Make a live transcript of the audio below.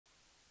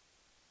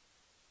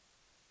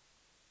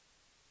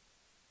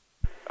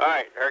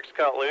Alright, Herc's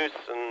cut loose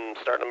and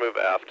starting to move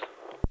aft.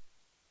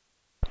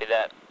 Do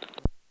that.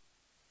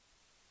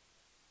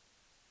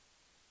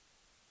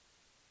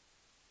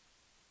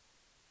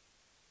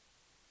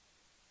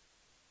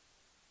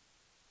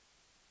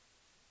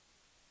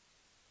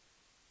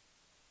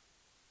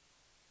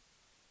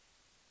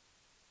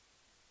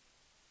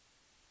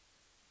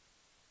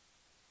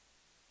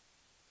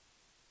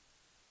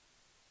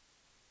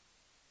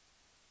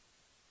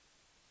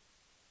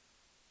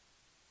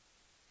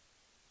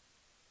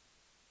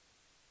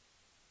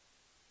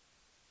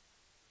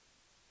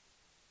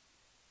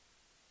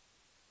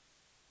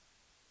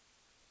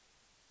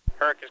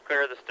 Herc is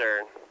clear of the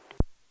stern.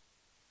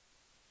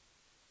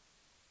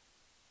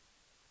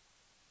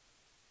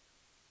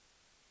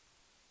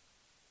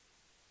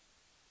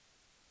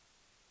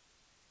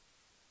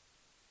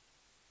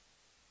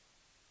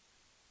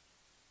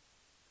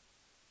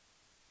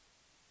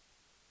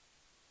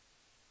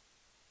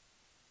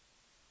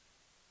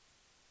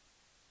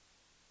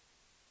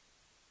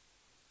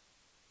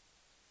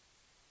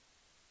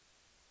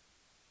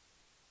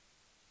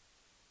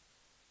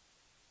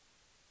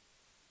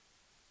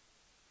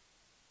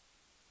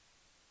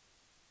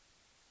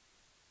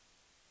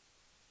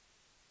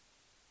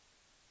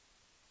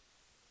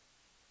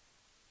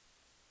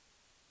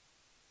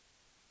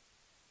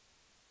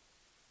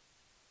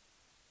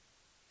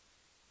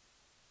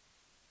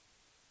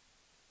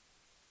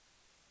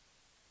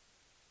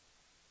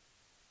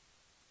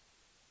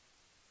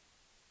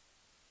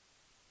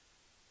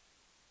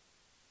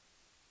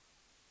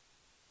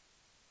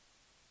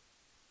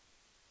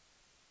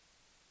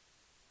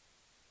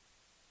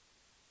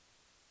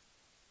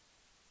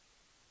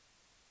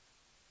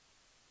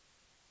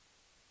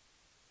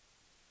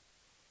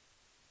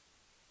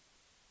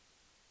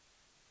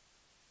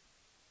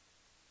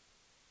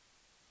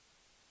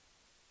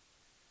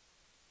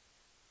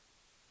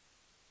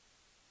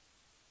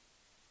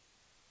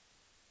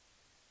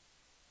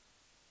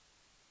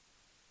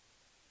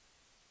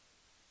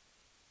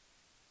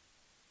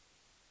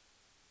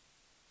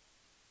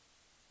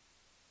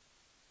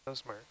 So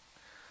smart.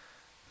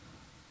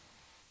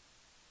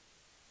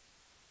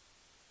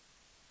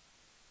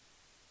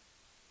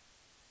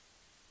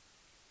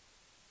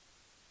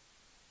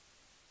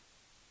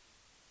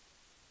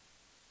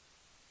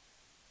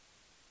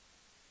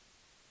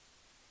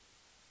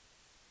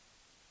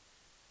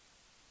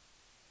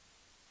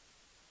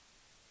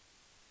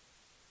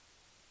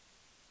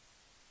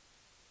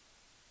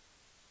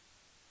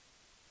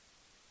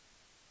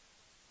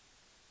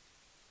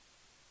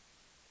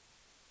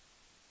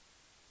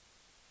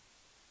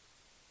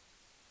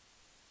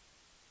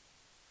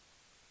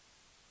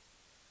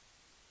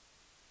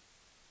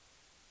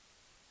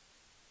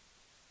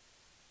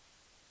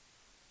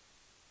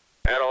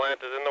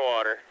 Atalanta's in the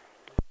water.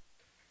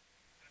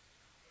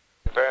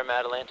 Confirm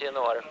Atalanta in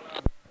the water.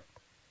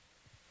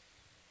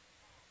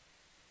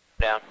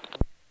 Down.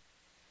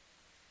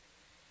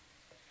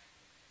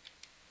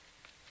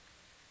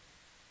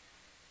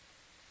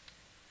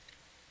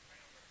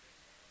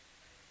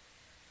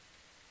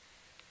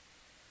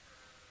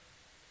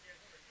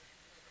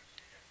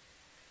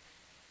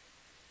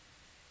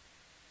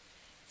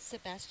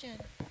 Sebastian,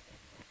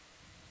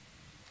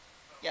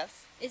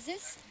 Yes. is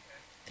this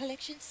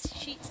collection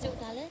sheet still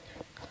valid?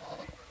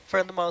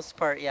 For the most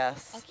part,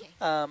 yes. Okay.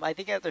 I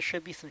think there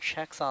should be some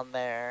checks on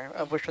there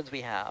of which ones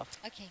we have.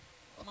 Okay.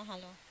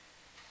 Mahalo.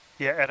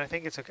 Yeah, and I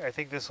think it's okay. I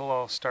think this will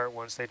all start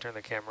once they turn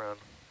the camera on.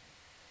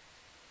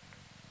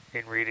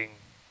 In reading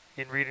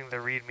the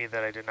README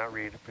that I did not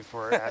read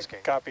before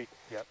asking. Copy.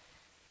 Yep.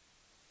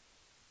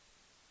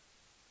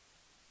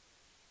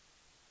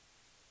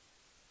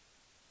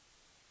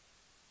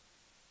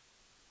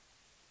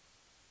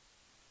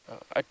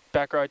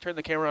 Back row, I turned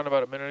the camera on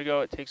about a minute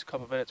ago. It takes a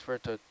couple minutes for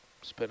it to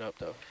spin up,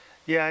 though.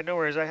 Yeah, no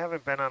worries. I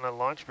haven't been on a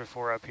launch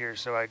before up here,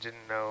 so I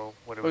didn't know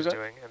what it was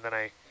doing, and then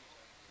I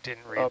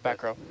didn't read. Oh,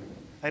 back row.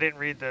 I didn't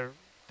read the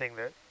thing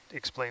that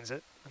explains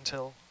it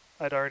until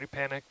I'd already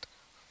panicked.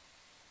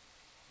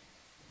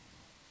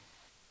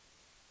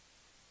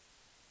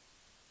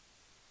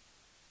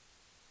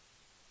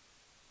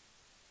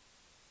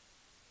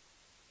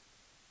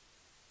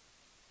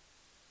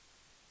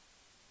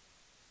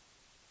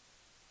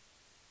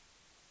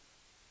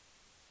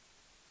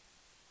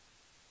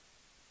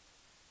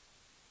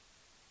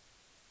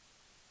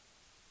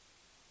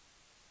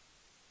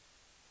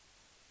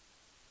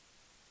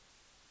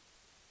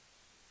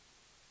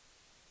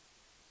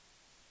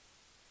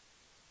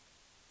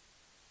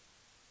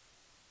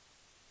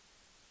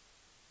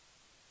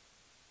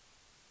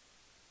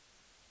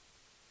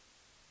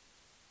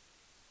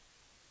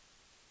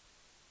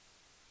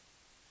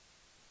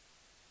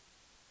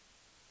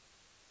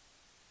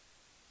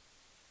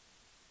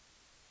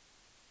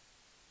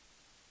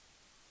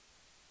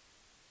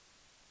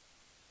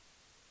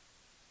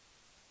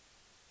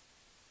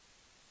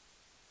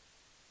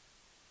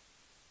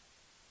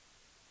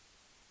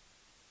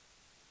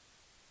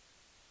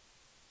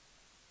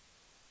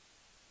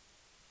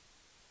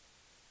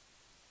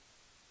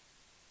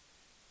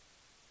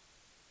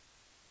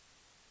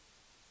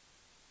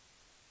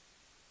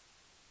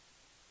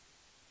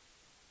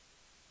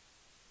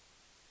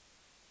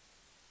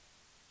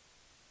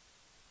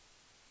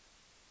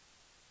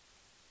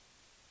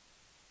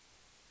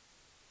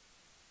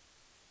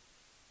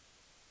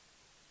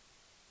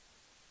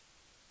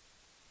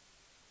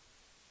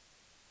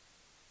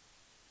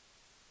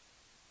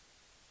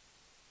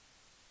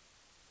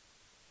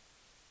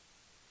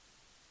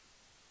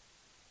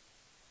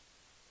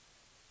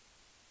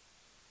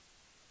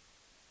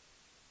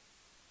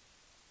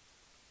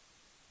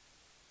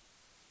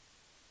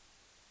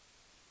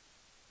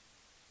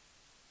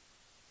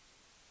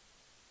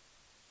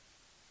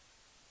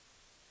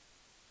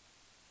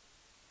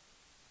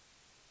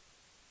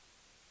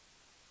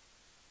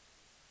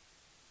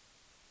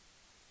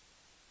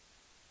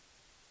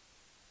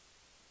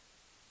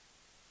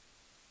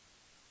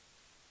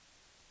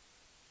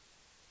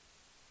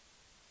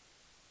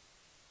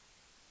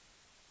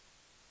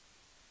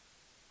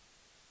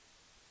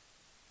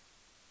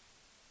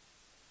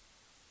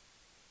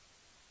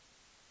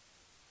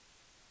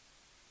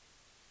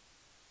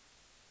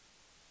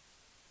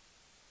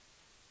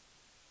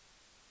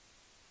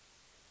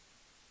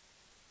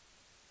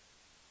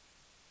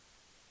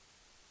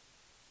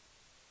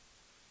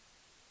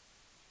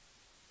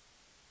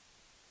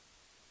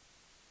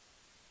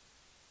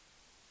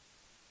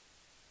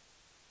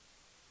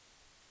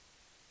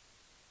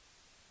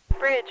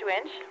 Bridge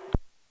winch.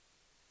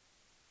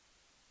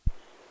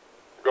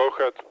 Go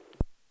ahead.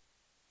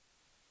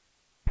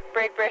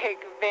 Break,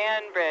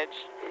 van bridge.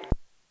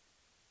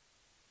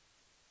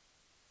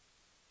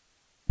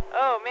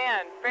 Oh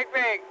man, break.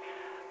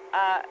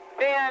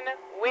 Van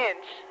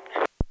winch.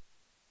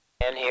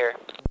 And here.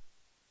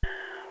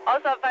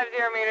 Also 50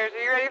 meters,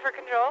 are you ready for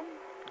control?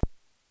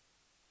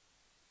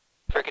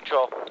 For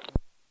control.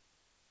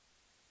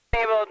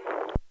 Enabled.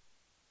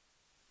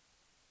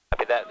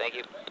 Copy that, thank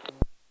you.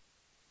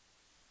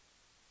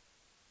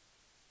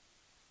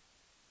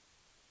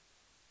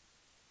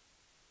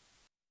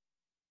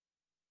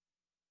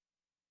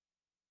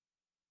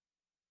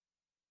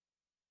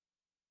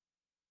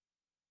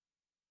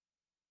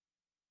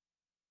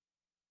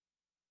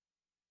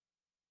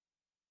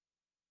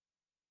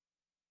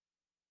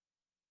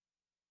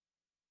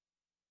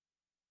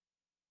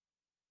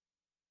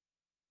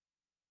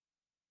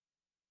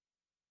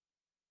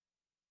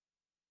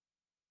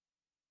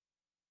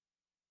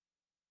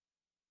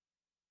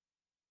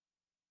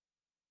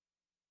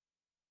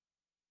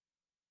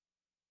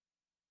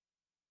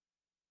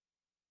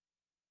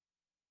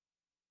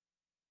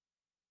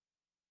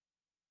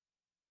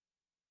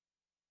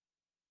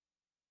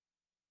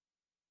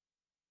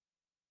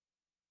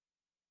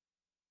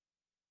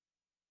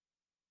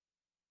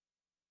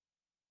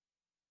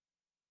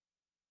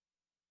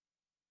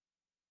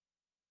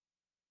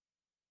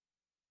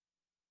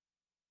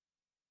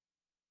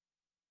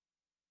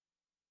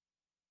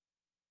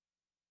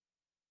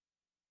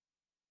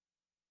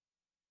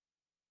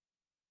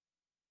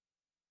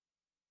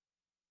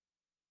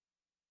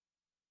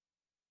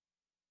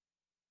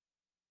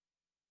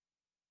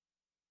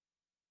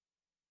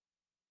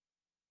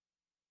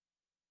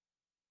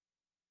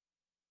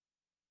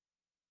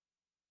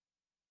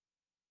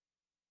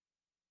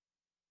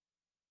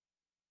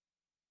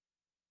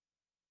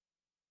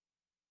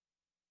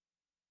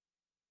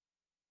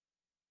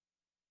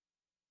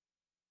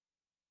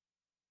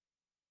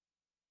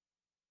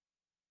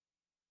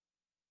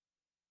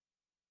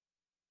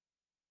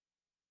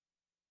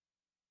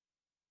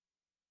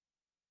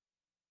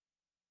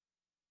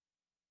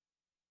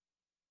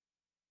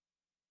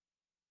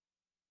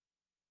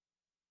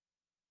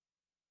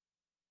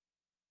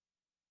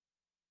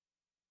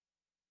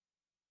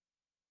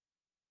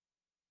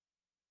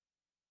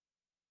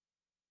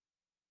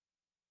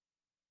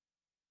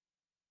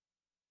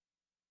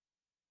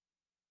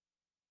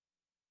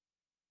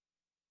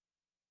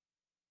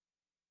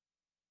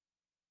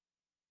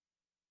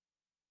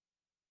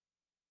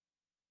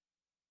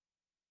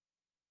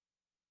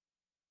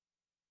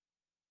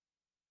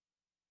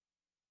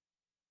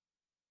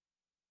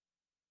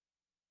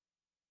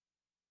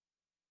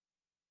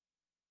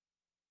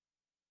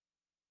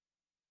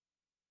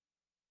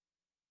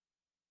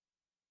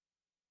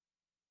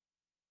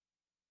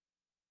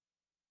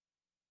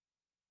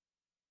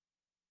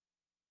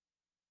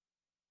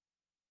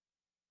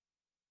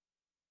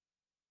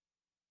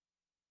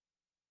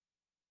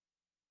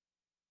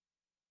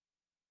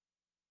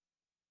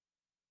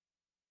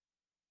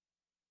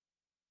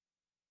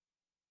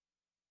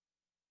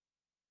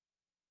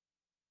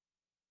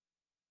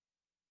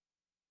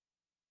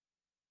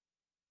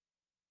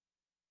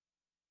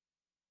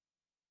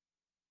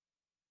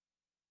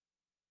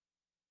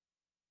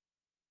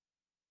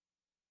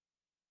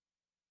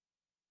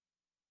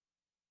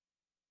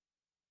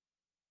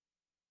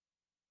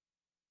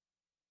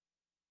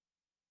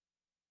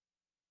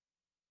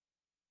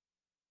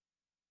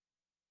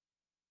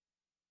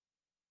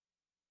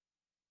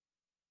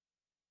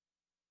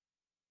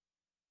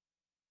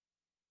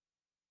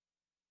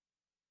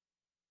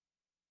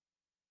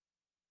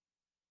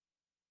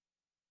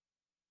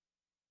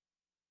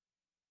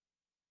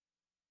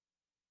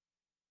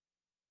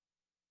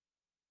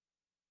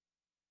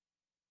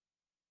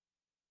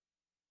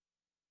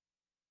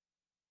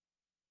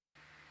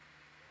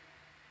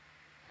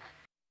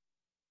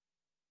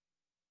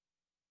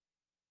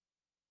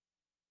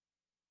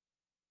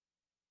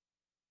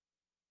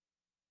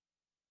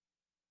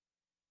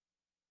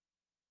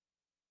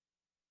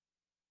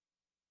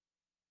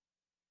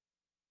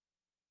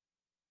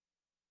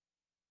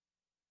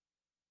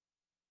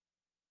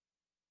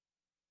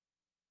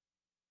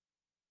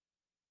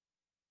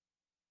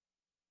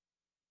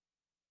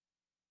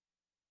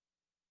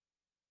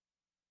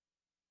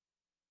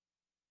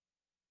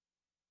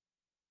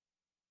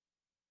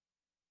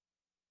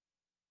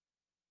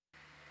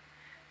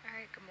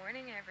 Alright, good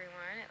morning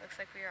everyone. It looks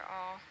like we are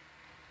all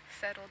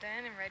settled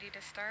in and ready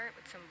to start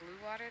with some blue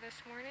water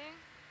this morning.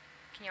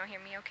 Can y'all hear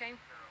me okay?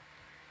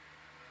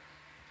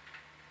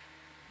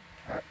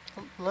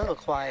 A little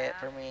quiet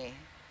for me.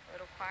 A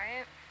little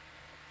quiet?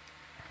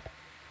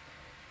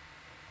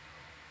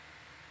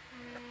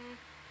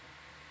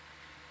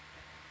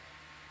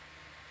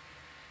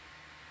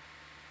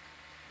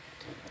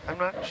 I'm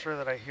not sure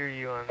that I hear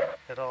you on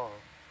at all.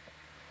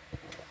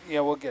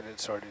 Yeah, we'll get it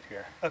sorted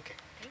here. Okay.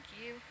 Thank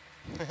you.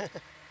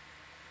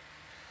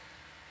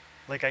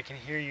 Like I can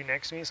hear you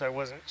next to me, so I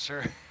wasn't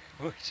sure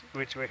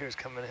which way it was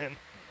coming in.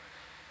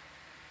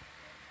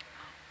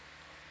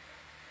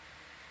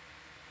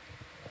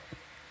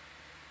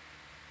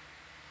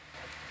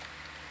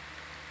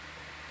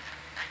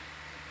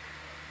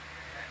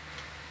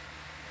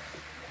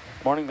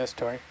 Morning, Miss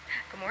Tori.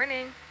 Good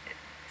morning.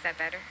 Is that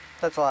better?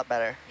 That's a lot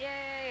better.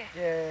 Yay.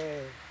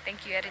 Yay.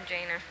 Thank you, Ed and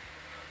Jana.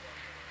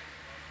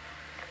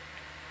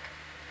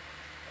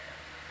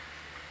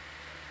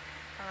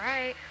 All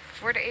right,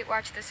 4 to 8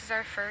 watch. This is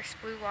our first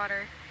blue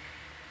water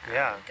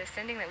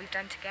descending that we've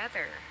done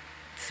together.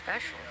 It's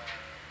special.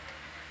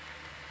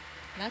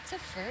 Lots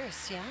of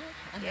firsts, yeah,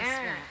 on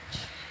Yeah.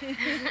 this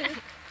watch.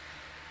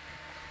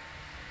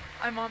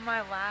 I'm on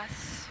my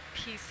last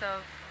piece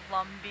of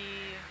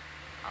Lumbee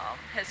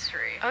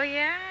history. Oh,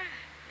 yeah?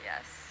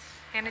 Yes,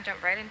 Hannah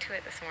jumped right into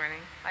it this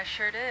morning. I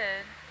sure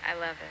did. I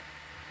love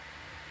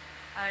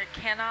it. I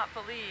cannot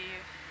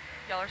believe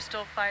y'all are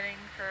still fighting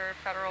for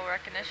federal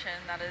recognition.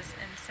 That is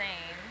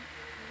insane.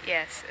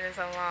 Yes, it is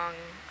a long,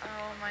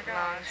 Oh my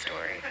long gosh.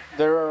 story.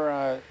 There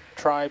are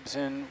tribes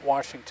in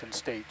Washington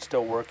State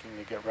still working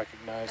to get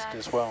recognized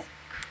as well.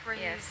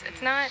 Crazy. Yes,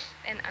 it's not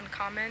an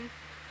uncommon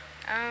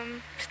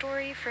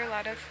story for a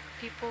lot of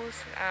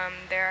peoples.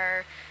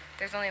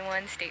 There's only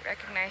one state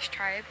recognized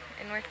tribe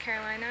in North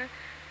Carolina,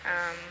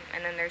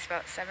 and then there's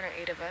about 7 or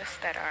 8 of us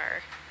that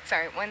are,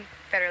 sorry, one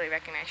federally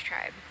recognized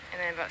tribe, and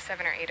then about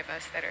 7 or 8 of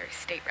us that are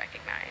state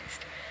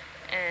recognized.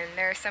 And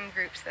there are some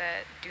groups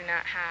that do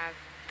not have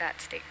that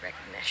state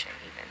recognition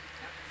even.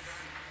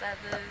 That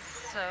is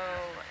so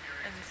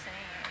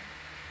insane.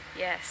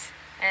 Yes,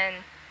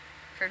 and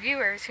for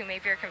viewers who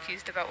maybe are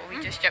confused about what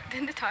we just jumped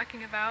into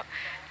talking about,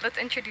 let's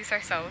introduce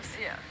ourselves,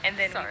 Yeah. and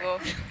then sorry. we will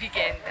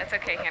begin. That's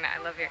okay, Hannah, I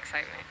love your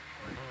excitement.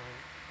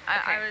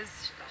 I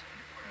was,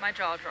 my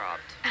jaw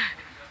dropped.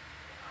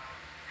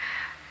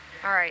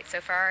 All right,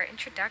 so for our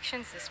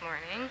introductions this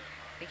morning,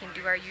 we can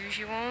do our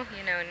usual,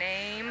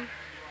 name,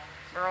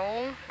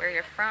 role, where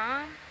you're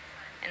from,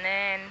 and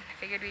then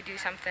I figured we'd do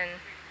something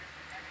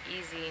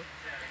easy.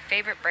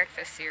 Favorite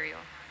breakfast cereal.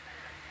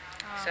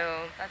 Oh,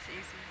 So, that's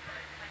easy.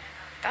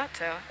 thought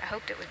so. I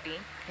hoped it would be.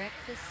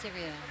 Breakfast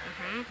cereal.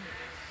 Mm-hmm.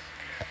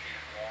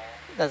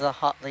 That's a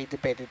hotly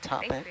debated I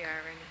think topic. we are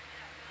already.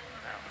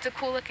 It's a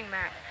cool looking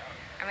map.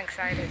 I'm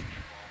excited.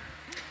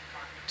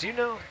 Do you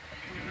know?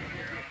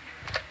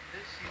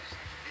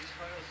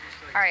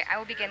 All right, I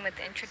will begin with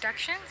the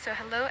introduction. So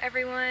hello,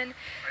 everyone.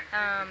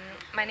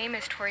 My name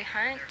is Tori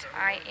Hunt.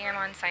 I am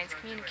on Science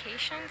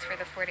Communications for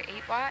the 4 to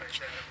 8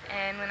 watch.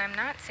 And when I'm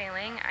not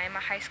sailing, I'm a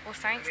high school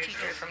science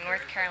teacher from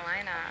North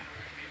Carolina.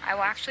 I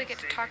will actually get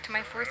to talk to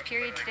my 4th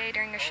period today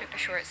during a ship to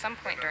shore at some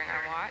point during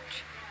our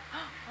watch.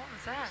 What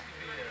was that?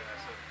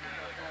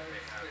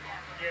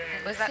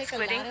 Was that Take a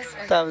lot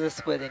squidding? of- That was a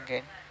squid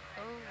game.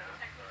 Oh.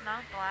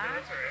 Not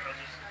black?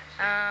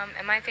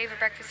 And my favorite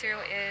breakfast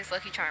cereal is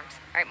Lucky Charms.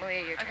 All right, Malia,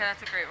 your turn. Okay,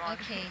 that's a great one.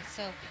 Okay,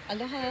 so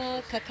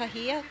aloha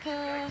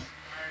kakahiaka.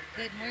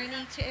 Good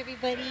morning to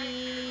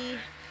everybody.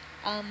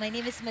 My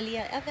name is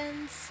Malia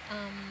Evans.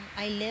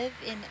 I live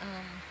in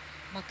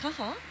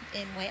Makaha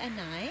in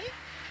Waianae.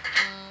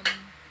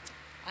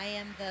 I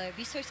am the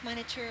resource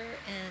manager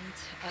and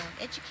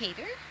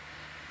educator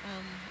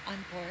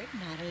on board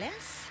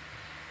Nautilus.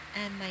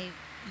 And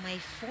my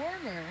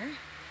former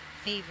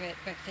favorite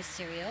breakfast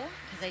cereal,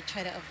 because I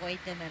try to avoid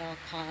them at all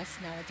costs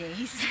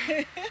nowadays,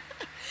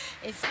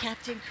 is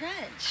Captain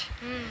Crunch.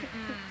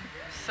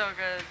 So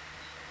good.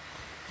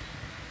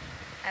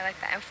 I like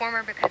that. And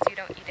former because you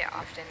don't eat it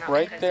often. Not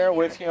Right because there you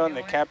with you on the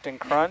know it. Captain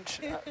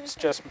Crunch. It's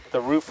just the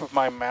roof of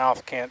my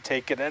mouth can't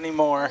take it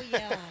anymore. Oh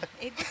yeah,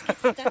 it gets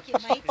stuck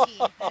in my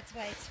teeth. That's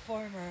why it's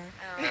former.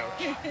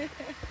 Oh.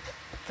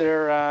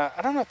 They're, I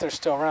don't know if they're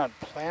still around.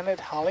 Planet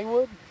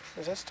Hollywood?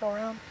 Is that still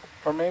around?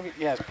 Or maybe,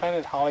 yes,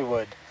 Planet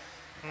Hollywood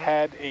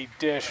had a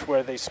dish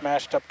where they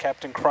smashed up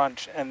Captain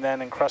Crunch and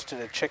then encrusted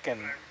a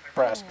chicken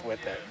breast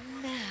with it.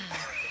 No,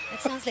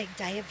 that sounds like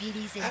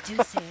diabetes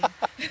inducing.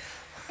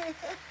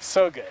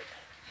 So good.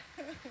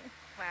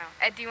 Wow.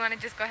 Ed, do you want to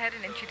just go ahead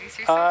and introduce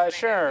yourself? And I know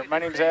Sure. who My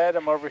this name's is? Ed.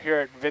 I'm over here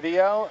at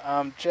video.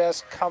 I'm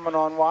just coming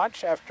on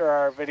watch after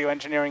our video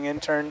engineering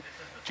intern,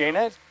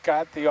 Jana,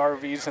 got the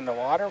ROVs in the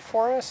water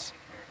for us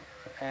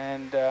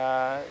and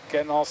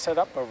getting all set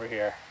up over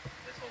here.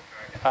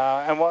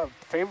 And what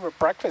favorite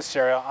breakfast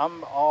cereal?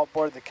 I'm all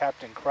aboard the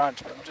Captain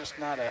Crunch, but I'm just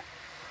not a...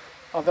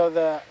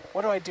 Although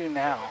what do I do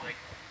now?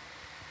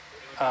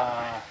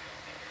 Have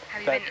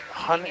you That been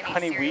honey eating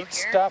any cereal wheat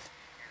here? stuff?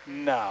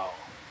 No,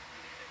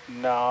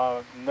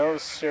 no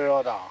cereal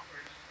at all.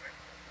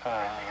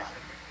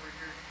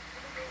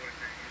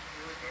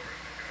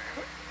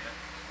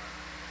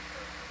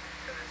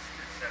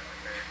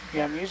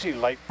 Yeah, I'm usually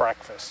light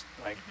breakfast,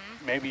 like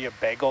maybe a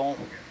bagel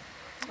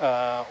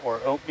or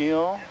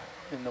oatmeal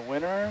in the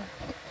winter.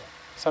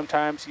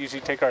 Sometimes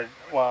usually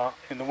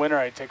in the winter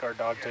I take our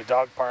dog to the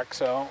dog park,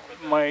 so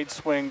might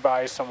swing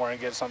by somewhere and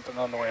get something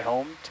on the way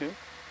home too.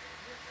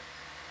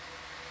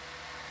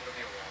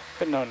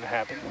 Been known to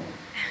happen.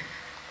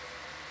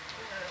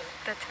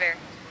 That's fair.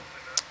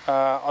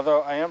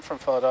 Although I am from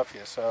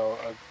Philadelphia, so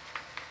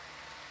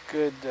a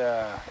good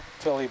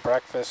Philly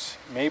breakfast,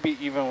 maybe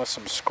even with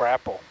some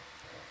scrapple.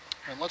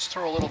 And let's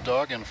throw a little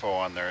dog info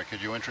on there.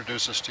 Could you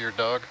introduce us to your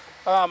dog?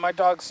 My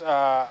dog's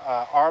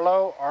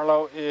Arlo.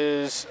 Arlo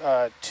is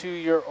a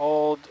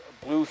 2-year-old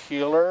blue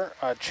heeler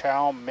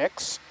chow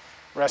mix.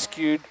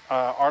 Rescued.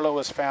 Arlo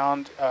was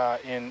found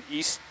in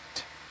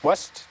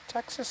west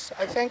Texas,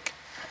 I think,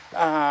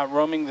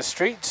 roaming the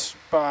streets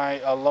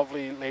by a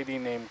lovely lady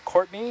named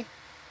Courtney,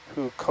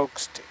 who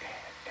coaxed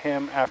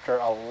him after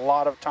a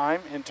lot of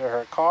time into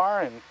her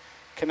car and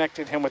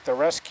connected him with the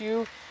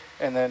rescue.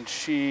 And then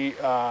she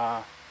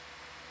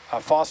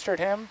fostered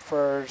him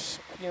for,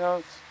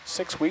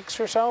 6 weeks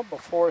or so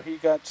before he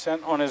got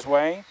sent on his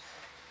way,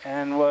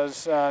 and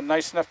was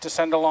nice enough to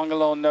send along a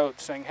little note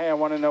saying, hey, I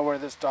want to know where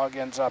this dog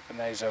ends up and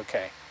that he's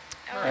okay.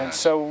 Oh. And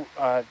so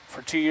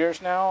for 2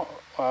 years now,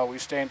 we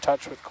stay in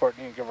touch with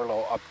Courtney and give her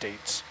little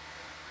updates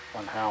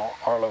on how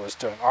Arlo is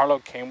doing. Arlo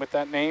came with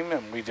that name,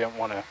 and we didn't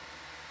want to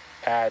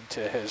add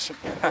to his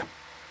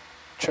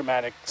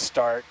traumatic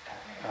start,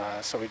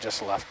 so we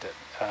just left it.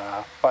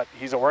 But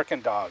he's a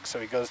working dog, so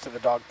he goes to the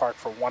dog park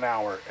for 1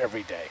 hour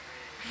every day.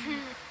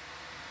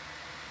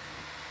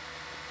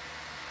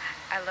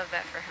 I love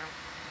that for him.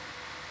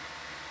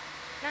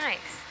 Nice.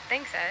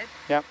 Thanks, Ed.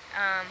 Yep.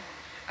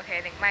 Okay,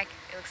 I think Mike,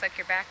 it looks like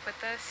you're back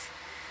with us.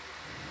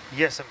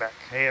 Yes, I'm back.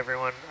 Hey,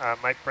 everyone.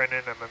 Mike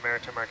Brennan. I'm a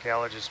maritime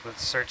archaeologist with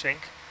Search Inc.,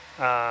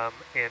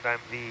 and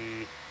I'm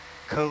the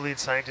co-lead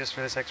scientist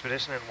for this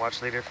expedition and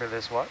watch leader for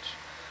this watch.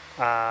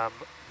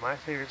 My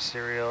favorite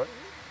cereal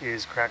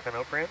is Cracklin'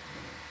 Oat Bran,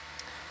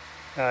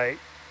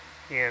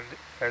 and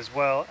as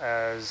well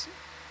as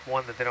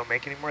one that they don't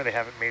make anymore. They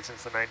haven't made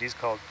since the 90s,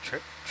 called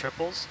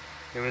Triples.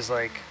 It was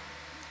like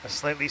a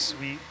slightly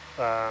sweet,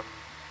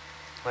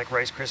 like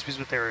Rice Krispies,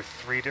 but there were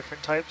 3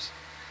 different types.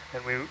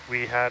 And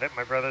we had it,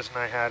 my brothers and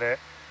I had it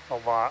a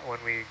lot when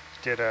we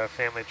did a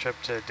family trip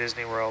to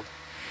Disney World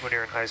when we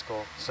were in high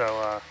school.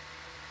 So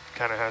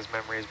kind of has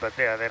memories, but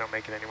yeah, they don't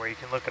make it anymore. You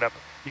can look it up.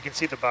 You can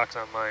see the box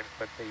online,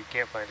 but you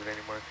can't find it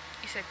anymore.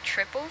 You said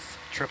triples?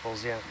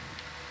 Triples, yeah.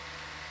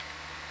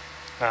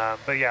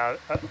 But yeah,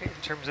 in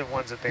terms of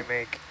ones that they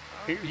make,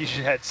 you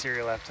should add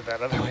cereal after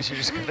that, otherwise you're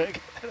just gonna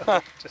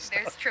just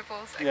There's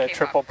triples. Yeah,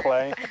 triple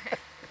play.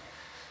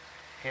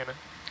 Hannah?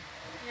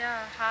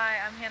 Yeah, hi,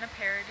 I'm Hannah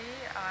Parody.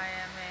 I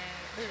am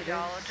a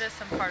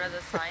geologist and part of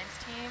the science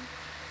team.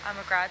 I'm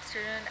a grad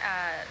student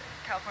at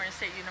California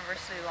State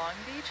University Long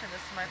Beach, and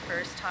this is my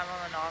first time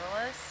on the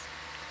Nautilus.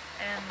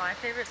 And my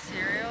favorite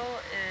cereal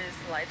is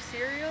Life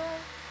cereal.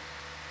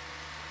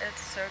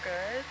 It's so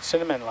good.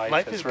 Cinnamon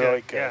Life is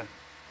really good. Yeah.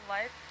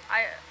 Life,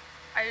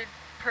 I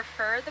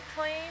prefer the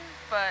plain,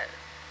 but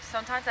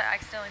sometimes I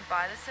accidentally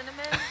buy the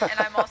cinnamon, and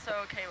I'm also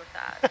okay with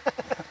that.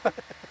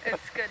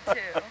 It's good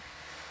too.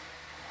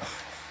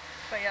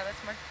 But yeah,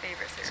 that's my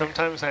favorite cereal.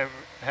 Sometimes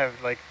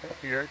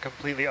you're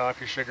completely off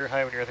your sugar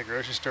high when you're at the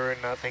grocery store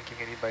and not thinking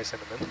you need to buy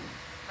cinnamon.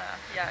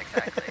 Yeah,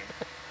 exactly.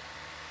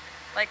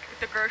 Like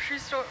the grocery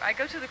store, I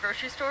go to the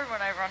grocery store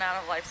when I run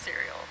out of Life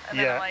cereal, and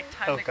then I'm like,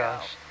 time to go.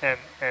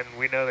 And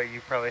we know that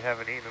you probably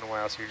haven't eaten in a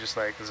while, so you're just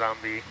like a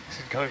zombie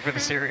going for the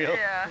cereal.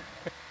 Yeah.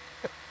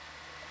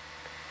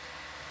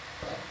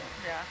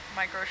 Yeah,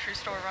 my grocery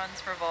store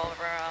runs revolve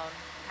around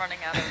running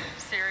out of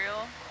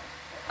cereal,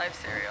 Life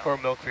cereal. Or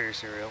milk for your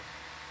cereal.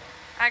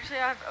 Actually,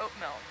 I have oat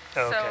milk,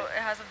 so it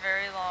has a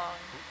very long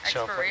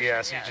expiration.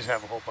 Yeah, so you just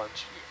have a whole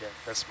bunch. Yeah,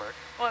 that's smart.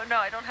 Well, no,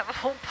 I don't have a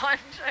whole bunch.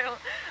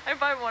 I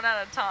buy one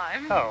at a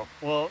time. Oh,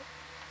 well.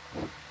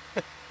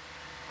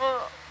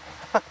 Well,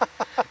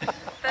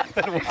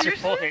 then what's your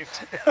point?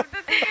 The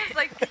thing is,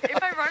 like,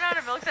 if I run out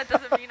of milk, that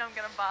doesn't mean I'm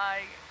gonna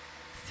buy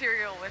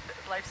cereal with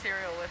it, Life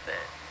cereal with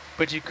it.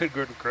 But you could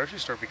go to the grocery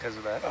store because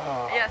of that.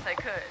 Yes, I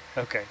could.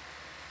 Okay.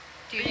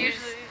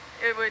 Usually,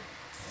 it would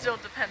still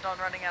depend on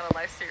running out of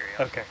Life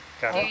cereal. Okay,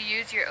 got it. Do you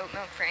use your oat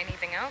milk for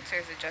anything else, or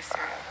is it just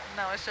cereal?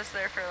 No, it's just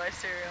there for Life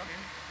cereal.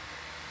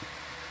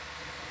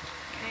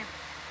 Okay.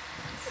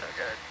 It's so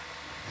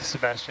good.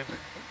 Sebastian.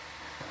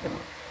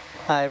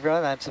 Hi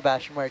everyone, I'm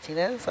Sebastian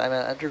Martinez. I'm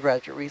an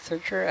undergraduate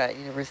researcher at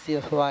University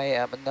of Hawaii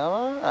at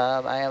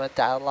Manoa. I am a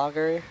data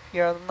logger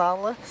here on the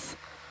Nautilus.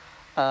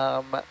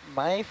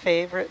 My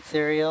favorite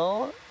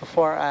cereal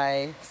before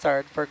I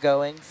started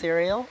forgoing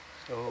cereal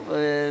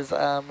was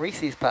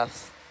Reese's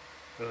Puffs.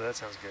 Oh, that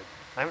sounds good.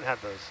 I haven't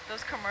had those.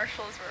 Those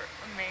commercials were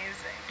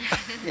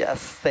amazing.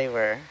 Yes, they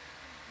were.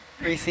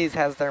 Reese's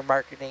has their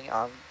marketing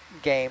on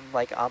game,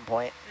 like on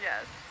point.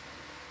 Yes.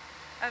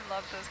 I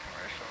love those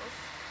commercials.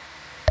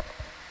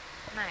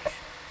 Nice.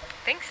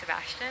 Thanks,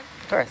 Sebastian.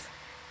 Of course.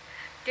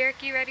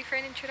 Derek, you ready for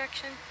an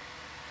introduction?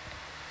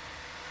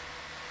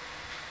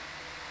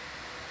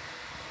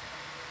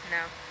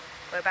 No.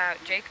 What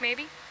about Jake,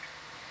 maybe?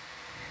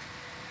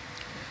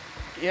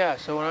 Yeah,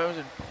 so when I was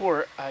in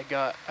port, I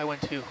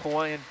went to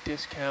Hawaiian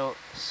Discount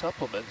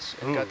Supplements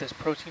and got this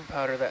protein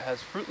powder that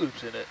has Fruit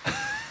Loops in it.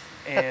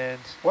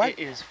 And it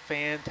is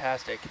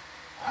fantastic.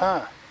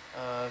 Huh.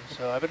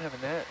 So I've been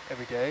having that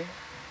every day.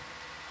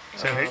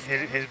 So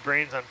his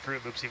brain's on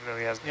Fruit Loops, even though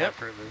he hasn't had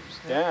Fruit Loops.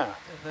 Yeah.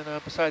 And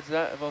then besides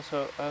that, I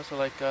also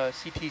like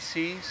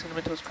CTC,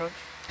 Cinnamon Toast Crunch.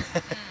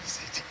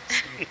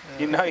 CTC.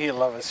 You know you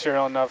love a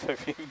cereal enough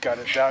if you got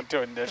it down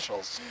to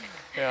initials.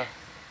 Yeah.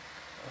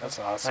 That's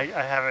awesome.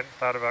 I haven't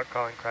thought about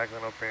calling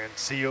Cracklin' Oat Bran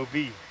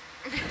COB.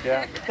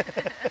 Yeah.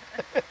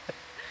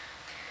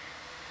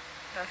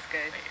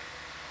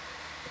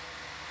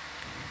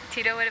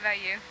 Tito, what about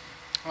you?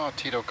 Oh,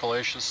 Tito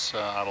Calacious,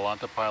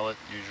 Atalanta pilot,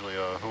 usually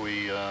a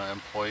Hui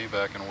employee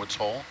back in Woods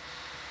Hole.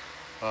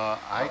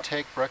 I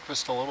take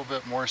breakfast a little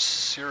bit more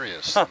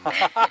serious than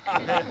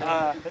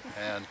that,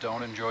 and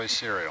don't enjoy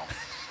cereal.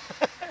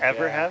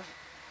 Ever have?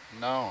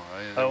 No,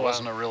 it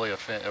wasn't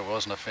it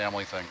wasn't a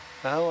family thing.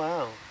 Oh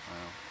wow.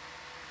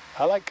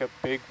 I like a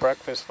big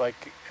breakfast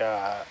like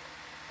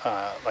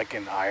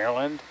in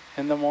Ireland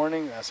in the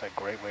morning. That's a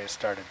great way to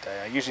start a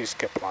day. I usually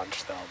skip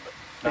lunch though, but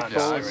not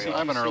cereal.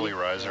 I'm an early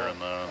riser in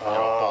the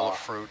bowl of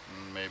fruit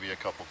and maybe a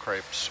couple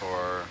crepes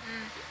or.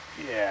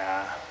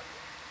 Yeah,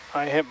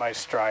 I hit my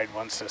stride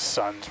once the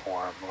sun's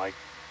warm, like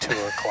 2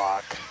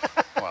 o'clock.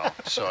 Well,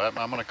 so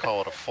I'm going to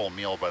call it a full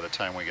meal by the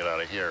time we get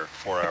out of here,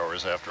 4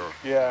 hours after.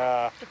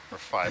 Yeah. Or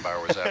 5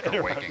 hours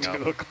after waking up.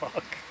 2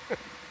 o'clock.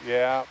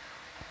 Yeah,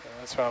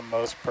 that's when I'm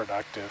most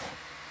productive.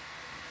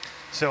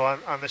 So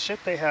on the ship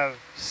they have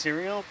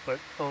cereal, but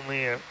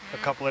only a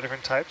couple of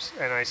different types.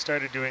 And I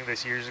started doing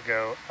this years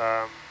ago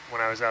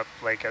when I was up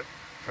like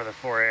for the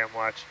 4 a.m.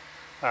 watch.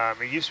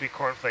 It used to be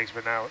cornflakes,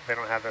 but now they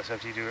don't have that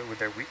stuff. You do it with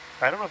their wheat.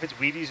 I don't know if it's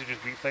Wheaties or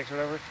just wheat flakes or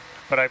whatever.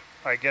 But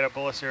I get a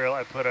bowl of cereal.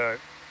 I put a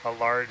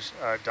large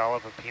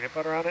dollop of peanut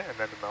butter on it, and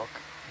then the milk,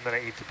 and then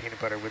I eat the peanut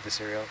butter with the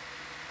cereal.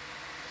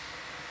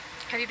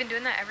 Have you been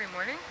doing that every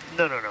morning?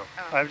 No. Oh.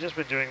 I've just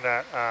been doing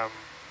that.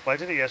 Well, I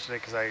did it yesterday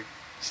because I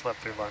slept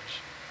through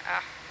lunch.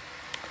 Ah.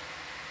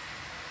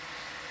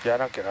 Yeah, I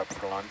don't get up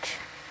for lunch.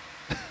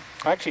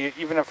 Actually,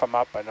 even if I'm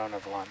up, I don't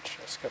have lunch.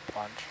 I skip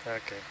lunch.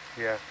 Okay,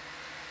 yeah.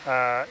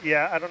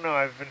 Yeah, I don't know.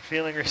 I've been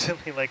feeling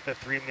recently like the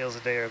 3 meals a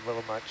day are a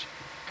little much.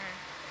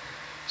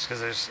 Just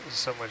because there's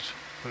so much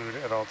food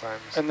at all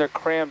times. And they're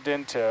crammed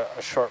into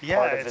a short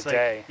part of the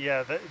day.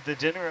 Yeah, the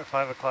dinner at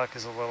 5 o'clock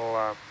is a little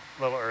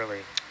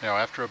early. You know,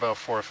 after about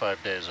 4 or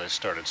 5 days, I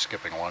started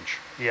skipping lunch.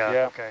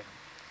 Yeah. Okay.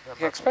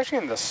 Yeah, especially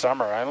in the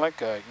summer. I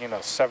like a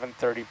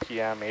 7:30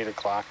 p.m., 8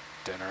 o'clock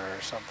dinner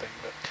or something.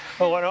 But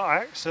oh, no,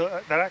 I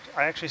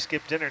actually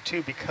skipped dinner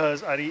too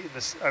because I'd eaten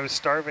this. I was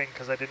starving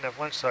because I didn't have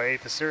lunch, so I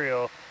ate the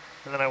cereal,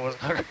 and then I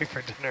wasn't hungry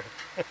for dinner.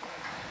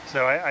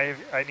 So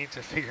I need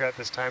to figure out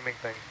this timing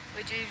thing.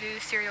 Would you do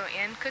cereal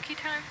and cookie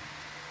time?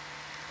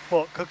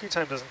 Well, cookie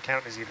time doesn't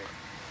count as eating.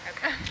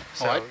 Okay.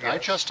 So, well, yeah. I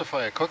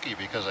justify a cookie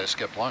because I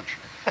skipped lunch.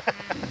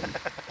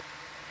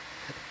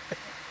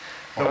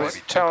 I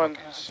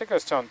think I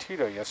was telling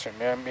Tito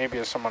yesterday, maybe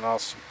it's someone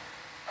else.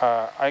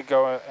 I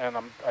go and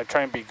I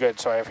try and be good,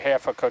 so I have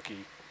half a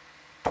cookie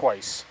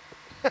twice.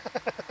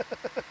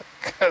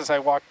 Because I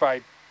walk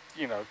by,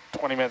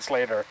 20 minutes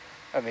later,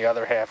 and the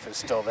other half is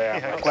still there.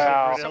 Yeah, Like,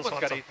 well,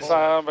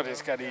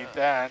 somebody's got to eat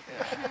that.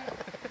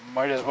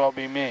 Might as well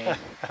be me.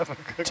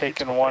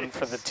 Taking one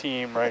for the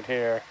team right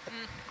here.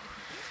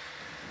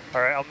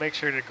 All right, I'll make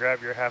sure to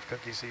grab your half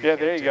cookie so you Yeah,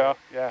 there you go.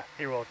 Yeah.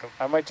 You're welcome.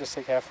 I might just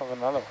take half of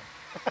another one.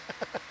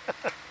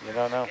 You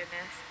don't know.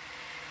 Goodness.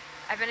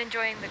 I've been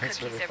enjoying the That's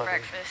cookies really at funny.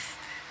 breakfast.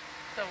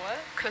 The what?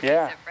 Cookies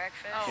Yeah. at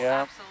breakfast. Oh,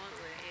 Yeah.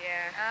 absolutely.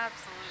 Yeah.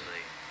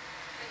 Absolutely.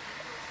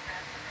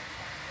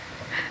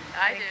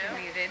 I think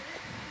do. you did.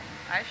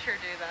 I sure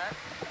do that.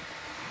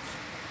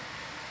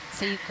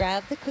 So you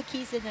grab the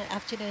cookies in the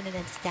afternoon and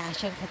then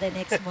stash them for the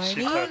next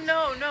morning? Oh,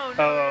 no. no.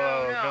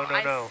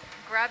 I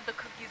grab the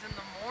cookies in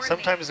the morning.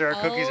 Sometimes there are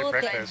cookies at Oh,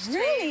 breakfast.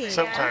 Really?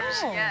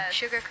 Sometimes. Wow. Yes.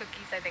 Sugar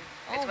cookies, I think,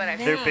 is Oh, what I've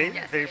They're man.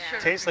 Yes, they yeah.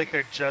 taste like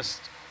they're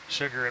just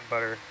sugar and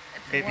butter.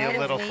 Maybe What a a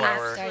little way to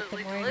flour. start the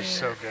Absolutely morning. delicious.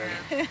 So good.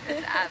 Man.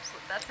 It's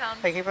absolute. That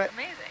sounds I keep it,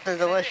 amazing. they're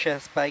And it is.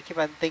 delicious, but I keep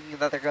on thinking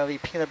that they're going to be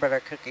peanut butter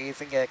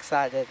cookies and get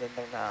excited, and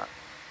they're not.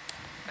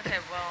 Okay,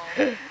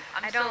 well,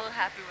 I'm still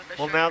happy with the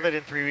Well, sugar. now that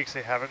in 3 weeks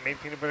they haven't made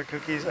peanut butter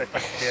cookies, I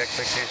think the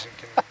expectation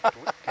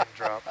can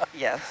drop.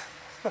 Yes.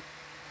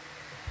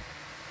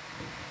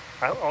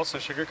 Also,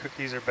 sugar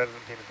cookies are better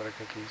than peanut butter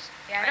cookies.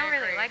 Yeah, I don't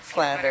really agree. like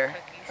Slander.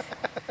 peanut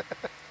butter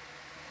cookies.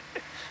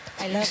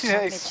 I love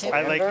chocolate chip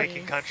I like cookies.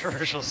 making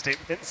controversial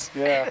statements.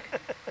 Yeah.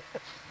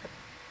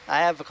 I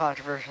have a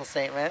controversial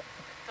statement.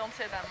 Don't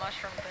say that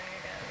mushroom thing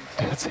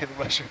again. Don't say the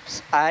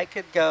mushrooms. I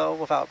could go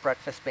without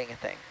breakfast being a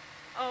thing.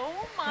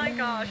 Oh my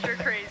gosh, you're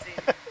crazy.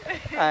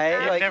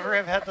 I never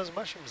have had those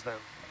mushrooms then.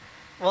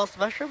 Well,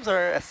 mushrooms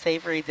are a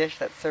savory dish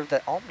that's served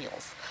at all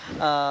meals.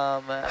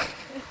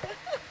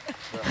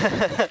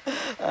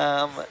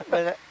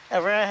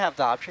 Whenever I have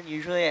the option,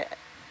 usually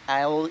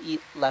I will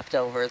eat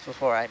leftovers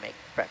before I make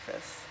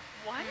breakfast.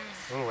 What?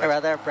 Ooh, I'd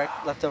rather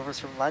have leftovers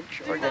from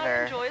lunch Do or you not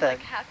dinner enjoy than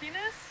like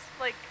happiness,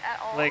 like at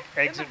all? like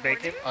in eggs the and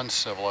bacon? morning?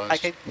 Uncivilized.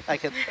 I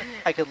could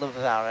live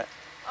without it.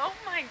 Oh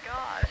my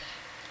gosh.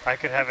 I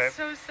could have it. That's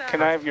so sad.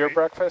 Can I have your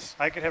breakfast?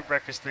 I could have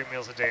breakfast 3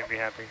 meals a day and be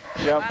happy.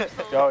 Yep.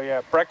 Absolutely. Oh,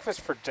 yeah. Breakfast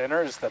for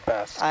dinner is the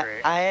best.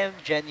 great. I am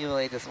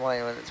genuinely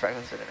disappointed when it's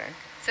breakfast for dinner.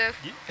 So,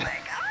 Oh my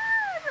god.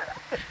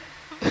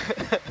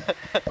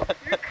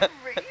 You're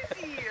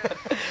crazy.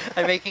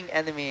 I'm making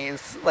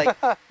enemies. Like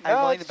No,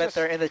 I'm willing to it's bet just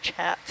they're in the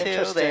chat too.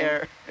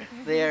 interesting.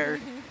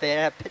 They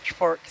have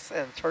pitchforks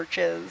and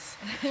torches.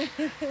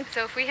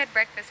 so if we had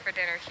breakfast for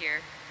dinner here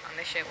on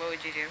the ship, what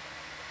would you do?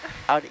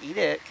 I would eat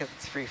it because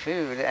it's free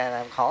food and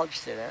I'm a college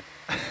student.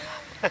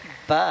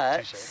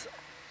 But Touché.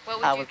 What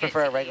would I you would get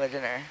prefer to a regular eat?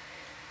 dinner.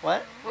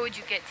 What? What would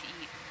you get to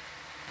eat?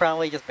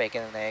 Probably just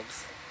bacon and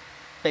eggs.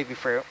 Maybe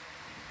fruit.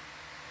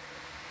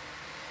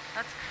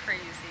 That's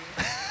crazy.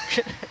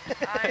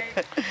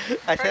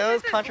 I said it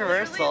was Breakfast is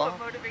controversial. literally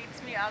what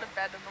motivates me out of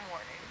bed in the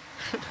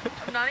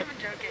morning. I'm not even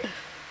joking.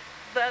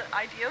 The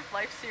idea of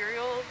life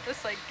cereal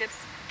just like gets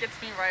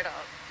me right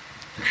up.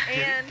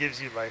 And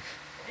gives you life.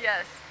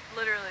 yes,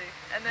 literally.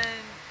 And then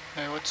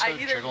Hey, what's I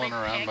that either jiggling make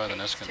around by the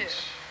pancakes, Niskins?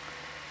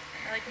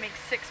 too. I like make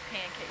 6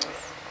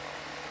 pancakes.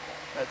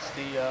 That's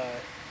the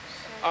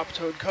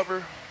optoed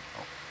cover.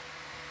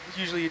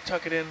 Usually you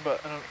tuck it in,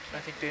 but I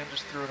think Dan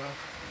just threw it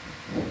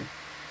off. You're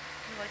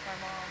like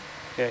my mom.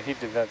 Yeah, he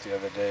did that the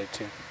other day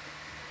too.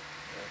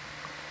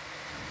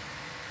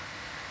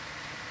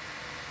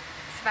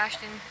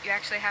 Sebastian, you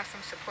actually have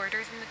some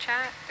supporters in the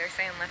chat. They're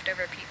saying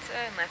leftover pizza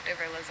and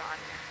leftover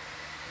lasagna.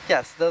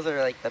 Yes, those are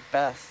like the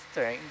best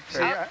during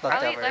for I'll eat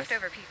leftovers.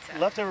 leftover pizza.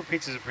 Leftover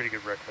pizza is a pretty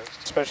good breakfast.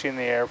 Especially in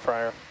the air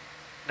fryer.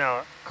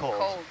 No, cold.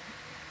 Cold.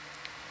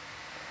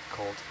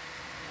 Cold.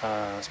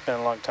 It's been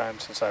a long time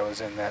since I was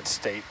in that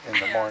state in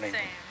the morning.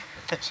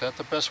 Same. Is that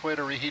the best way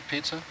to reheat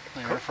pizza?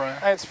 The air fryer?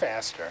 It's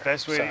faster.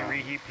 Best way to so,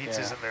 reheat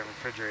pizzas yeah. in the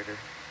refrigerator.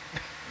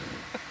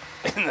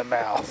 In the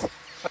mouth.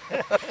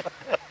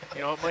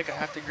 You know what, Mike? I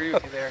have to agree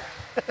with you there.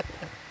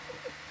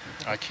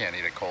 I can't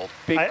eat it cold.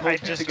 Big I cold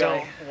just pizza guy.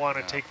 don't want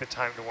to take the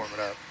time to warm it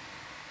up.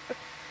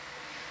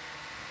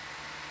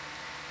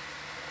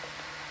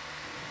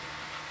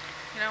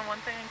 You know, one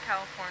thing in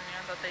California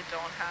that they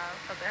don't have,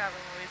 that they have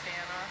in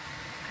Louisiana,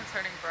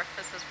 concerning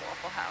breakfast is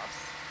Waffle House.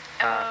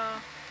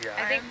 Yeah.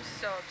 I think I'm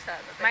so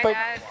upset that my they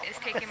dad is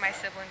taking my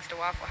siblings to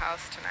Waffle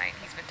House tonight.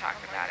 He's been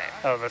talking about it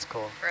Oh, that's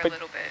cool. for a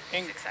little bit.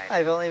 He's excited.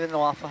 I've only been to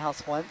Waffle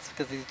House once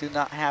because they do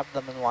not have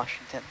them in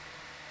Washington.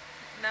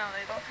 No,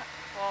 they don't have.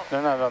 Well,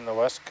 They're not on the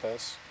West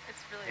Coast.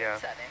 it's really Yeah.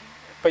 upsetting.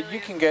 It But really you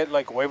is can get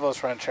like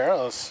huevos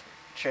rancheros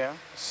True.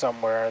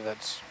 somewhere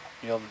that's,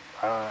 I don't know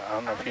I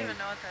if don't you, even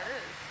know what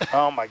that is.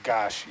 oh my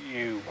gosh,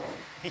 you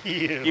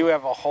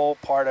have a whole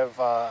part of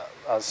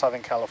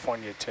Southern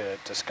California to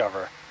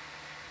discover.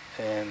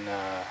 And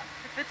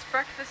If it's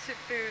breakfast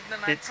food, then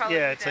I'd It's probably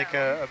yeah, be it's like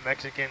down. a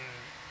Mexican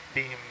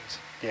themed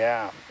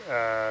yeah,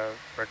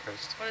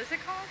 breakfast. What is it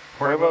called?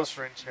 Huevos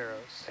rancheros.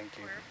 thank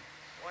you.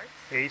 What?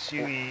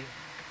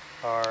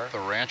 HUER The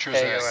rancher's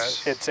eggs.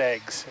 eggs. It's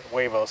eggs,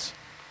 huevos.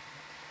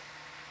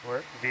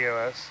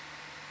 VOS.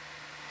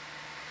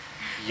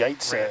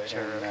 Yites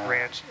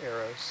Ranch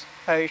arrows.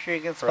 Are you sure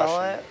you can spell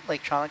Russian. it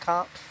like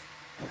Chanacops?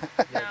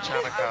 Yeah,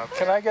 China Cops.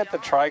 Can I get the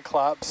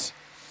triclops?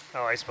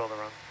 Oh, I spelled it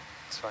wrong.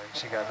 It's fine.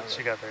 She got it.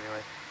 She got there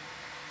anyway.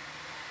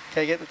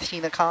 Can I get the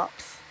Tina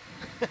Cops?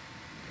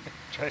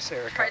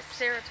 Triceratops.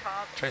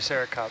 Triceratops.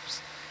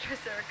 Triceratops.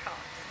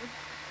 Triceratops.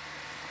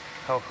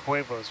 Oh,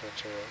 huevos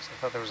rancheros. I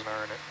thought there was an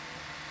R in it.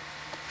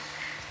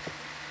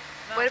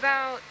 What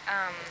about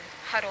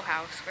Huddle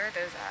House? Where are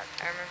those at?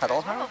 I remember.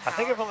 Huddle Huddle House? I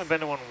think I've only been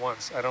to one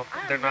once. I don't.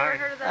 They're I've not. never in-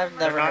 heard of that. I've in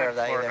never my they're not heard in of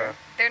that Florida. either.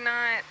 They're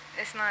not.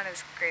 It's not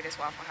as great as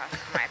Waffle House, in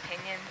my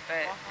opinion,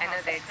 but Waffle I know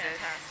House they is exist.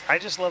 fantastic. I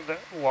just love that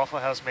Waffle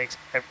House makes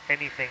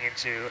anything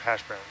into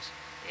hash browns.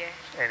 Yeah.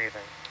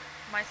 Anything.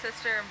 My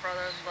sister and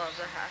brother love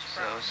the hash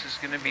So brown. this is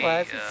going to be...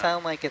 Why does it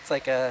sound like it's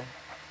like a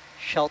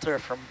shelter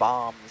from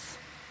bombs?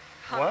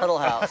 What? Huddle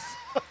House.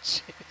 Oh,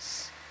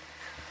 jeez.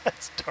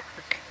 That's dark.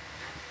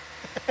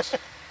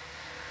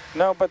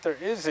 No, but there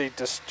is a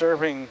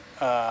disturbing,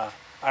 I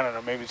don't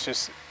know, maybe it's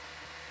just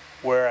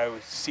where I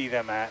would see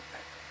them at.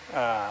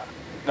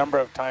 Number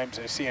of times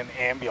I see an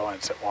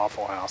ambulance at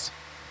Waffle House.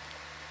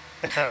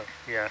 Oh,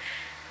 yeah.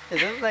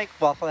 Isn't like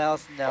Waffle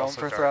House known Also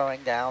for dark.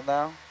 throwing down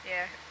though?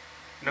 Yeah.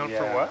 Known Yeah.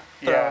 for what?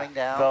 Throwing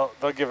down.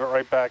 They'll give it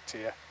right back to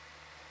you.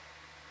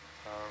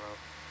 I don't know.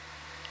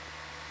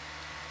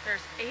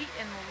 There's 8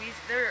 in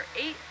Louisiana. There are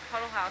 8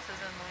 Huddle Houses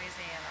in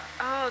Louisiana.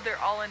 Oh, they're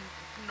all in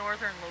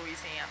northern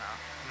Louisiana.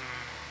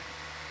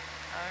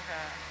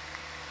 Okay.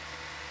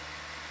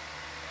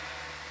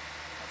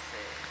 Let's see.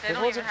 They There's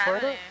don't ones even in have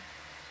Florida? any.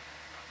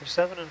 There's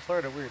 7 in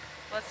Florida. Weird.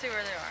 Let's see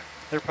where they are.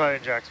 They're probably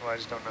in Jacksonville. I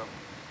just don't know.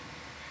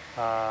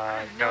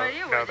 have no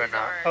idea where no, they're these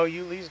not. are. Oh,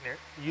 Yuli's near.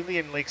 Yulee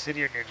and Lake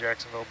City are near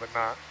Jacksonville, but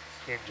not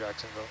in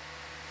Jacksonville.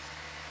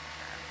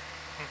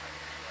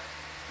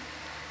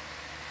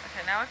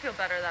 Okay, now I feel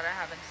better that I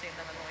haven't seen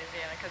them in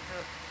Louisiana because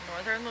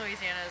northern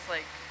Louisiana is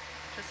like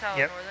just how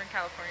Yep. northern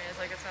California is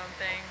like its own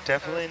thing. so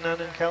Definitely is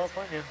none in northern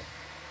California. Louisiana.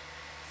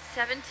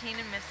 17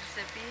 in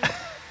Mississippi.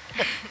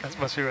 That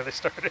must be where they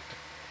started.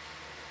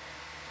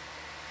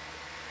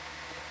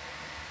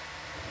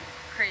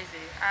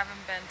 Crazy. I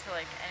haven't been to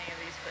like any of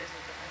these places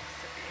in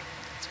Mississippi.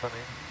 It's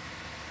funny.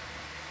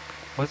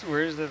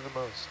 Where is there the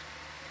most?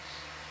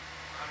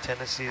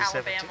 Tennessee is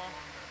 17. Alabama.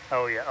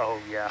 Oh yeah. Oh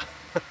yeah.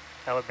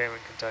 Alabama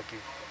and Kentucky.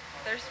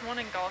 There's one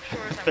in Gulf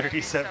Shores. I'm gonna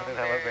be 37 so in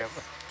Alabama.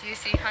 embarrassed. Do you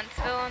see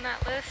Huntsville on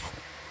that list?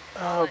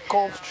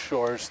 Gulf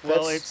Shores.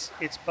 Well, That's,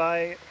 it's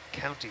by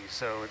county,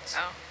 so it's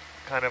Oh.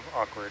 kind of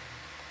awkward.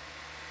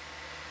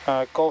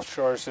 Gulf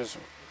Shores is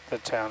the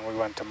town we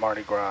went to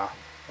Mardi Gras.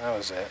 That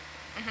was it.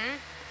 Mm-hmm.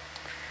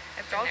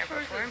 I've been Gulf there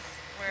Shores before. is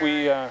where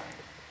We I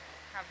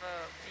have have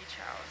a beach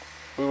house.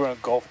 We were in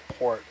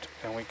Gulfport,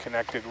 and we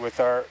connected with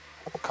our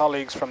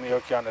colleagues from the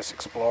Okeanos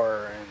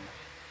Explorer and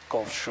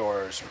Gulf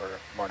Shores for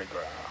Mardi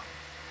Gras.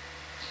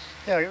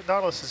 Yeah,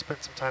 Nautilus has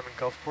spent some time in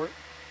Gulfport.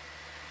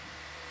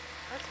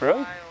 That's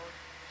Really? wild.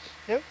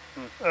 Yep.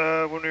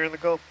 When we were in the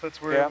Gulf,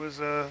 that's where it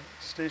was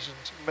stationed.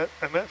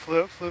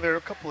 Flew there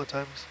a couple of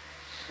times.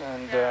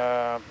 And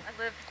I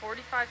lived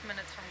 45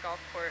 minutes from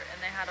Gulfport,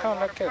 and they had a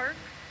water okay. park,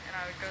 and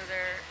I would go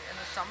there in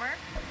the summer.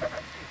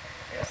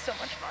 It was so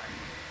much fun.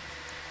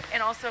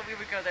 And also, we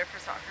would go there for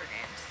soccer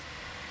games.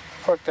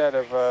 worked out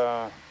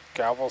of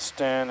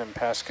Galveston and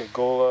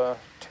Pascagoula,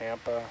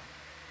 Tampa,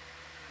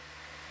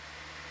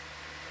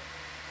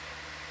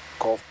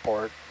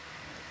 Gulfport.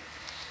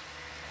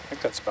 I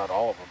think that's about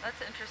all of them.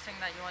 That's interesting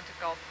that you went to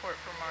Gulfport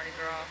for Mardi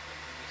Gras.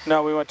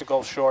 No, we went to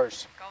Gulf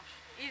Shores.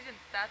 Even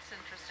that's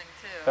interesting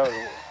too.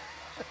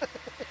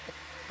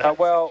 That was,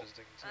 well,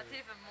 that's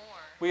even more.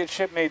 we had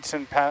shipmates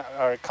and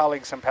our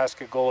colleagues in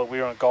Pascagoula.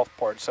 We were in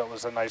Gulfport, so it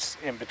was a nice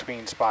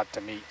in-between spot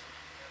to meet.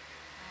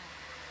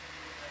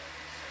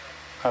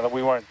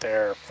 We weren't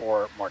there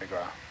for Mardi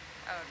Gras.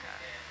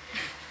 Okay.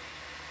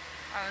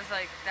 I was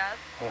like, that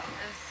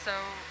is so.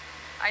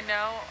 I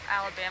know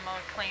Alabama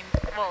claims,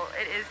 well,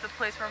 it is the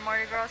place where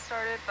Mardi Gras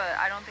started, but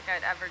I don't think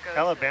I'd ever go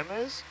Alabama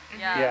is?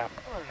 Yeah. Yeah.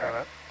 I don't know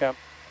that. Yep.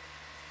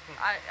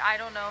 I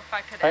don't know if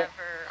I could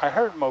ever. I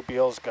heard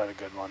Mobile's got a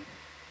good one.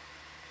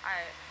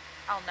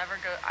 I'll never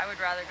go. I would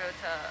rather go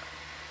to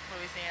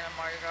Louisiana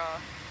Mardi Gras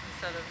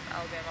instead of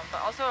Alabama.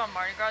 But also on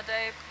Mardi Gras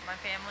Day, my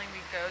family, we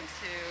go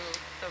to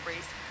the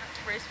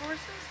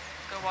racehorses.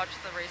 Go watch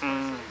the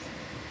racehorses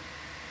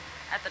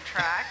at the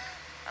track.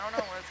 I don't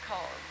know what it's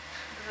called.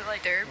 Is it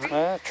like Derby?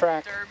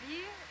 Track.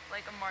 Derby?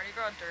 Like a Mardi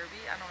Gras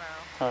Derby? I don't know.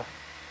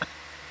 Huh.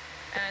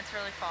 And it's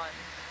really fun.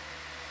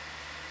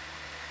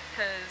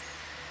 Because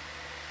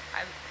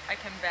I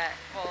can bet.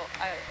 Well,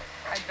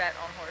 I bet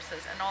on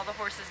horses. And all the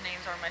horses'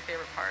 names are my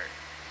favorite part.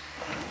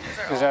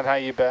 Is that how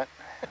you bet?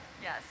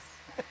 Yes.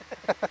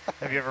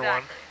 Have you ever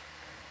won?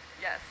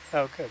 Yes.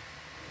 Oh, good.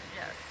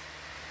 Yes.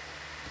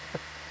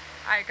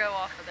 I go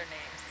off of their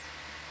names.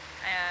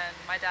 And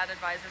my dad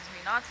advises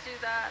me not to do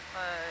that,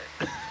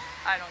 but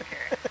I don't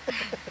care.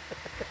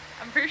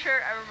 I'm pretty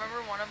sure I remember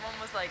one of them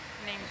was like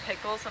named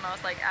Pickles, and I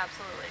was like,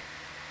 absolutely.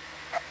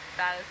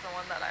 That is the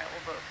one that I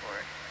will vote for.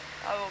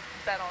 I will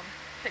bet on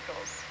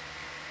Pickles.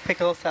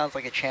 Pickle sounds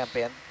like a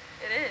champion.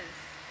 It is.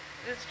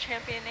 It is a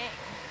champion name.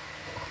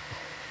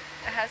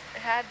 It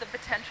had the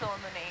potential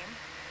in the name.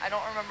 I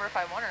don't remember if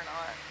I won or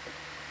not,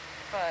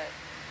 but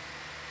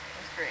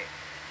it was great.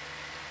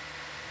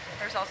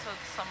 There's also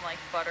some like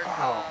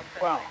buttercup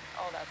and like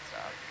all that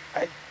stuff.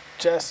 I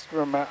just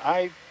remember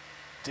I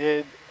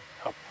did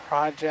a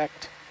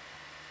project.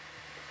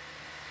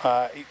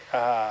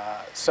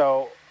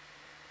 So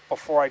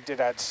before I did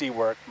at Sea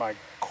work, my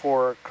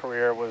core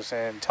career was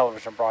in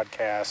television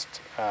broadcast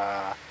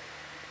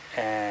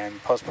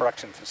and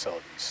post-production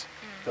facilities,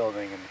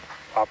 building and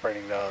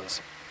operating those.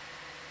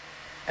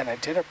 And I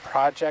did a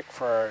project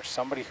for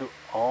somebody who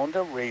owned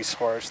a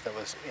racehorse that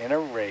was in a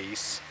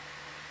race,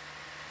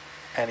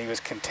 and he was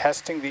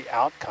contesting the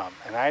outcome,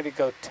 and I had to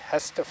go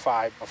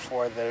testify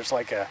before there's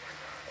like a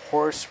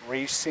horse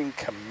racing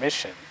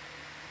commission.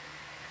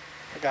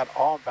 I forgot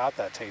all about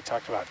that till you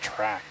talked about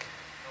track.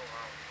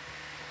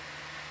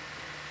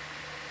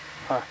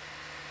 Huh.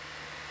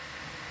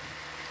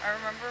 I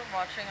remember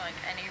watching like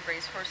any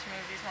racehorse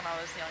movies when I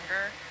was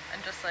younger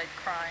and just like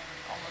crying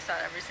almost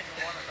at every single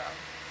one of them.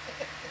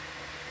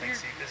 Like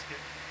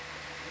Seabiscuit?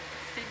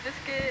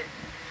 Seabiscuit,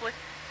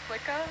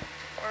 Flicka?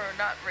 Or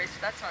not race,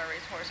 that's not a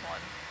racehorse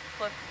one.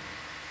 Flicka?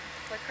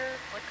 I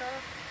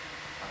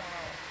don't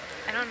know what it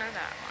is. I don't know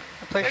that one.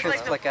 I'm pretty sure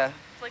it's Flicka.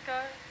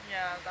 Flicka?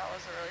 Yeah, that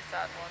was a really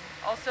sad one.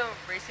 Also,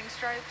 Racing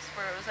Stripes,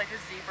 where it was like a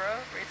zebra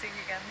racing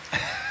against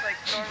like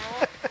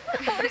normal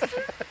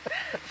horses.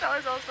 That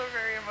was also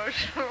very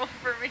emotional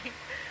for me.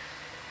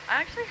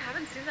 I actually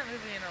haven't seen that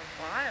movie in a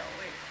while.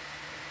 Wait.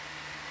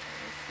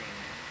 Racing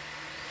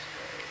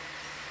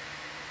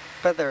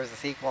Stripes. But there was a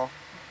sequel.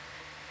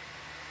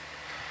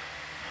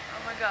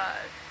 Oh my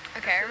god.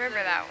 Okay, I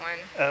remember that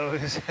one. Oh,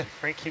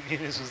 Frankie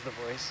Muniz was the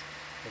voice.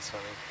 That's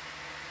funny.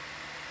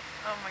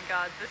 Oh my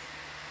god, this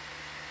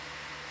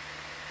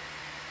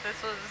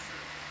was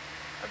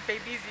a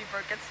baby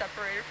zebra gets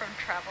separated from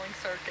traveling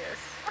circus.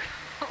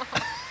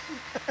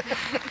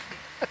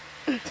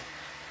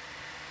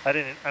 I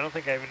don't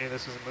think I even knew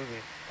this was a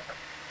movie.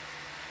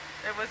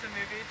 It was a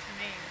movie to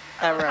me.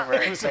 I remember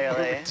it It was a movie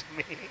clearly. to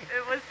me.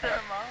 It was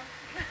cinema.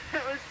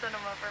 It was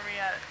cinema for me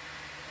at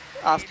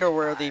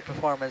Oscar-worthy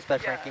performance by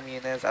Frankie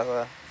Muniz as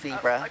a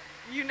zebra.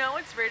 you know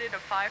it's rated a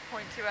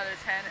 5.2 out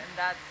of 10, and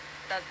that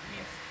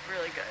means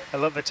really good. I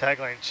love the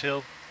tagline,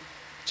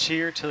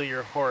 cheer till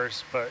you're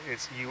hoarse, but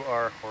it's you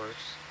are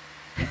horse.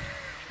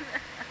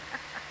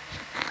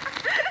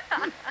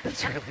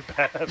 It's really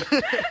bad.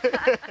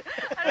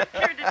 I don't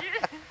care, did you?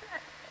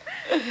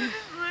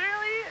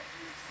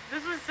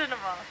 This was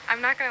cinema.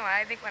 I'm not gonna lie,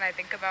 I think when I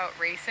think about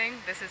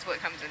racing, this is what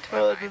comes into my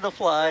Well, mind. the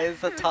flies,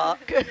 the talk.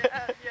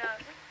 Yeah.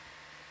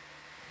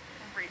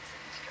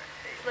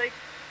 like,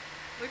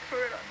 look for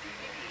it on DVD.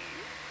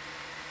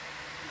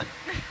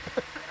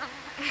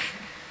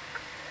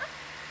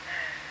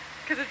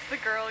 Because it's the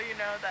girl, you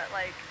know, that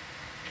like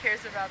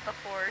cares about the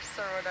horse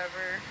or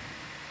whatever.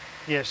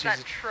 Yeah, she's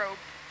that trope.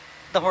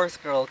 The horse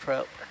girl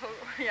trope.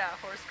 Yeah,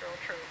 horse girl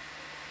trope.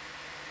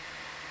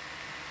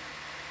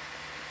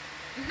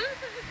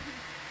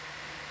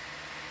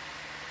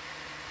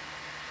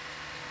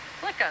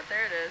 Flicka,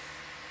 there it is.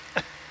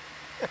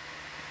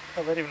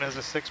 Oh, that even has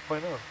a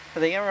 6.0. I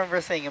think I remember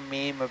seeing a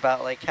meme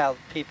about like how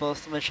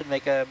someone should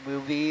make a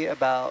movie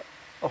about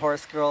a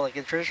horse girl, like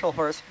a traditional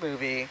horse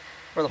movie,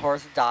 where the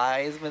horse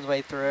dies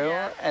midway through,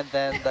 and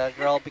then the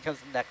girl becomes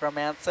a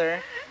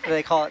necromancer.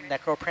 They call it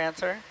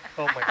necroprancer.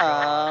 Oh my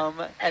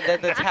god. And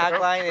then the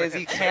tagline is,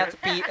 "You can't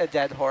beat a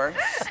dead horse."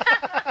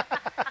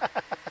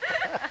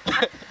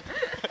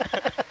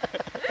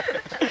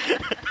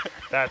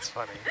 That's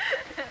funny.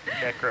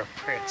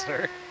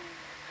 Necroprancer.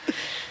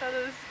 That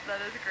is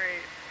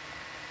great.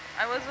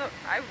 I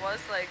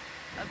was like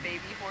a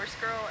baby horse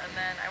girl, and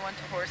then I went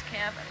to horse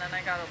camp, and then I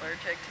got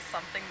allergic to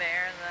something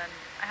there, and then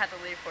I had to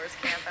leave horse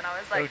camp, and I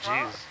was like, oh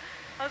jeez.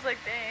 I was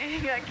like,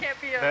 dang, I can't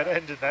be a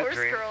horse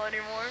girl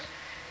anymore.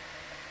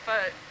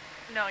 But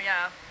no,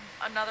 yeah,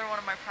 another one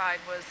of my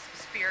pride was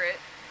Spirit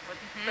with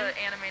the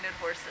animated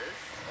horses.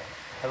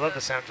 I love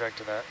the soundtrack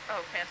to that.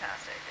 Oh,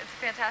 fantastic! It's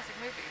a fantastic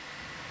movie.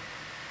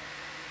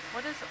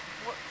 What is the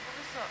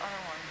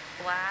other one?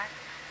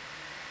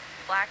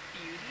 Black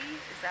Beauty?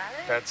 Is that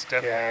it? That's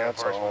definitely a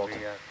horse movie.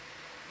 Yeah.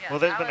 Well,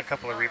 there's been a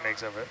couple of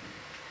remakes of it.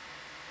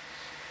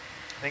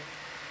 I think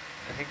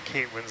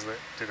Kate Winslet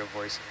did a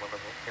voice in one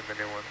of them, in the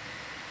new one.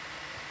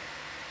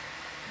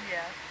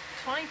 Yeah.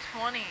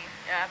 2020.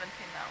 Yeah, I haven't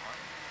seen that one.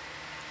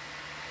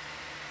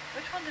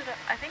 Which one did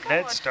I think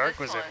I watched Stark this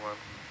was one. in one.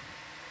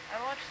 I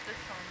watched this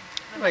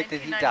one. Wait,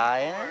 did he die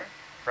in it?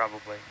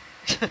 Probably.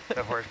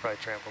 The horse probably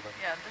trampled him.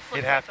 Yeah, this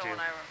looks He'd like have the to. one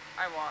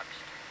I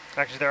watched.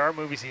 Actually, there are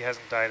movies he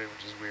hasn't died in,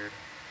 which is weird.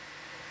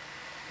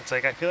 It's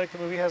like, I feel like the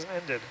movie hasn't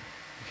ended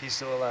if he's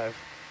still alive.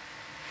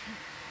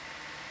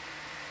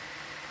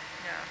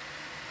 Yeah,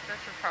 this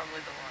is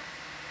probably the one.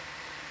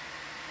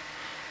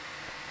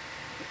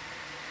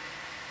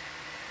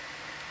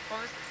 What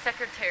was it?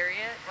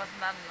 Secretariat? Wasn't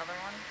that another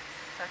one?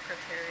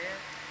 Secretariat?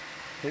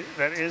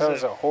 That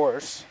was a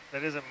horse.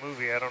 That is a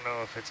movie. I don't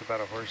know if it's about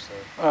a horse,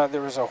 though.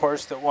 There was a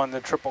horse that won the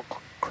Triple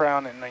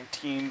Crown in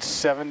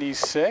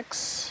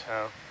 1976.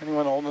 Oh.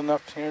 Anyone old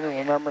enough here to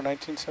remember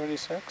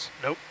 1976?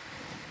 Nope.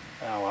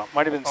 Oh, well,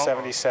 might have been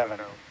 77.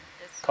 No.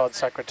 Called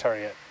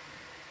Secretariat.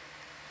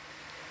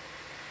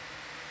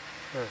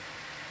 I'm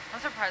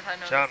surprised I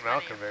know John this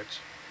many Malkovich.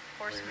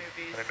 horse Weird.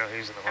 movies. I didn't know he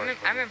was in the horse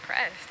movie. I'm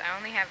impressed. I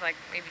only have like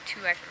maybe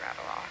 2 I could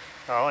rattle off.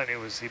 All I knew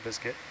was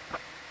Seabiscuit.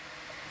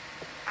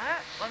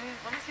 Let me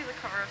see the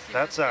cover of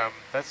Seabiscuit.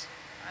 That's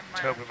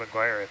Tobey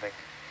Maguire, I think.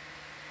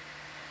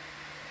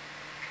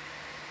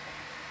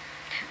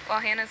 While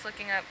Hannah's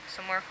looking up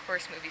some more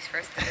horse movies for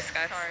us to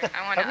discuss,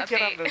 I want to update.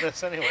 Get onto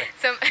this anyway?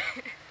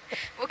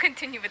 We'll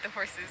continue with the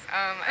horses.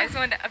 I just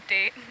wanted to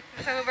update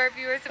some of our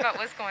viewers about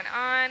what's going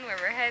on, where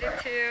we're headed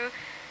to.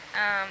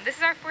 This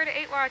is our 4 to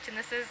 8 watch, and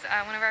this is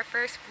one of our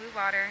first blue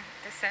water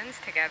descents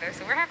together,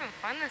 so we're having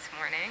fun this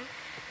morning.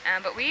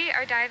 But we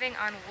are diving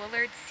on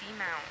Woolard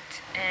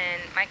Seamount,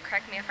 and Mike,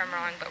 correct me if I'm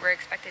wrong, but we're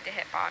expected to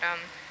hit bottom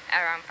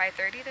at around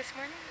 5:30 this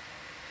morning?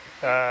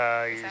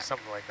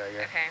 Something like that,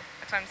 yeah. Okay,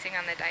 that's what I'm seeing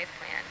on the dive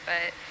plan,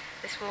 but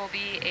this will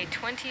be a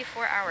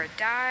 24-hour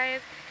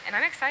dive, and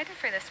I'm excited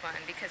for this one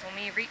because when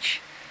we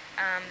reach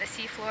the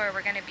seafloor,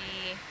 we're going to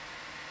be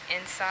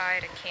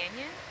inside a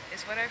canyon,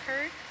 is what I've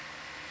heard.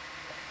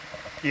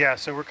 Yeah,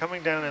 so we're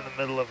coming down in the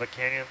middle of a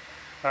canyon,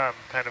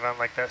 kind of on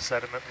like that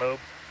sediment lobe,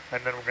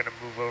 and then we're going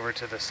to move over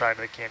to the side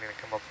of the canyon and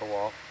come up the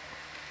wall.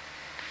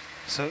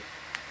 So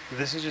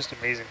this is just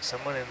amazing.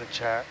 Someone in the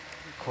chat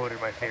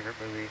quoted my favorite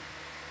movie,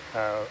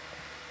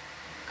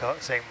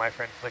 saying My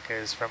Friend Flicka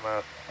is from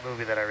a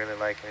movie that I really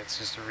like, and it's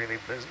just a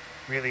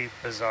really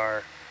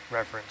bizarre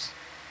reference.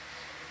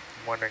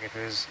 I'm wondering if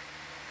it was...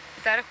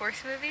 Is that a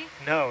horse movie?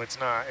 No, it's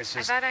not. It's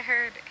just... I thought I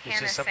heard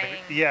Hannah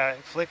saying... Yeah,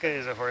 Flicka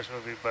is a horse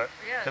movie, but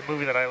the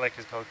movie that I like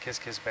is called Kiss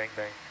Kiss Bang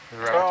Bang.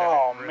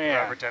 Man.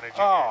 Robert Downey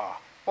Jr. Oh,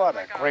 what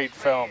a great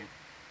film.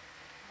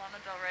 Lana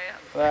Del Rey.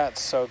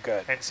 That's so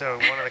good. And so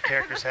one of the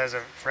characters has a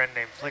friend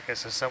named Flicka,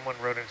 so someone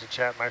wrote into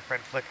chat, My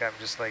Friend Flicka. I'm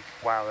just like,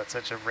 wow, that's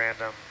such a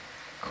random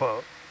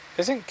quote.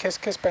 Isn't Kiss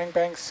Kiss Bang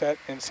Bang set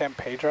in San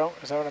Pedro?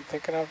 Is that what I'm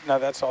thinking of? No,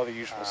 that's All the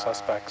Usual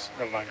Suspects.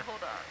 Never mind.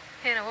 Hold on.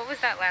 Hannah, what was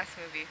that last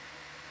movie?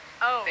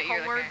 Oh,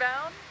 Homeward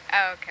Bound?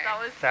 Oh, okay.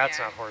 That's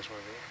not a horse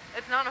movie.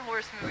 It's not a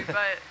horse movie,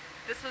 but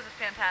this was a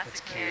fantastic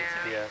It's cute,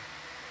 movie. yeah.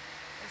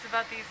 It's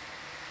about these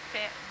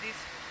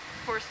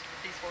horses,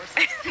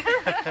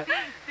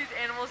 these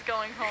animals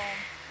going home,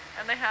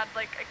 and they had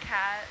like a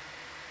cat,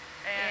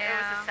 and it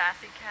was a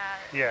sassy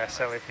cat. Yeah,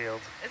 Sally Field.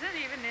 Is it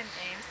even in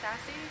name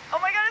Sassy? Oh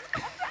my god, it's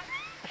called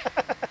Sassy!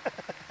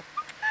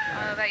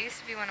 Oh, that used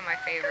to be one of my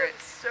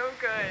favorites. So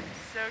good,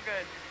 so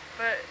good.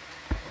 But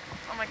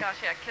oh my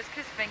gosh, yeah, Kiss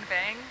Kiss Bang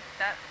Bang.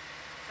 That's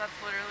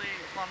literally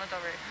Lana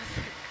Del Rey.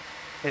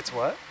 It's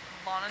what?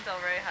 Lana Del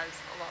Rey has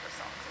a lot of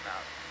songs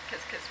about Kiss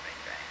Kiss Bang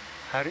Bang.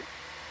 How do?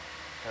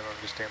 I don't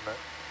understand that.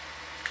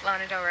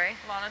 Lana Del Rey.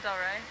 Lana Del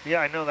Rey.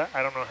 Yeah, I know that.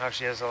 I don't know how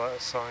she has a lot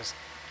of songs.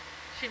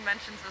 She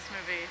mentions this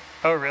movie.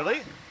 Oh,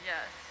 really?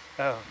 Yes.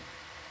 Oh.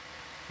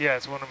 Yeah,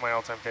 it's one of my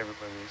all-time favorite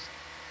movies.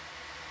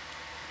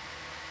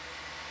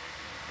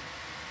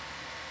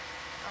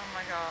 Oh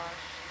my gosh.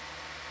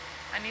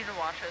 I need to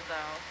watch it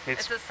though.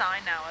 It's a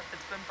sign now if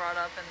it's been brought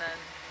up, and then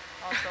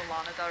also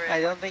Lana Del Rey.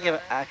 I don't think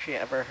I've actually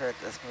ever heard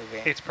this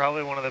movie. It's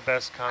probably one of the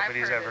best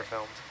comedies heard ever it.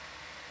 filmed.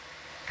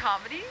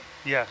 Comedy?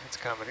 Yeah, it's a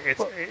comedy.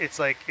 It's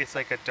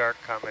like a dark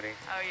comedy.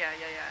 Oh yeah.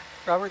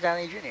 Robert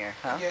Downey Jr.,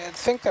 huh? Yeah, I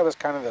think that was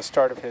kind of the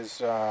start of his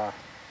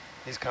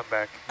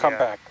comeback.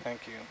 Comeback,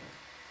 thank you.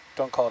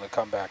 Don't call it a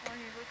comeback. Oh,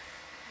 he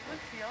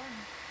looks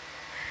young.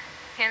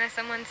 Hannah,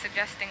 someone's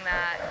suggesting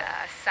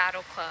that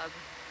Saddle Club,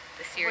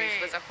 the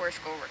series, was a horse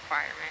school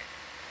requirement.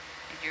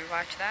 Did you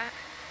watch that?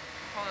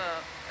 Hold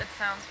up. It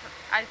sounds...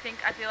 I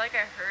feel like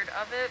I heard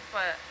of it,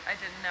 but I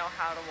didn't know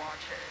how to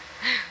watch it.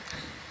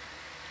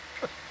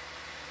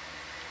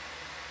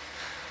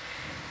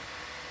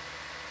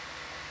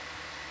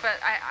 But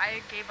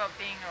I gave up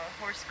being a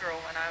horse girl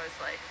when I was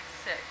like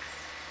 6.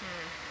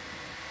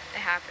 It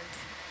happens.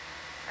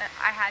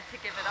 I had to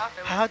give it up.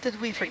 How did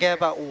we forget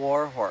about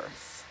War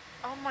Horse?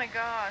 Oh my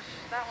gosh,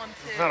 that one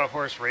too. It's not a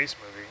horse race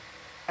movie.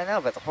 I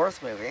know, but it's a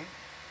horse movie.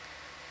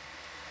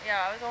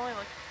 Yeah, I was only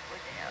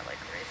looking at like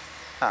race.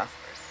 Huh.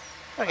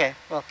 Okay,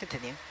 well,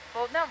 continue.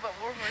 Well, no, but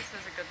War Horse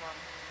is a good one.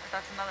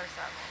 That's another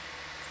sad one.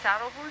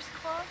 Saddle Horse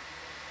Club?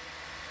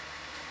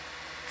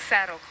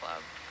 Saddle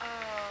Club.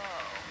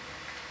 Oh.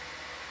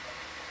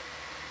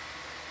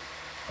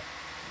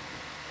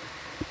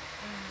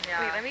 Yeah.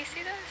 Wait, let me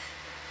see this.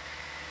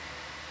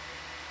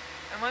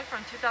 It went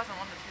from 2001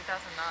 to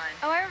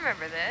 2009. Oh, I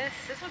remember this.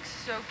 This looks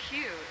so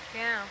cute.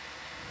 Yeah.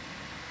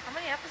 How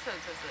many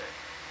episodes is it?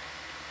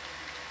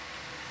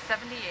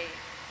 78.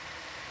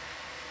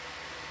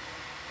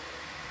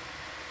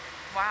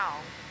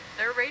 Wow.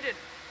 They're rated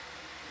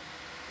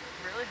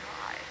really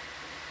high.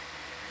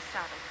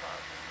 Saddle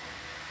Club.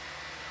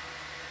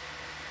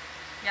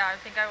 Yeah, I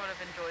think I would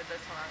have enjoyed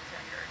this when I was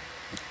younger.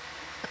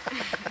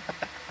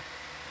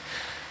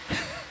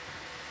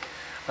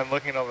 I'm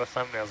looking at all the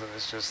thumbnails and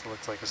it just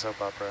looks like a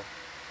soap opera.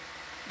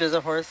 There's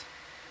a horse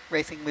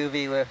racing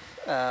movie with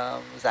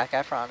Zac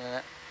Efron in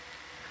it.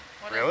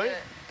 What Really? is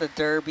it? The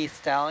Derby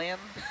Stallion.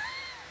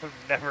 I've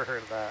never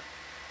heard of that.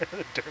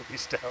 The Derby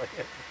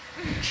Stallion.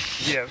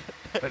 Yeah,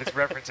 but it's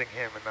referencing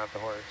him and not the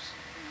horse.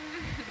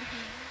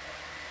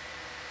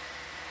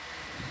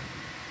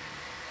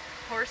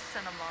 Horse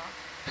cinema.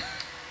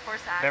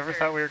 Horse actors. Never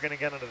thought we were going to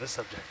get into this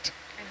subject.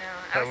 I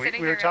know. I was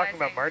sitting we were here talking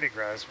about realizing- Mardi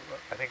Gras.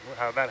 I think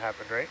how that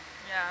happened, right?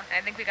 Yeah.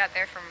 I think we got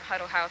there from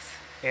Huddle House.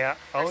 Yeah.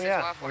 Oh Versus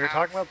yeah. Waffle We were House.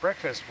 talking about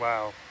breakfast.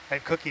 Wow.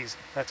 And cookies.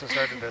 That's what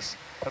started this.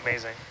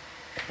 Amazing.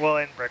 Well,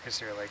 and breakfast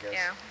cereal, I guess.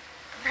 Yeah.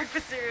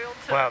 Breakfast cereal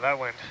to Wow, that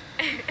went.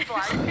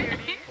 Black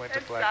Beauty Went to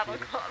and Black Saddle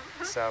Beauty. Club.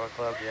 Saddle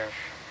Club, yeah.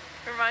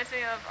 Reminds me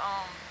of,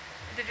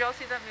 did y'all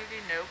see that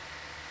movie, Nope?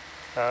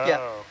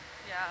 Oh.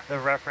 Yeah. The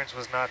reference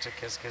was not to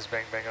Kiss Kiss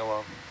Bang Bang. Oh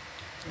well.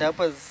 Nope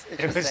was It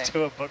interesting. was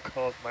to a book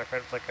called My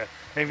Friend Flicka.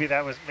 Maybe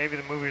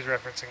the movie's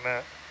referencing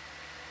that.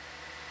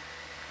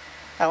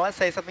 I want to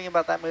say something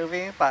about that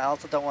movie, but I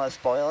also don't want to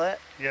spoil it.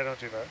 Yeah, don't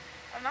do that.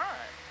 I'm not.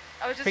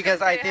 I was just Because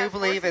gonna say I it do has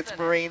believe horses it's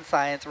in it. marine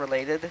science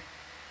related.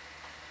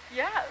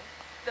 Yeah.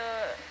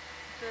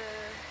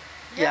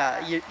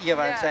 Yeah, you get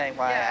what I'm saying,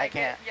 why yeah, I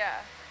can't.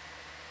 Yeah.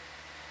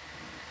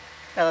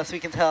 Unless we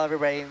can tell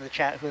everybody in the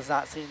chat who has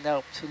not seen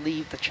Nope to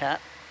leave the chat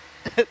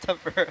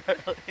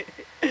temporarily.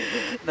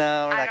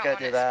 No, we're not going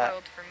to do that.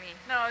 Spoiled for me.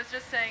 No, I was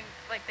just saying,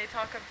 like, they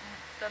talk of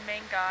the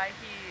main guy,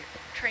 he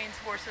trains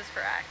horses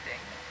for acting.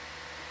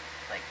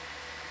 Like,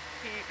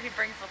 he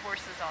brings the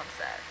horses on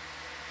set.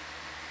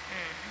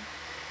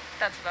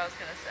 That's what I was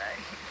going to say.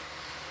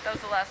 That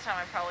was the last time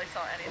I probably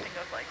saw anything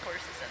with, like,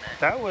 horses in it.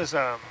 That was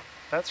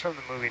that's from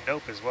the movie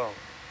Nope as well.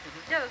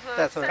 Yeah, that's what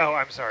That's I was Oh,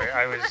 I'm sorry.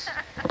 I was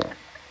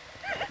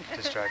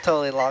distracted.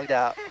 Totally logged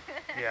out.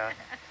 Yeah.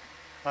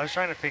 I was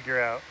trying to figure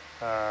out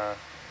My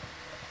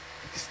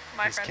this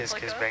Friend Kiss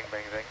Kiss Flicka? Bang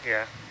Bang thing.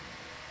 Yeah.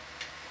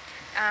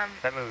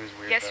 That movie was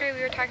weird. Yesterday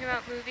we were talking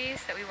about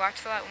movies that we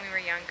watched a lot when we were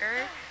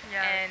younger.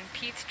 Yes. And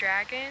Pete's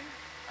Dragon.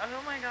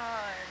 Oh my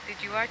god.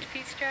 Did you watch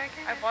Pete's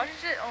Dragon? I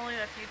watched it only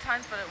a few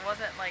times, but it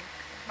wasn't, like,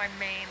 my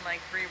main,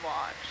 like,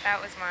 rewatch.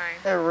 That was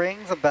mine. It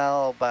rings a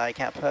bell, but I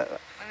can't put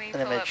Let me an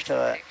pull up image some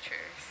to it.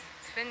 pictures.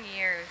 It's been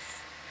years.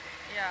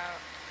 Yeah.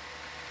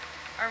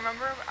 I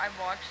remember I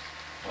watched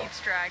Pete's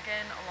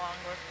Dragon along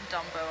with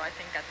Dumbo, I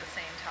think, at the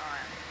same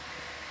time.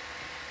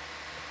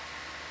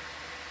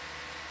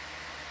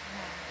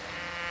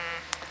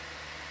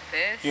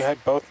 This? You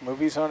had both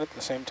movies on at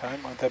the same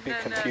time? Wouldn't that be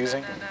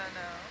confusing? No.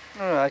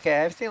 Oh,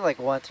 okay, I've seen like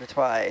once or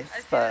twice,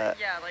 I've seen but it,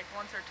 yeah, like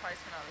once or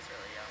twice when I was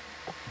really young.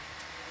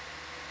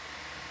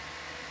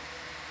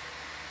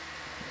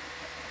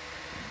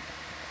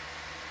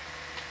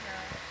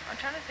 Yeah, I'm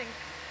trying to think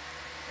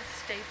a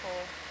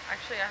staple.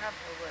 Actually, I have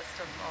a list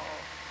of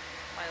all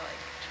my like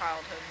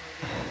childhood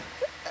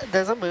movies.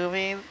 There's a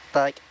movie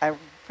that, like, I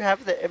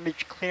have the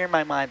image clear in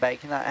my mind, but I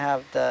cannot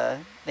have the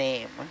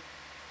name.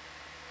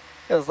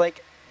 It was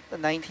like the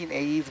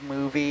 1980s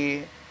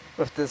movie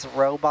with this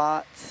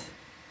robot.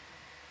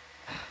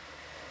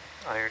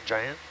 Iron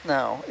Giant?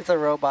 No, it's a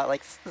robot,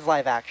 like it's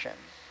live action.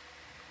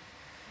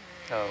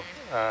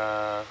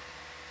 Oh,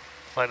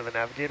 Flight of the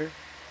Navigator?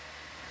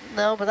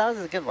 No, but that was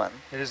a good one.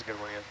 It is a good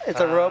one, yeah. It's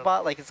a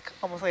robot, like it's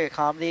almost like a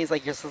comedy. It's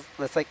like it's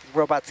like the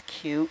robot's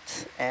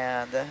cute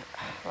and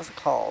what's it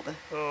called?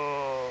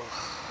 Oh.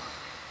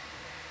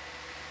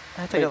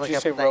 I have to Wait, go look did you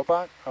up say the name.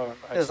 robot? Oh,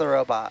 It was a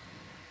robot.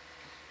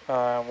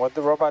 what'd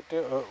the robot do?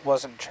 It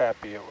wasn't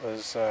Chappie. It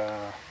was.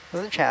 It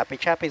wasn't Chappie.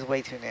 Chappie's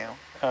way too new.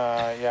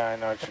 Yeah, I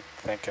know what you're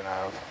thinking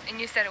of. And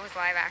you said it was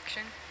live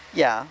action?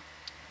 Yeah.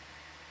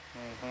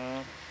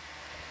 Mm-hmm.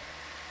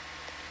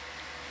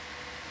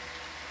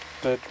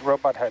 The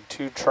robot had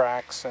 2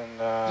 tracks and.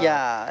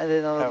 Yeah, and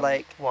then it was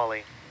like Wall-E.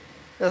 it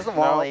wasn't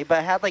Wall-E, but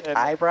it had like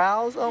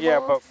eyebrows almost. Yeah,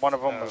 but one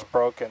of them was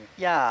broken.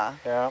 Yeah.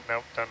 Yeah.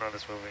 Nope, don't know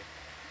this movie.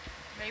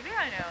 Maybe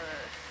I know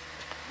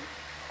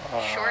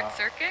this. Short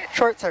Circuit?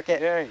 Short Circuit.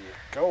 There you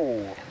go.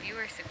 The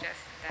viewer suggested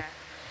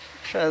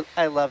that.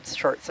 I loved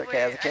Short Circuit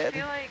as a Wait, kid. I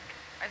feel like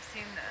I've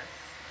seen this.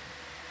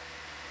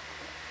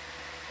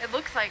 It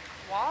looks like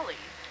Wall-E.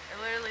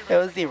 It literally looks It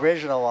was like the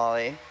original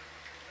Wall-E.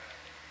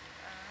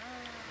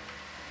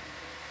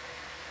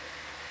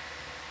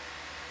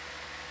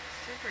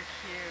 Super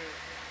cute.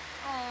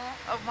 Oh,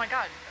 oh my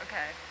god.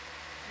 Okay.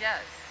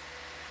 Yes.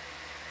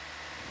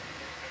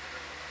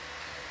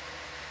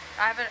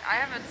 I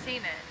haven't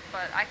seen it,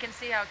 but I can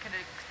see how it could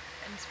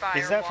inspire.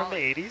 Is that from the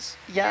Wall-E. 80s?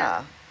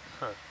 Yeah.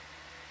 Huh.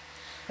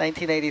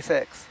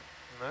 1986.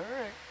 All right.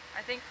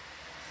 I think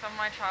some of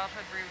my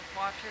childhood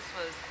rewatches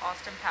was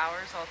Austin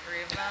Powers, all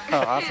 3 of them.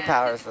 Oh, Austin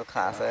Powers is a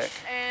classic.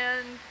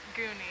 And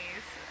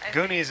Goonies.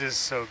 Goonies is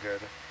so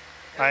good.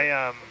 Loved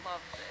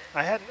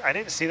it. I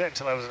didn't see that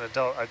until I was an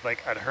adult.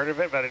 I'd heard of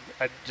it, but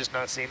I'd just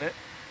not seen it.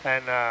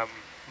 And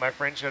my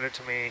friend showed it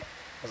to me.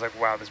 I was like,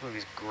 wow, this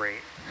movie's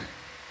great.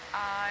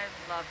 I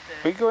loved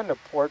it. We go into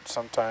port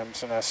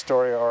sometimes in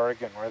Astoria,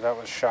 Oregon, where that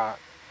was shot,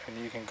 and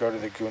you can go to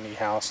the Goonie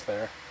house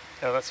there.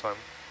 Oh, that's fun.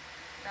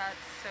 That's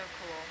so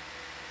cool.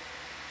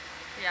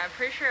 Yeah, I'm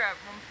pretty sure at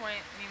one point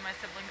me and my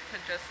siblings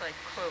could just like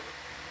quote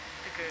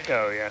the Goonies.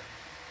 Oh, yeah.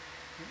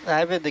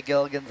 I've been to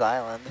Gilligan's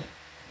Island.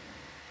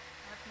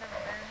 I've never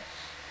been.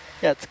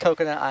 Yeah, it's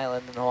Coconut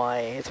Island in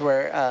Hawaii. It's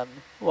where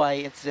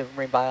Hawaii Institute of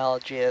Marine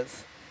Biology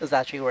is. It's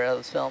actually where it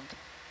was filmed.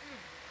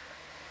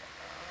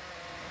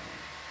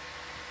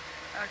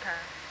 Okay.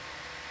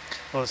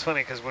 Well, it's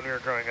funny because when we were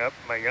growing up,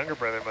 my younger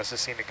brother must have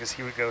seen it because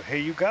he would go, "Hey,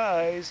 you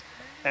guys,"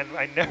 and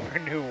I never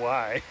knew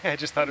why. I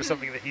just thought it was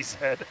something that he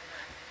said.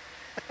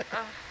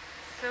 Oh,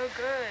 so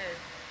good.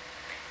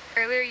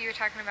 Earlier you were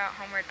talking about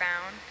Homeward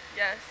Bound.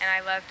 Yes. And I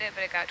loved it,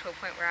 but it got to a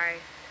point where I,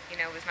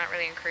 was not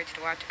really encouraged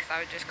to watch it because I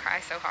would just cry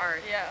so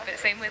hard. Yeah. But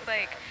same with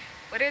like,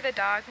 what are the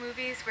dog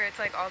movies where it's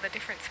like all the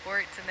different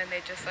sports and then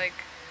they just like.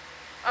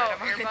 Oh, let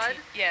 'em on the Air Bud?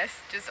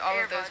 Yes, just all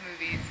Air of those Bud.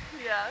 movies.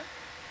 Yeah.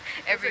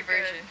 Every Those are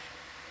good. version.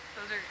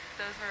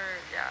 Those are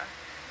yeah.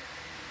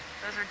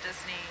 Those are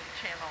Disney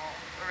Channel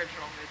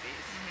original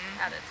movies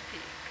at its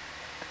peak.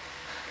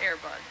 Air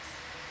Buds.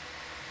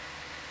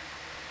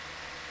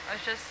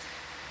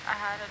 I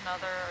had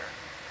another.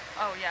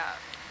 Oh yeah.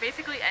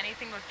 Basically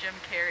anything with Jim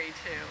Carrey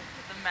too.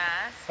 The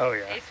Mask. Oh,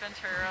 yeah. Ace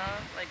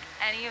Ventura. Like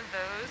any of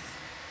those.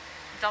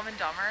 Dumb and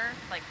Dumber.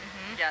 Like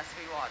yes,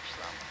 we watched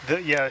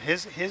them. Yeah,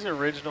 his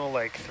original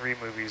like 3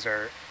 movies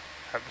are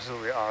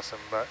absolutely awesome,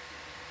 but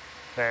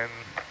then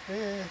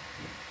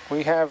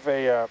We have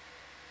a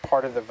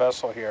part of the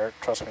vessel here.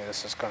 Trust me,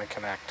 this is going to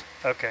connect.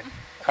 okay.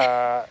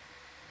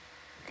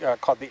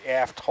 Called the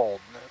aft hold.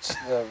 It's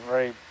the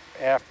very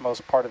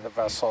aftmost part of the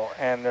vessel,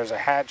 and there's a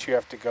hatch you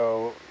have to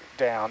go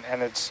down,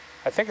 and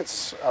I think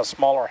it's a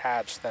smaller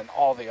hatch than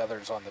all the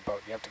others on the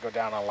boat. You have to go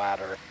down a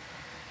ladder,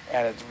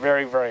 and it's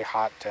very, very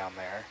hot down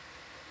there.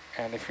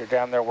 And if you're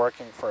down there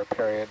working for a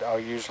period, I'll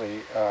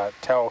usually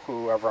tell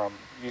whoever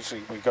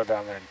usually we go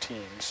down there in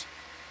teams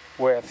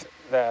with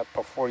that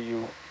before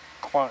you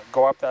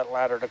go up that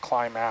ladder to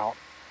climb out,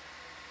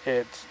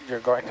 you're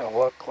going to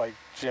look like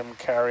Jim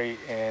Carrey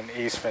in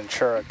Ace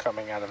Ventura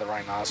coming out of the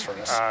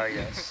rhinoceros.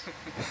 Yes.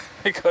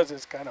 Because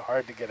it's kind of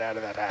hard to get out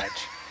of that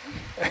hatch.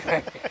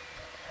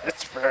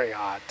 It's very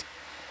hot.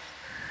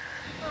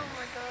 Oh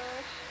my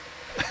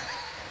gosh.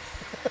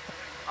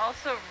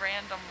 Also,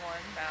 random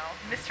one now.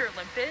 Mr.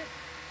 Limpet,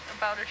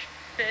 about a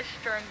fish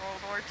during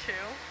World War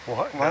II.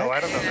 What? No, I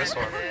don't know this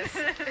one.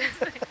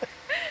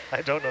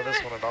 I don't know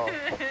this one at all.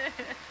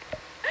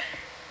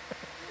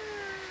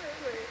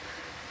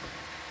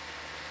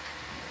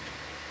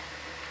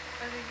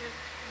 I think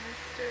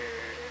it's Mr.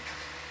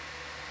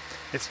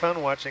 It's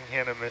fun watching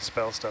Hannah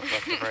misspell stuff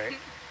left and right.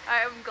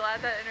 I'm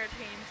glad that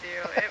entertains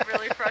you. It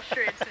really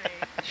frustrates me.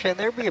 Shouldn't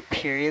there be a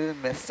period in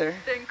Mr.?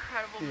 The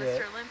incredible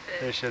Mr. Limpet.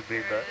 There should be,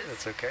 There but is.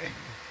 it's okay.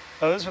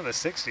 Oh, this is from the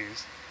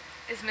 60s.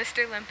 Is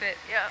Mr. Limpet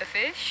the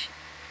fish?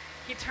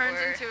 He turns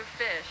Or- into a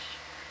fish.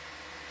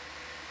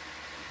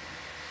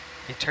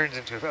 He turns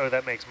into a, oh,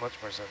 that makes much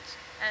more sense.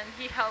 And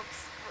he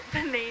helps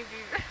the Navy.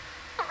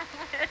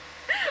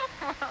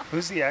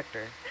 Who's the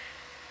actor?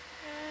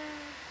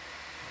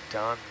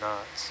 Don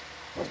Knotts.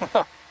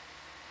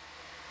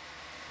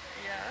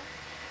 Yeah.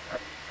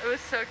 It was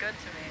so good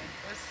to me.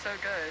 It was so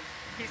good.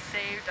 He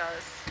saved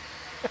us.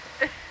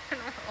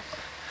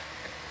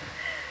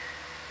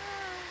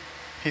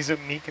 He's a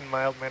meek and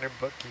mild-mannered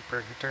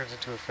bookkeeper who turns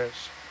into a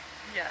fish.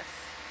 Yes.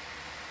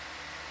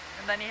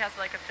 And then he has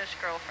like a fish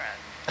girlfriend.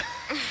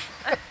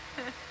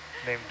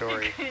 Named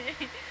Dory.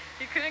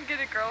 He couldn't get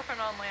a girlfriend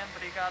on land,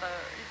 but he got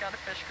a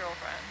fish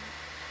girlfriend.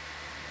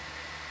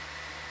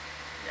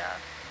 Yeah.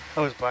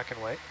 Oh, it's black and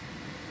white?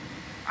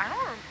 I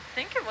don't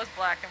think it was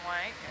black and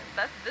white.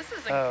 This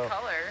is in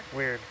color.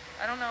 Weird.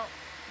 I don't know.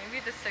 Maybe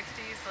the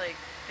 60s, like,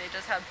 they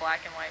just had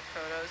black and white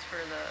photos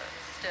for the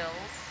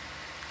stills.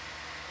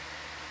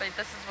 But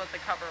this is what the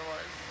cover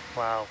was.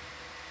 Wow.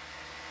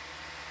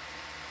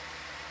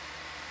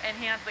 And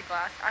he had the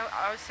glass.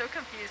 I was so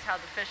confused why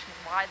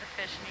the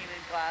fish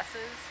needed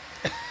glasses.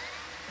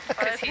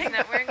 Because he's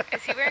not wearing,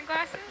 is he wearing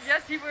glasses?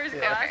 Yes, he wears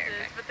glasses,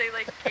 Okay. but they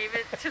like gave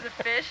it to the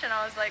fish, and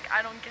I was like,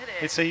 I don't get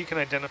it. It's so you can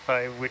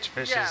identify which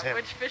fish is him. Yeah,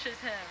 which fish is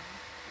him.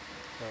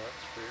 Oh,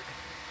 that's weird.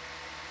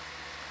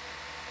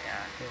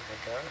 Yeah. Oh my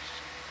gosh.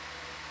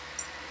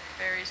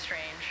 Very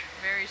strange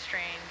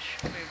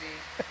movie.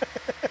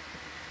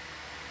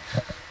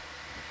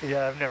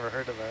 Yeah, I've never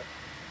heard of that.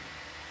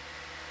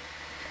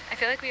 I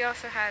feel like we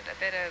also had a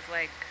bit of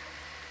like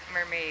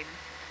mermaid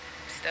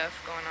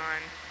stuff going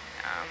on.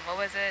 What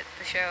was it?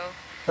 The show?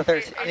 The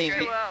 13th.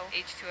 H2O.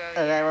 H2O.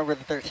 And Yeah. I remember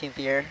the 13th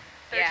year.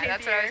 Yeah,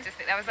 that's what I was just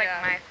thinking. That was like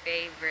Yeah. my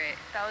favorite.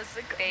 That was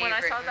when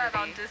I saw that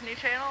on movie. Disney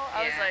Channel,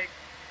 I was Yeah. like,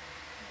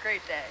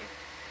 great day.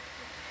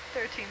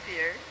 13th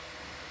year.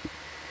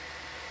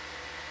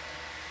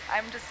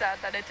 I'm just sad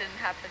that it didn't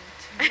happen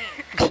to me.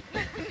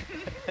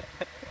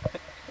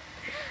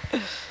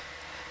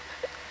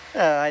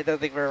 I don't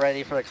think we're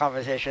ready for the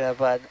conversation of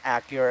what an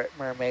accurate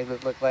mermaid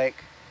would look like.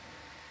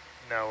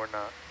 No, we're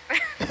not.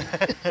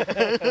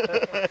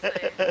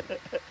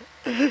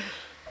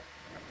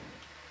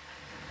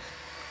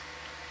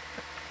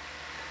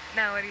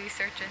 Now, what are you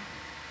searching?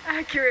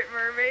 Accurate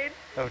mermaid.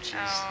 Oh, jeez.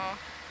 Oh,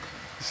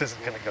 This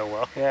isn't going to go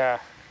well. Yeah.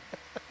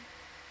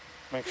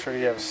 Make sure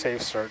you have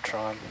safe search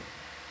on.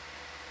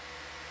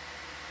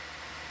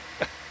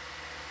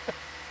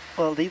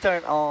 Well, these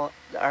aren't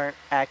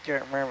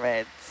accurate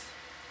mermaids.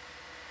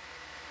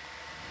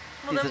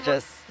 Well, These then are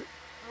just,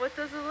 what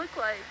does it look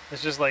like?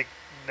 It's just like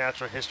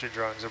natural history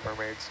drawings of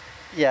mermaids.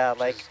 yeah, Which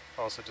like is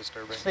also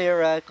disturbing.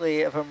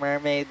 theoretically, if a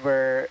mermaid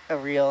were a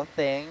real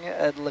thing,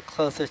 it'd look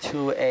closer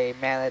to a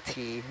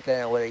manatee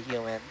than it would a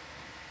human.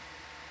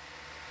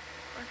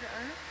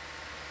 Okay.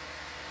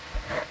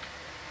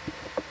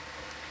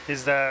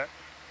 Is that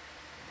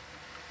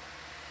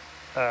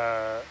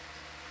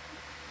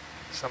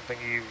something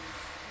you've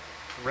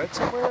read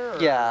somewhere?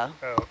 Or? Yeah.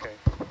 Oh, okay.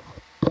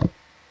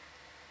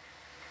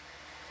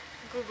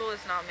 Google is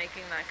not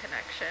making that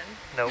connection.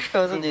 Nope. It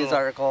was a news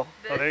article.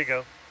 Oh, there you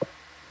go.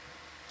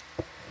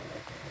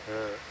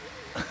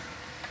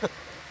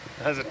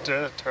 Has a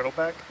turtle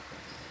back?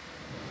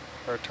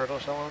 Or a turtle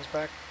shell on its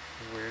back?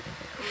 Weird.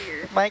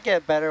 Weird. Might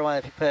get a better one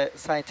if you put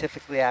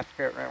scientifically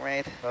accurate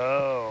mermaid.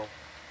 Oh.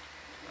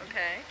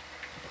 Okay.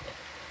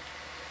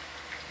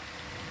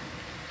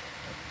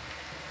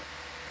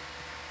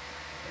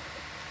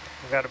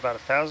 We've got about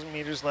 1,000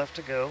 meters left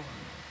to go.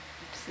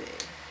 Let's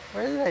see.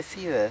 Where did I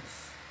see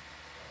this?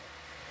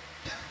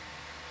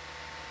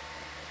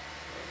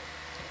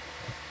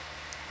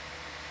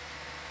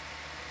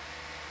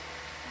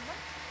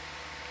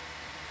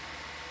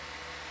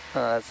 Oh,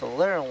 that's a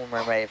literal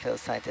mermaid if it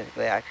was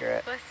scientifically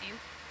accurate. bless you.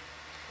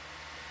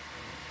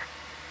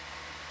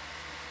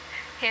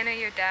 Hannah,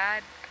 your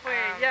dad. Wait,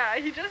 yeah,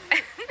 he just.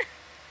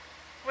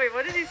 Wait,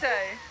 what did he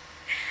say?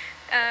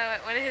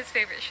 One of his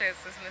favorite shows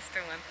was Mr.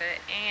 Limpet,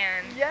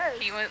 and Yes.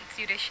 he wants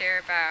you to share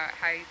about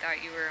how you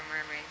thought you were a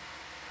mermaid.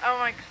 Oh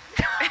my god.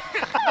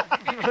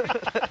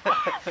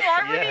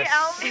 Why would he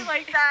out me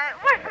like that?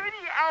 Why would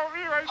he out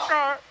me like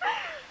that?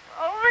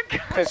 Oh my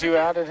god. Because you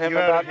outed him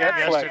about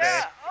Netflix.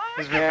 yesterday. Oh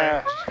my His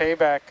Yeah, revenge.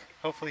 payback.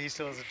 Hopefully he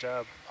still has a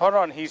job. Hold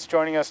on, he's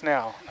joining us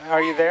now.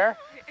 Are you there?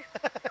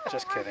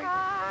 Just kidding.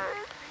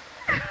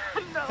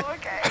 No,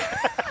 okay.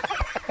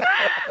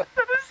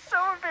 That is so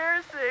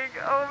embarrassing.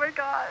 Oh my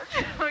gosh.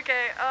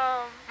 Okay,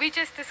 We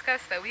just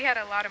discussed that. We had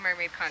a lot of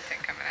mermaid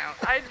content coming out.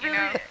 I you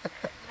know?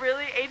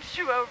 really,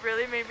 H2O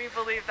really made me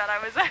believe that I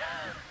was. Me and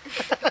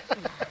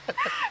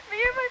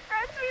my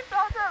friends, we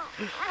thought that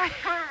we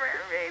were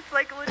mermaids,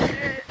 like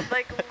legit.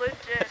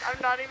 I'm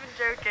not even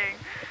joking.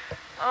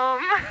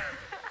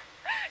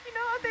 You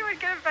know how they would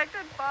get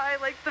affected by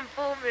like the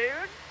full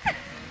moon?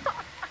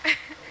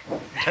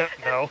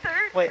 No.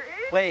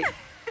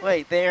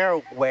 Wait, they are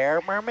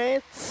where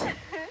mermaids?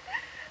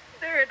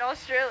 They're in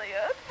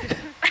Australia.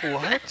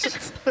 What?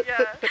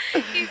 Yeah.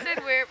 He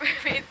said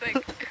mermaids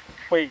like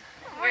Wait,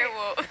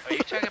 werewolf. Are you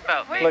talking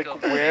about Wait, like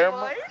Mako? where?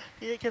 What?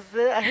 Yeah, because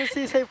I heard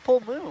you say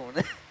full moon.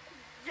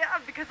 Yeah. Yeah,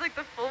 because like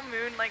the full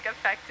moon like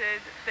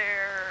affected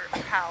their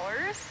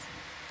powers.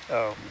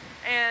 Oh.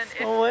 And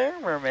So where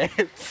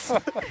mermaids? No.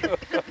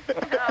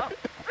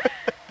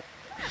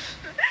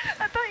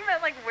 I thought you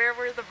meant like where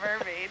were the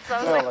mermaids? I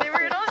was No, like, like they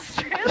were in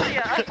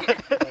Australia.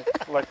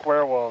 like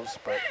werewolves,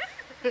 but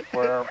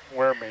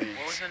mermaids.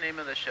 What was the name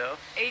of the show?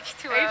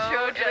 H2O.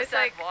 H2O It just was had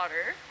like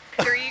water.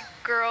 3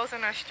 girls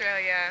in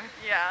Australia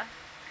Yeah.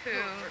 who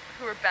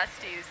were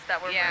besties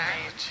that were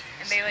mermaids.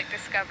 and they like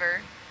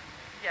discover.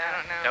 Yeah. I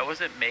don't know. That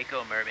wasn't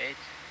Mako Mermaids?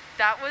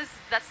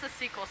 That's the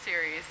sequel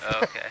series.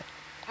 Oh, okay.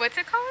 What's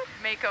it called?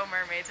 Mako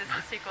Mermaids is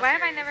the sequel Why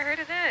series. have I never heard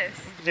of this?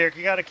 Derek,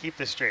 you got to keep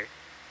this straight.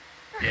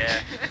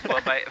 Yeah. Well,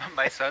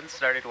 my son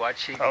started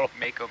watching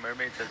Mako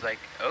Mermaids. I was like,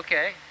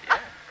 okay, yeah.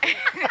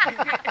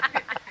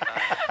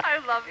 I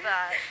love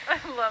that. I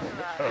love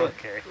that.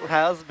 Okay.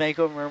 How's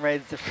Mako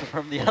Mermaids different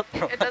from the other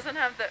one? It doesn't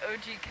have the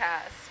OG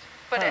cast,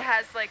 but it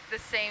has like the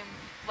same,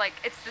 like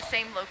it's the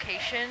same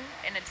location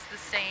and it's the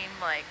same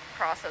like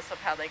process of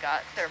how they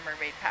got their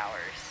mermaid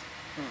powers.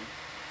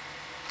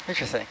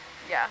 Interesting.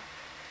 Yeah.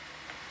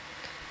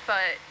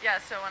 But yeah,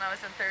 so when I was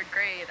in 3rd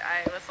grade,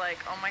 I was like,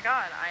 oh my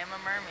god, I am a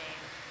mermaid.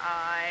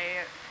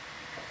 I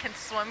can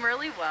swim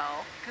really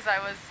well because I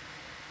was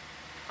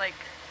like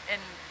in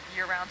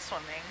year-round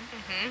swimming.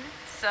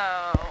 So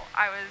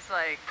I was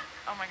like,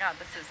 oh my god,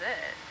 this is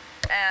it.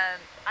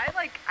 And I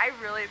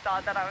really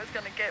thought that I was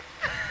gonna get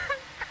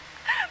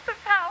the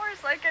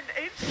powers like in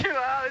H2O.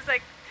 I was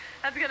like,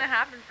 that's gonna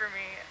happen for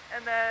me.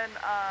 And then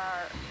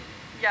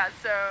yeah,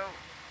 so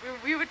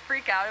we would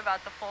freak out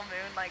about the full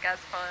moon like as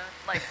fun.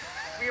 Like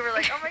we were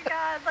like, oh my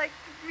god, like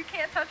we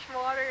can't touch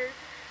water.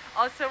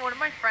 Also, one of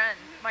my friend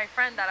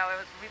that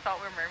we thought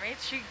were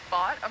mermaids, she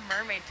bought a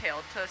mermaid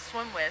tail to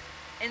swim with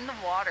in the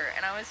water,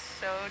 and I was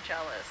so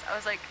jealous. I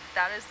was like,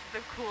 that is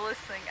the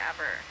coolest thing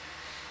ever.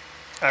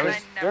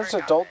 There's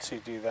adults who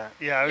do that.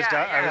 Yeah, I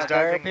was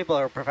There diving. people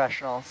are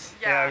professionals.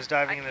 Yeah, I was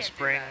diving in the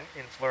spring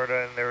in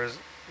Florida, and there was,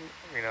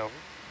 you know,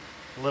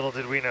 little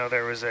did we know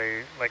there was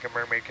a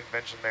mermaid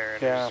convention there,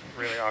 and it was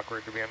really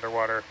awkward to be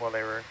underwater while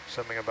they were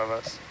swimming above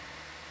us.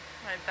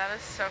 That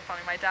is so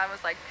funny. My dad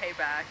was like,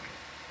 payback.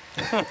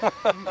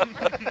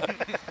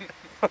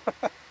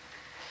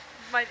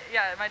 My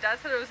dad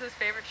said it was his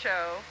favorite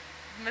show,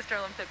 Mr.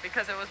 Olympic,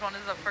 because it was one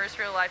of the first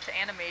real life to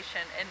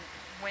animation and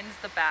wins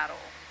the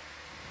battle.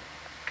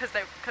 Because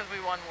we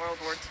won World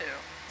War II.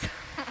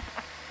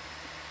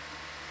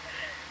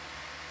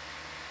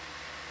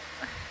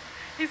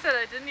 He said,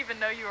 I didn't even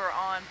know you were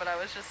on, but I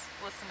was just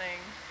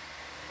listening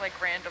like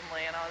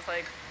randomly, and I was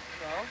like,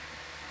 well,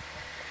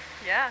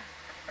 yeah,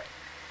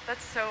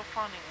 that's so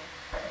funny.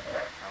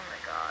 Oh my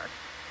gosh.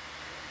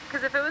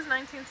 Because if it was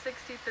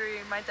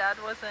 1963, my dad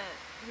he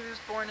was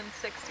born in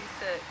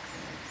 66,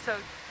 so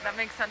that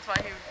makes sense why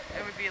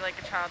it would be like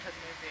a childhood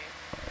movie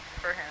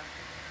for him.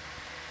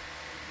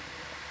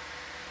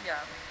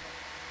 Yeah.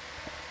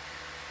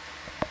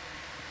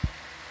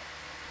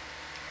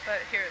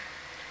 But here,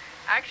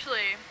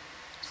 actually,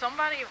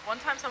 one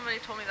time somebody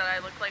told me that I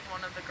look like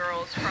one of the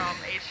girls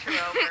from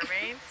H2O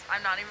Mermaids.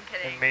 I'm not even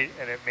kidding.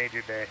 And it made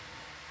your day.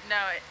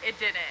 No, it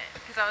didn't.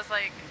 Because I was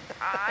like,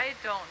 I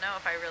don't know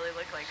if I really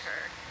look like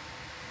her.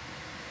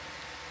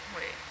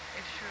 Wait,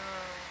 H2O.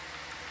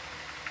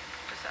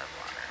 Just add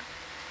water.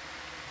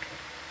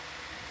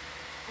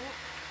 Ooh.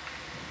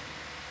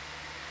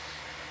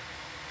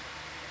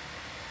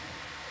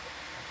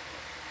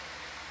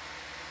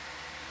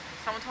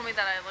 Someone told me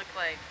that I look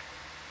like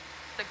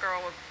the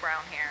girl with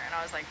brown hair, and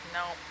I was like,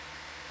 no.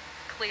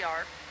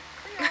 Clear.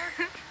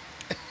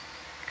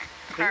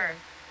 Her.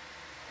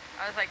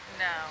 I was like,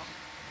 no.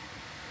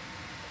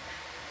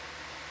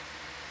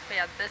 But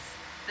yeah,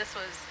 this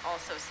was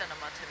also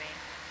cinema to me.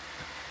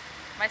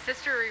 My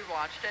sister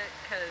rewatched it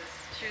because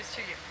she was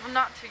too young. Well,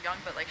 not too young,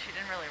 but like she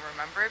didn't really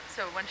remember it.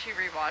 So when she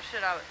rewatched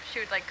it, she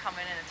would like come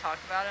in and talk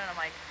about it, and I'm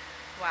like,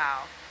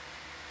 wow.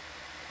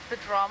 The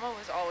drama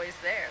was always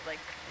there, like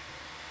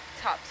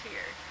top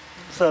tier.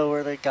 So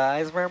were the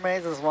guys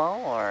mermaids as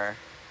well, or?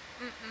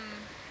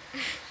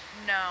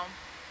 No.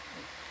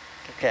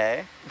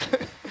 Okay.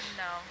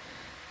 No.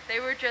 They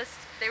were just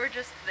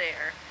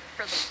there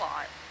for the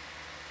plot.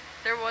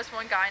 There was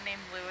one guy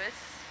named Lewis,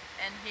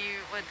 and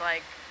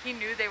he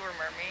knew they were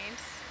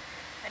mermaids,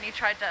 and he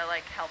tried to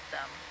like help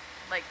them,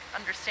 like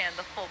understand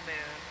the full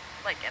moon,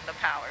 like and the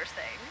powers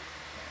thing.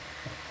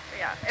 But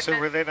yeah. So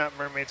were they not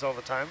mermaids all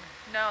the time?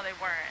 No, they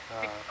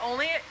weren't.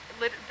 Only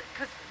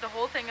because the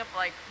whole thing of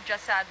like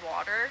just add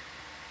water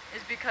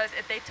is because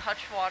if they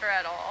touch water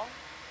at all,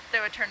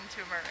 they would turn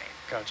into a mermaid.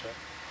 Gotcha.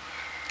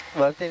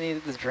 What if they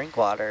needed to drink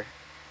water?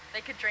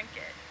 They could drink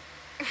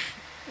it.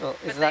 Well,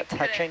 is that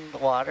touching the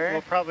water?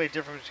 Well, probably a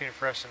difference between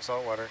fresh and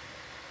salt water.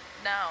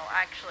 No,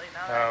 actually,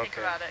 now that I think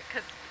about it,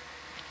 because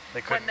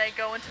when they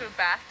go into a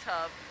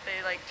bathtub,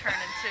 they like turn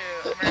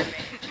into a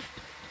mermaid.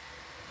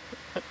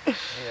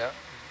 Yeah.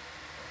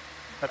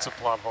 That's a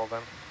plot hole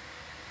then.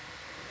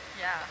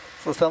 Yeah.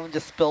 So someone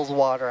just spills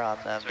water on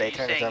them, So they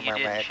turn into a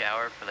mermaid. You didn't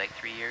shower for like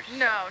 3 years?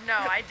 No,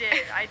 I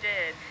did.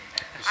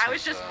 I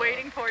was just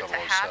waiting for it to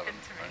happen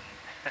to me.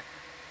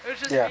 It was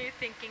just Yeah. me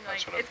thinking like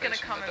That's what I'm it's gonna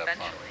basing come the depth on.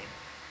 eventually.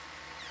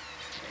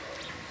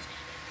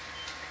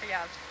 But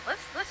yeah,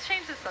 let's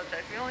change the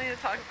subject. We only need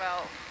to talk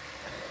about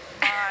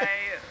my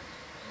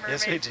mermaid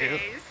Yes, we do.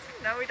 phase.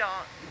 No, we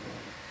don't.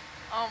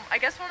 I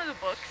guess one of the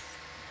books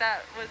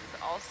that was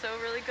also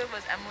really good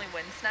was Emily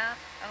Winsnap.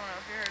 I don't know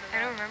if you heard of that. I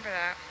don't remember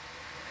that.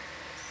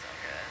 So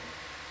good.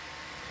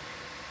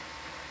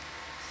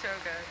 So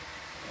good.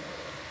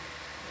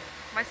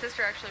 My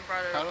sister actually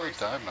brought it How up do the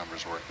recently. dive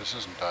numbers work? This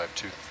isn't dive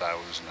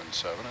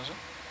 2007, is it?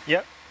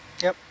 Yep.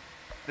 Yep.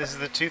 This is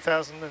the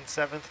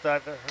 2007th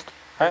dive that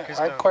Herc has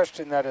I done.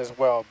 question that as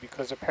well,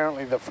 because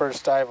apparently the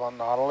first dive on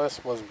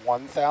Nautilus was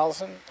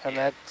 1,000, and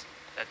Yeah.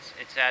 that's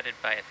It's added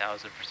by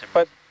 1,000 for some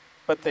But- reason.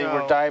 but they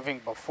were No. diving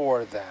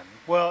before then.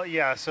 Well,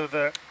 yeah, so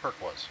the... Herc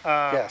was.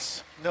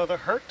 Yes. No, the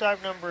Herc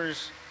dive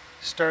numbers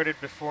started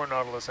before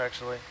Nautilus,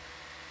 actually,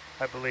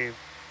 I believe.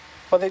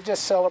 Well, they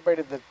just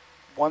celebrated the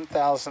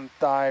 1,000th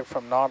dive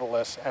from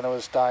Nautilus, and it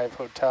was Dive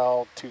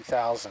Hotel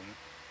 2000.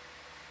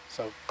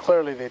 So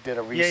clearly they did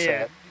a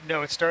reset. Yeah.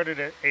 No, it started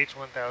at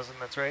H1000,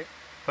 that's right.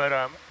 But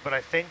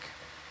I think,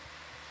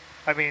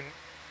 I mean,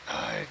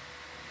 I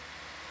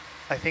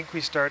think we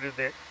started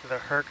the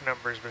Herc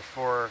numbers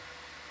before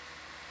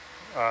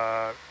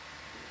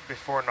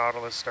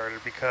Nautilus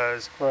started,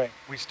 because Right.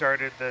 we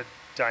started the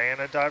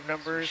Diana dive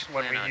numbers should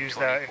when plan we on used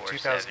that in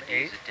 24/70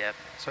 2008. as a depth.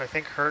 So I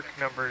think Herc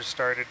numbers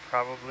started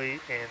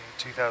probably in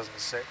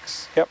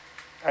 2006. Yep.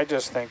 I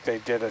just think they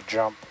did a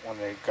jump when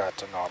they got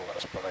to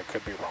Nautilus, but I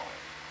could be wrong.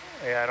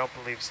 Yeah, I don't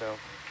believe so.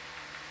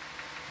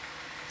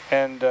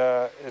 And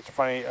it's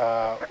funny,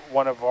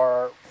 one of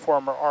our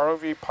former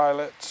ROV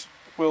pilots,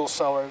 Will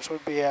Sellers,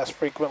 would be asked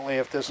frequently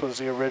if this was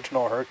the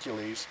original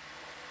Hercules.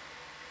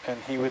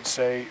 And he would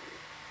say,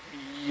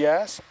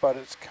 yes, but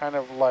it's kind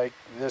of like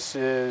this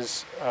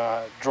is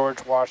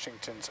George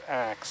Washington's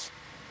axe.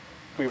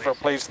 We've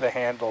replaced the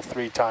handle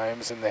 3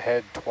 times and the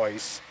head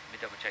twice. Let me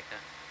double check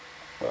that.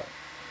 But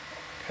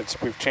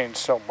we've changed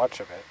so much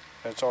of it.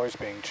 It's always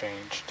being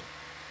changed.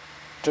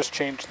 Just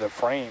changed the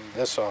frame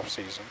this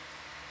off-season.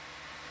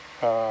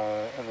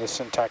 And the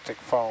syntactic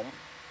foam.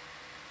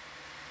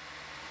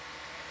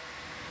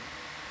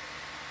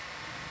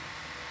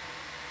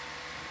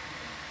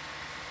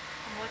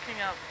 I'm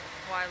looking up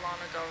why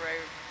Lana Del Rey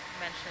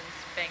mentions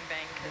Bang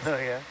Bang Kiss, Oh,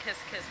 yeah? Kiss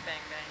Kiss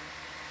Bang Bang.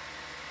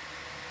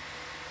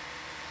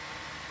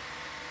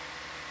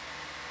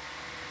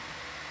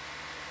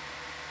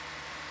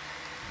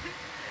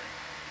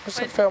 It's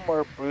a film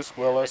where Bruce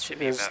Willis should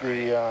be is about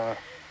the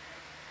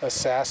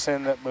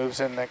assassin that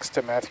moves in next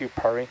to Matthew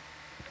Perry,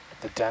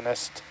 the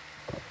dentist.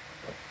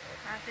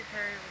 Matthew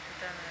Perry was the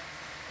dentist.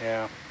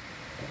 Yeah.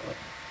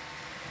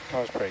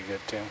 That was pretty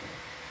good too.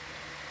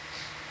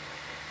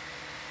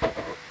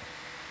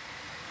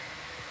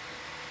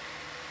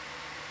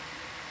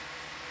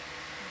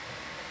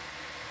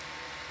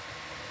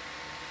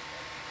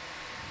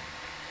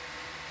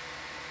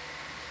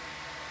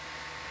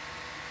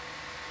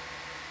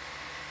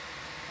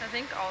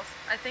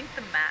 I think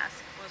The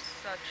Mask was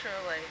such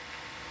a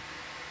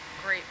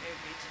great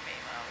movie to me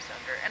when I was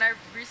younger, and I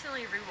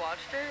recently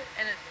rewatched it,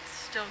 and it's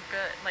still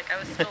good. Like I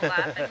was still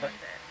laughing with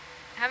it.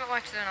 I haven't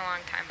watched it in a long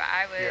time, but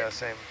I would Yeah,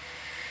 same.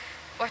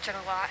 watch it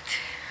a lot.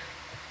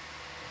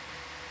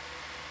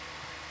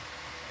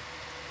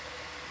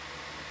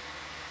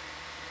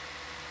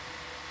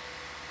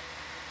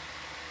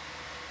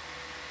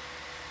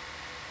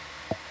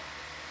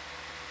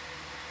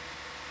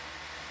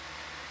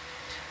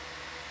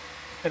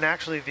 And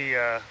actually,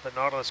 the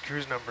Nautilus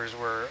cruise numbers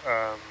were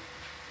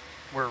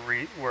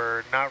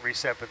not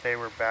reset, but they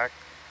were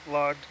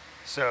backlogged.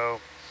 So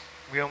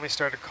we only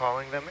started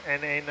calling them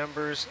NA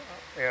numbers,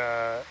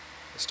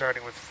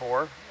 starting with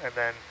 4, and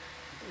then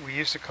we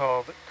used to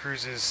call the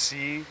cruises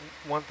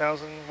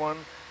C1001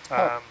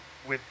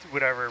 with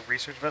whatever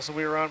research vessel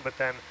we were on. But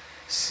then,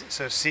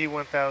 so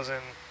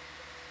C1000,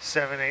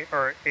 7, 8,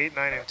 or 8,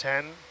 9, and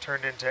 10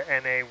 turned into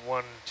NA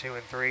 1, 2,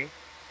 and 3.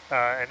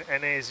 And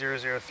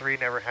NA003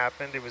 never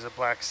happened. It was a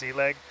Black Sea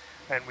leg,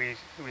 and we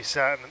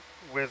sat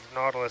with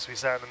Nautilus. We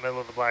sat in the middle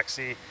of the Black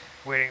Sea,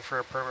 waiting for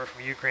a permit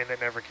from Ukraine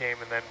that never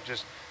came, and then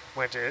just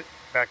went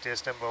back to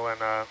Istanbul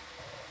and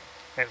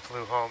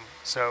flew home.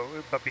 So,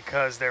 but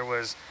because there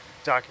was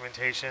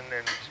documentation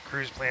and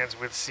cruise plans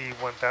with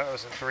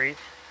C1003,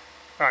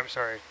 I'm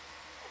sorry,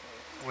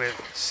 with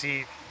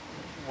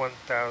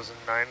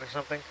C1009 or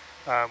something,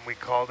 we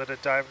called it a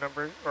dive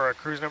number or a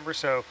cruise number.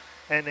 So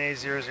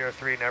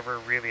NA003 never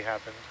really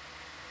happened.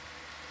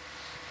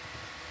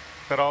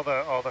 But all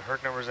the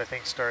Herc numbers I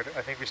think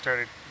we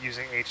started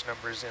using H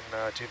numbers in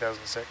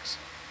 2006.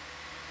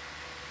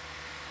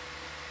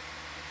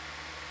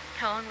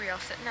 How long were y'all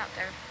sitting out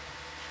there?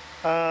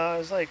 It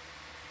was like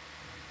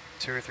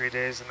 2 or 3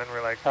 days, and then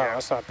we're like, Oh, yeah.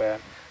 that's not bad.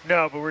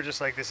 No, but we're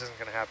just like, this isn't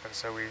gonna happen,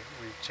 so we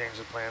changed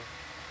the plan.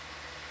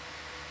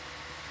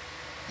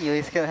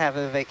 Yuli's gonna have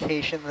a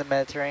vacation in the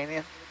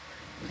Mediterranean.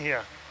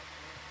 Yeah.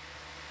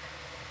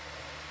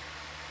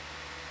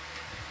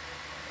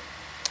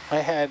 I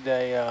had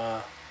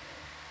a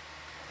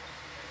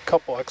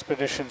couple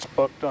expeditions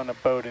booked on a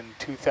boat in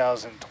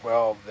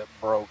 2012 that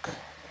broke,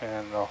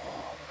 and it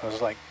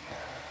was like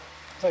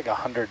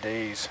 100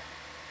 days.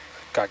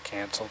 It got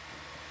canceled.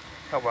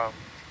 Oh, wow.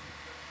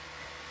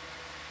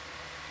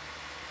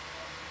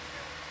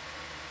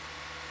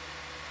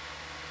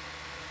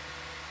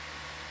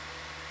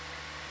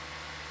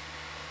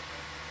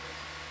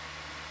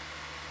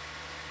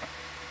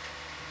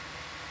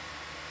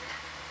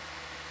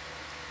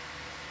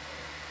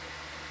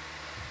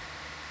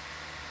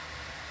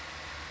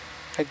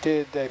 I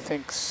did, I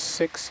think,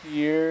 6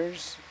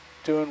 years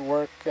doing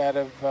work out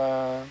of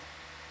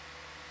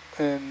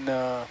in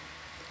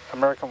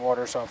American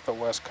waters off the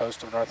west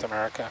coast of North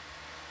America.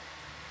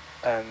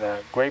 And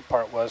the great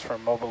part was for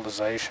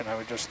mobilization, I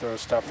would just throw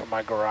stuff from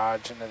my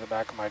garage into the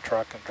back of my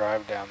truck and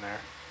drive down there.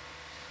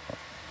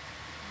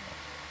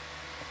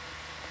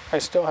 I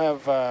still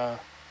have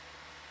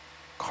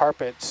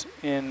carpets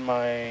in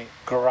my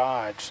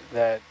garage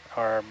that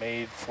are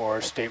made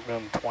for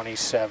stateroom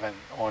 27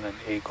 on an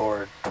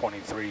Agor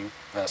 23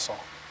 vessel.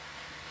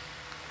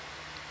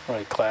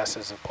 Really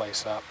classes the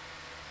place up.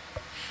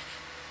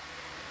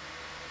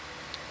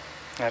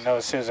 I know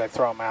as soon as I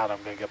throw them out,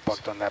 I'm going to get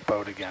booked on that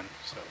boat again.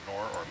 Is that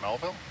Nor or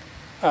Melville?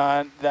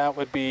 That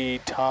would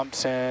be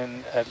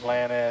Thompson,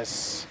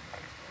 Atlantis,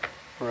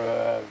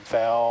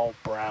 Ravel,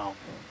 Brown.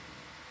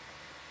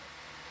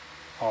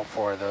 All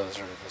 4 of those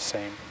are the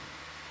same.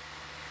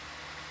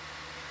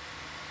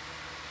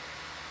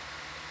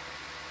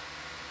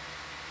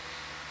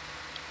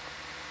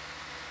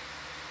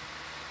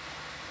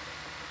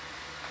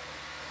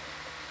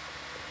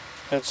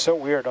 It's so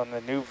weird on the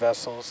new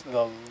vessels,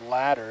 the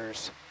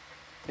ladders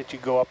that you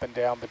go up and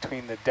down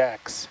between the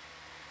decks.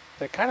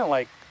 They're kind of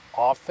like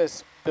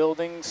office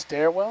building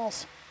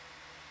stairwells.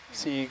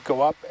 So you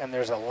go up and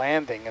there's a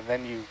landing and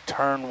then you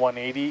turn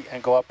 180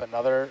 and go up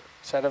another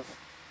set of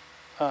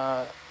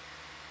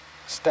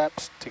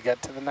steps to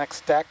get to the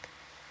next deck.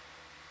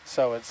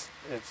 So it's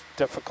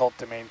difficult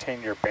to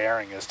maintain your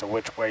bearing as to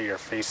which way you're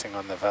facing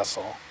on the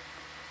vessel.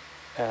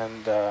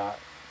 And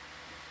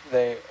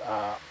they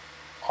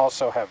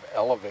also have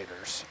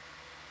elevators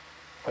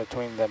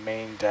between the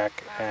main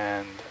deck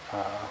and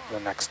the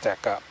next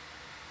deck up.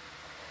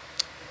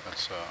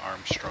 That's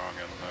Armstrong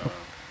and...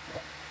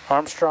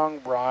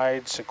 Armstrong,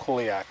 Ride,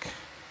 Sikuliak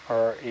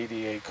are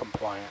ADA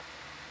compliant.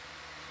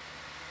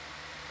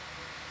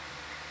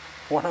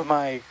 One of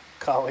my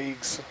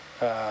colleagues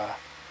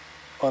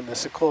on the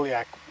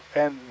Sikuliak,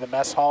 and the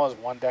mess hall is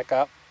 1 deck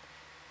up,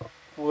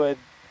 would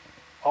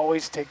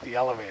always take the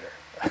elevator,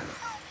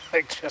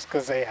 like just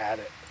because they had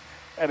it.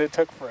 And it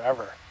took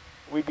forever.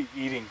 We'd be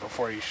eating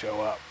before you show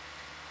up.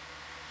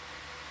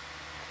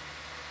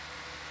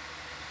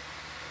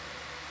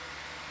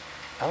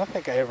 I don't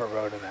think I ever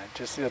rode in that.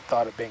 Just the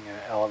thought of being in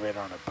an elevator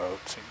on a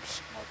boat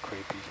seems more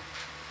creepy.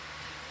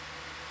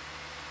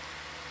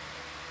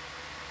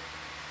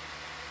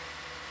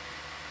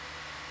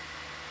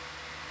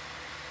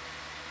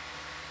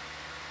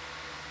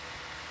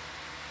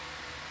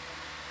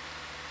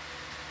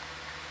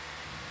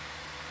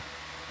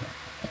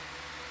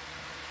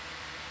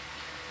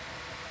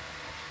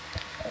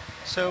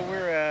 So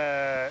we're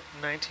at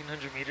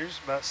 1,900 meters,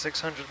 about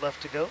 600 left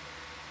to go,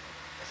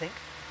 I think.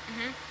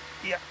 Mm-hmm.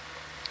 Yeah.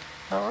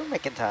 Oh, we're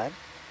making time.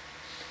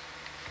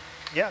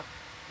 Yeah,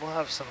 we'll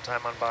have some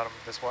time on bottom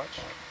of this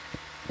watch.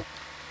 I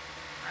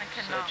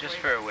So cannot just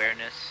wait for to see.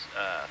 awareness,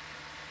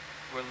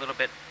 we're a little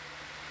bit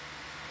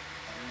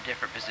in a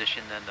different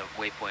position than the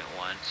waypoint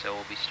 1, so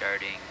we'll be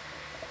starting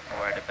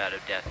more at about a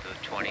depth of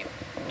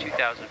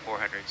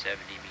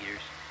 2,470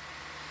 meters.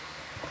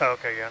 Oh,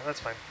 okay, yeah,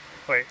 that's fine.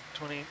 Wait,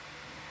 20...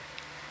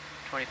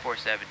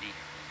 2470.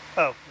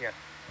 Oh, yeah,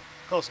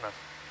 close enough.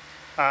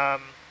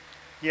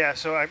 Yeah,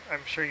 so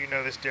I'm sure you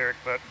know this, Derek,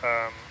 but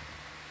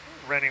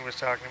Rennie was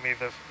talking to me,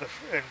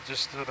 and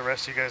just so the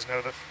rest of you guys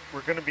know,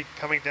 we're going to be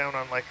coming down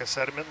on like a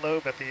sediment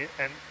lobe at the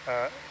end,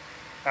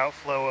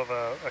 outflow of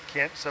a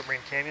submarine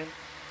canyon,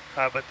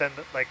 but then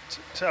like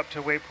up to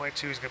waypoint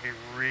 2 is going to be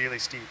really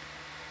steep.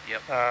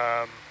 Yep.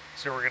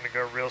 So we're going to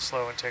go real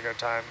slow and take our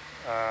time.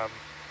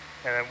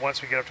 And then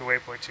once we get up to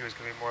waypoint 2, it's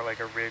going to be more like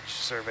a ridge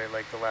survey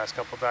like the last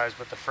couple dives,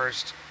 but the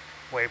first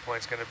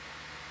waypoint's going to,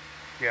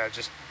 yeah,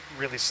 just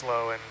really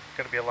slow and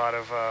going to be a lot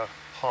of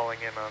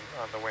hauling in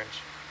on the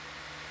winch.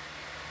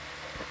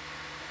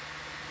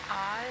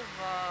 I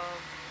love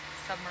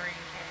submarine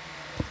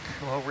canyons.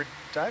 Well, we're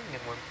diving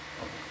in one.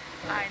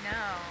 I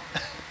know.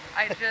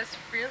 I just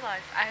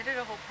realized I did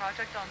a whole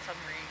project on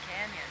submarine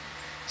canyons.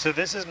 So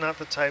this is not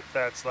the type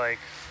that's like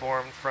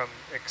formed from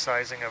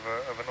excising of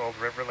an old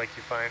river like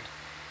you find,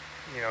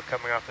 you know,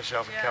 coming off the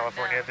shelf in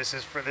California. No. This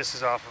is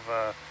off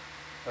of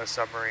a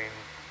submarine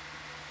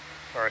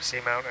or a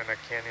seamount and a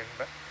canyon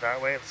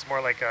that way. It's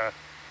more like a,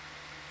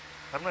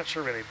 I'm not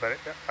sure really, but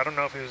I don't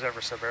know if it was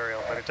ever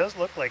subaerial, but it does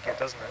look like it,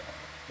 doesn't it?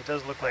 It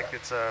does look like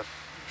it's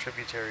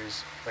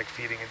tributaries like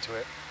feeding into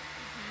it.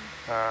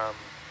 Are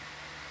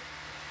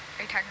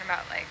you talking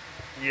about like?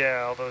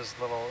 Yeah, all those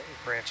little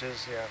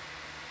branches, yeah.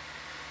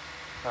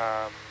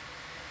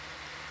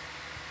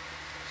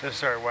 So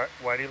sorry,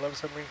 why do you love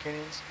submarine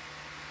canyons?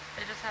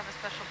 They just have a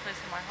special place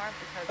in my heart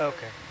because of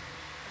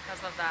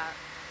that.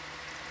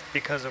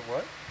 Because of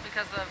what?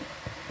 Because of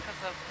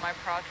my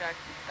project.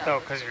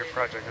 Oh, because of your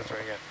project, that's right,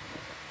 yeah.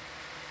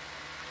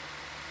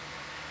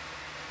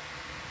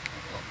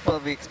 Well,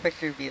 we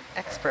expect you to be an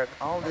expert in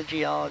all the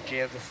geology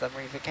of the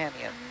submarine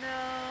canyon. No.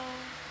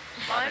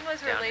 Mine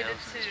was related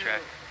to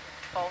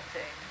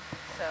faulting,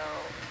 so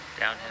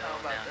downhill, I don't know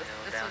about this.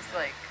 This was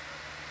like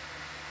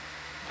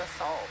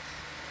basalt.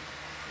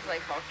 This is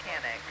like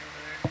volcanic.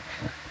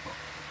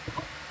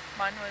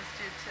 Mine was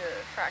due to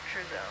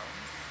fracture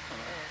zones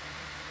in,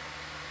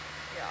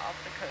 off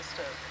the coast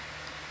of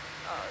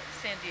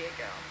San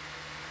Diego.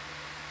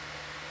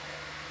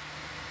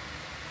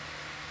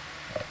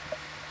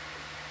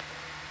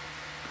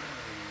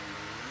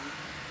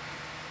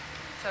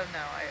 So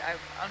no, I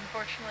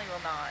unfortunately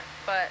will not,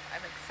 but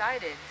I'm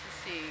excited to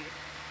see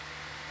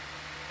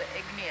the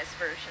igneous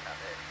version of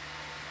it.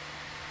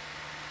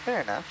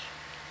 Fair enough.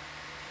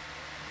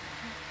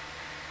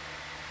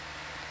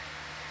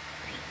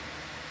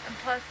 And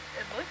plus,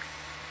 it looks,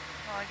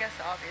 well, I guess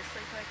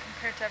obviously, but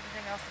compared to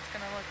everything else, it's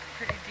going to look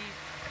pretty deep.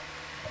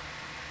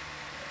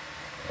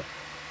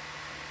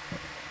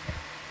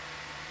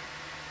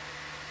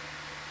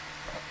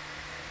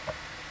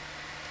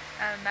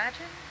 I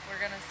imagine we're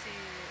going to see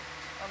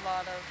a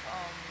lot of,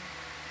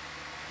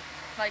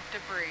 like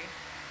debris,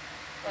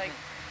 like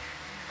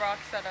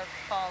rocks that have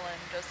fallen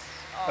just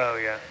off Oh,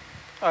 yeah.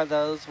 Are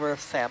those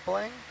worth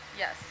sampling?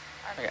 Yes.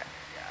 Okay. Yeah.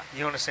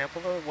 You want to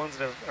sample the ones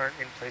that aren't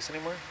in place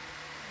anymore?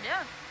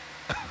 Yeah.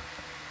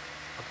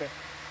 Okay.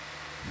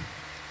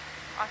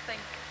 I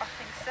think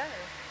so.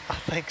 I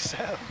think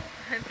so.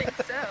 I think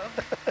so.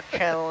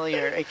 Channel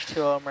your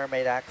H2O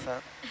mermaid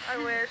accent. I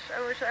wish I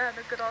had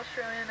a good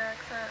Australian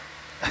accent.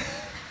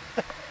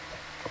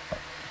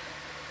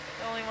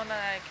 The only one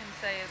that I can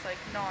say is like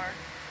nar.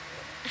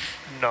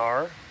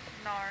 Nar?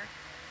 Nar.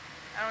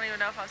 I don't even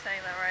know if I'm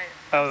saying that right.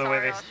 Oh, I'm the way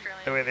sorry,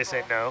 they Australian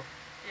say people. no.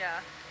 Yeah.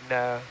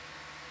 No.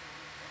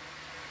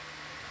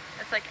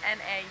 It's like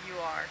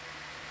N-A-U-R.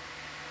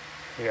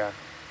 Yeah.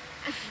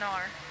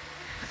 Nar.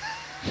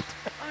 Oh,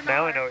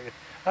 Now nar. I know what you.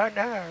 Oh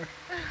no.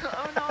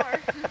 Oh nar.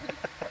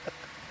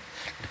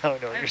 Now I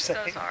know what I'm you're so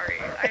saying. sorry.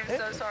 I'm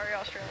so sorry,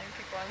 Australian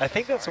people. I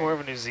think that's more of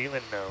a New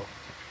Zealand no.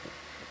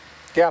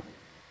 Yeah.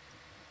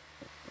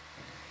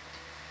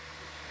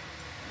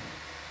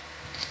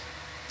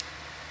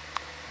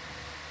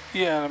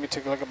 Yeah, let me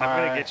take a look at my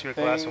I'm going to get you a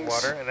glass of things.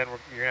 water, and then you're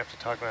going to have to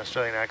talk an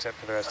Australian accent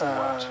for the rest of the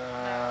watch.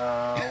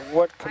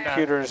 What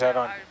computer is that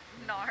on?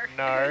 Nar.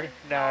 Nar,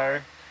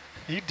 nar.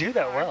 You do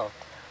that well.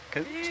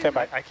 Stand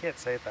by. I can't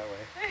say it that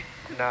way.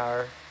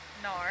 Nar.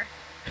 Nar.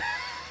 You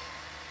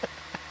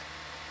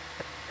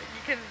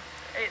can,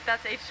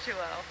 that's H2O.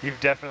 You've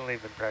definitely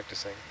been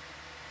practicing.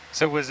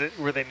 So were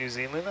they New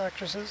Zealand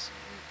actresses?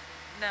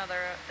 No,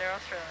 they're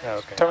Australian. Oh,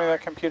 okay. Tell me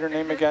that computer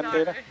name again, Nar.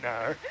 Data.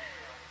 Nar.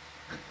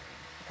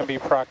 And be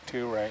Proc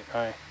 2, right?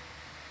 Aye.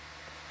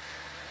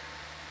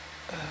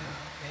 Oh,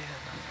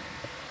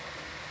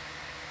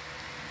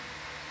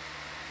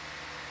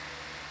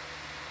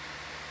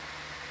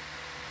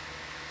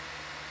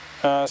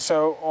 man.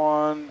 So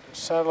on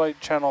satellite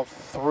channel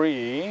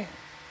 3,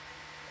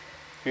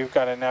 we've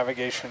got a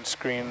navigation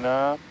screen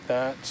up.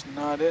 That's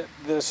not it.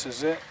 This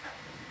is it.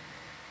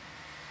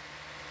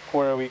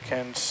 Where we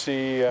can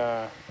see...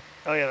 oh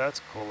yeah,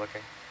 that's cool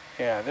looking.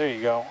 Yeah, there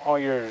you go. All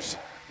yours,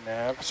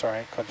 Nav. Sorry,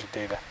 I called you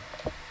Data.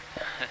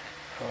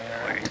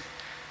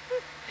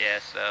 Yeah,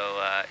 so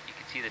you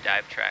can see the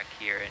dive track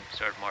here in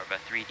sort of more of a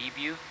 3D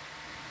view.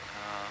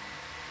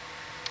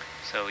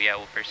 So yeah,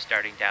 we're first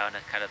starting down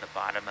at kind of the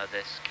bottom of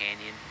this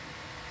canyon,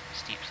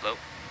 steep slope.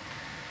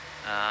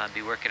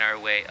 Be working our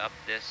way up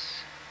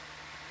this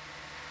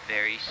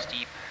very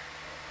steep.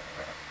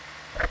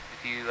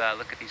 If you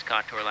look at these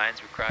contour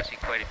lines, we're crossing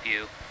quite a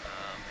few.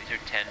 These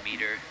are 10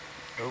 meter.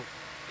 Oh.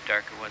 The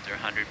darker ones are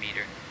 100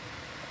 meter.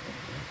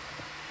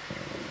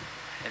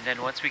 And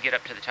then once we get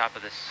up to the top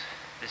of this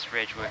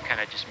ridge, we're kind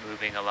of just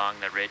moving along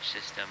the ridge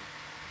system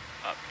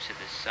up to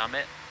the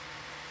summit.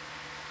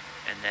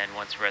 And then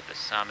once we're at the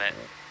summit,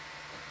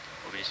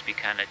 we'll just be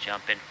kind of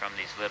jumping from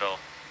these little,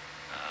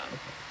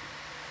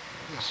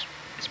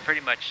 it's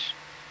pretty much,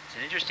 it's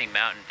an interesting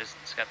mountain.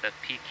 It's got the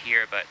peak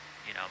here, but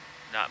you know,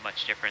 not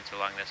much difference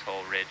along this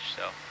whole ridge.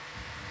 So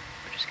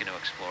we're just going to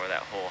explore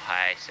that whole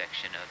high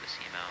section of the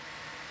seamount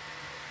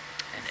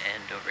and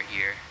end over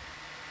here.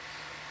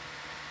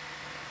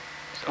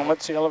 So and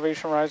what's the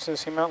elevation rise to the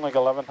seamount? Like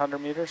 1,100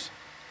 meters?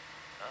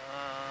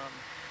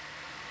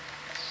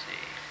 Let's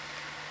see.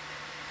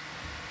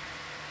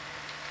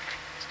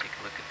 Let's take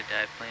a look at the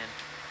dive plan.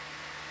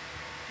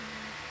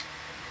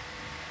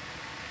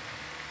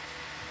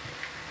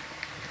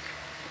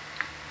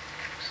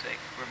 Looks like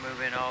we're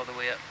moving all the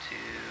way up to...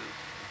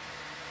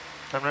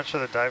 I'm not sure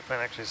the dive plan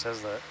actually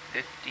says that.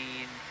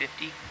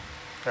 1550.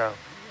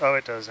 Oh,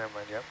 it does. Never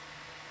mind. Yep.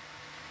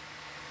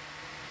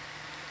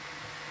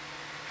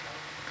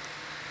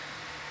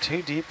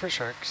 Too deep for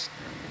sharks.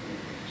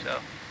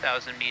 So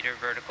 1,000 meter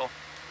vertical.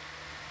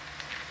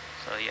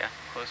 So yeah,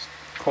 close,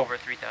 Cool. over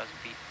 3,000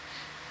 feet.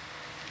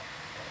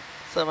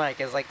 So Mike,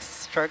 is like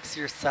sharks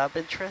your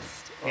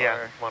sub-interest?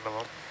 Yeah, one of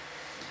them.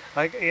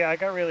 I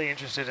got really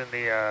interested in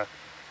the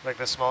like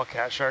the small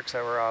cat sharks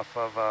that were off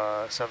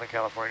of Southern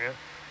California,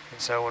 and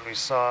so when we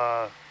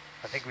saw,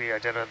 I think we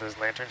identified those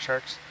lantern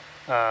sharks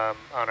on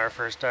our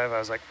first dive, I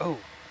was like, oh,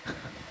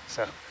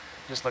 so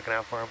just looking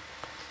out for them.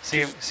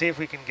 See if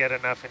we can get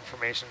enough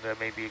information to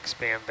maybe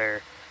expand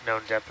their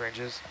known depth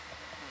ranges.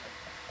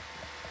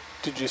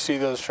 Did you see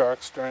those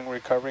sharks during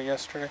recovery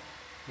yesterday?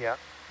 Yeah.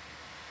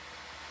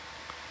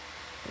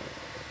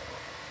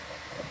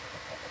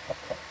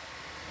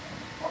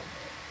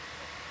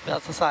 We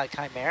also saw a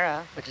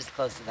chimera, which is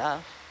close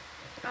enough.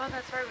 Oh,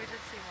 that's right, we did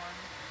see one.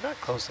 Not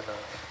close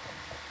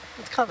enough.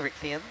 It's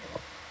convicthian.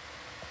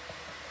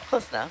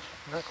 Close enough.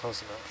 Not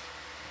close enough.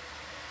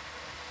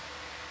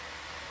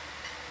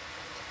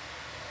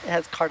 It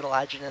has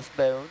cartilaginous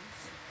bones.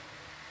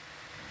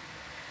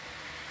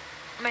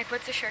 Mike,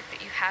 what's a shark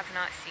that you have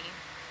not seen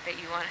that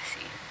you want to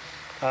see?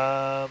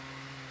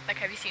 Like,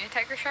 have you seen a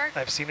tiger shark?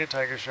 I've seen a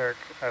tiger shark.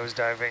 I was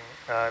diving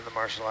in the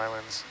Marshall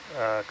Islands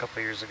a couple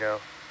of years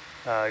ago,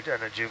 and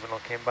a juvenile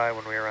came by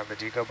when we were on the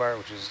Deco Bar,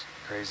 which is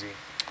crazy.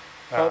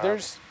 Oh,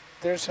 there's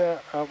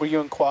a, were you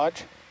in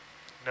Quadge?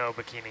 No,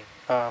 bikini.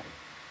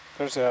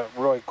 There's a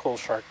really cool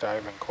shark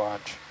dive in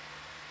Quadge.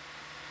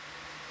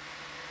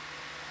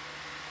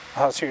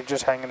 Oh, so you're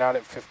just hanging out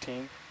at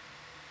 15?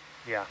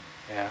 Yeah.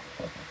 Yeah.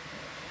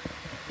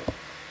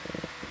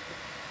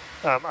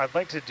 I'd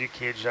like to do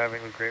cage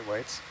diving with great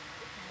whites.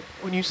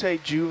 When you say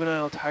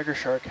juvenile tiger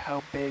shark,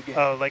 how big?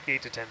 Oh, like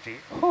 8 to 10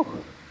 feet.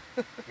 Whew.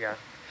 Yeah.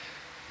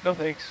 No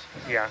thanks.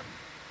 Yeah.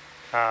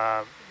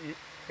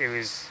 It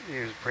was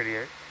pretty.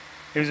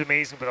 It was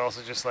amazing, but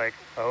also just like,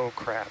 oh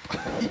crap,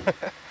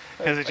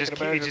 because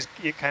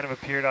it kind of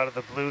appeared out of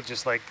the blue,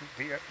 just like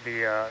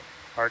the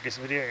Argus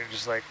video, and you're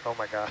just like, oh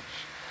my gosh.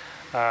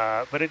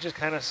 But it just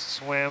kind of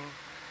swam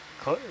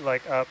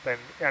like up, and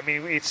I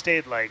mean it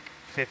stayed like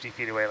 50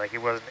 feet away, like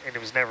it wasn't, and it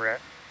was never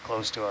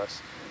close to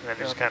us, and then it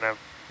just kind of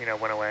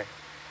went away.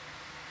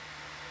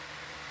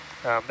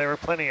 There were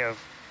plenty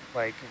of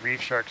like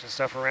reef sharks and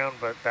stuff around,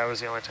 but that was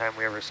the only time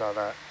we ever saw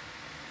that.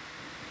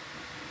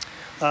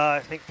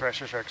 I think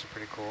thresher sharks are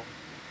pretty cool.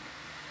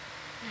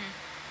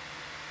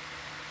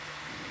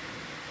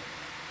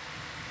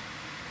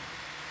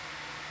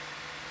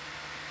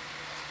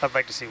 I'd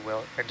like to see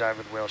whale and dive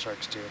with whale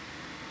sharks too,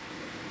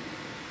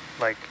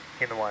 like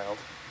in the wild.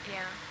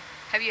 Yeah.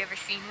 Have you ever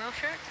seen whale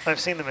sharks? I've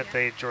seen them at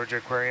the Georgia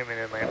Aquarium in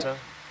Atlanta,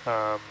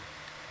 but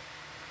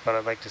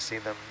I'd like to see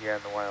them, in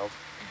the wild.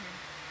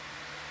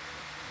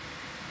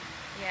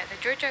 Yeah,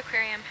 the Georgia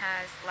Aquarium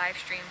has live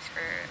streams for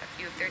a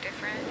few of their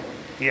different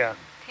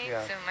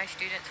tanks, so my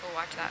students will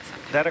watch that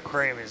sometimes. That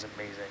aquarium is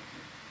amazing.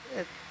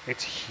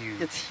 It's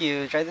huge. It's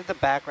huge. I did the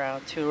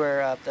background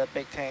tour of the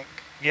big tank.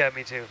 Yeah,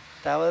 me too.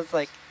 That was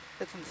like,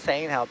 it's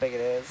insane how big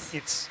it is.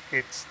 It's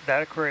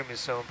that aquarium is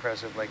so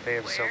impressive. Like they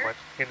have so much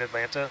in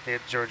Atlanta. The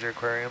Georgia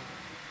Aquarium.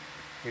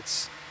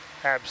 It's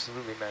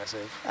absolutely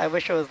massive. I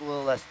wish it was a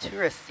little less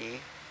touristy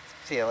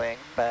feeling,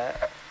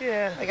 but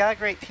yeah, I got a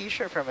great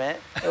T-shirt from it.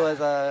 It was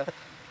a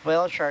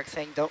whale shark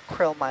saying, "Don't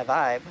krill my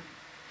vibe."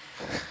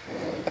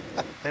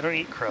 They don't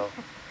eat krill.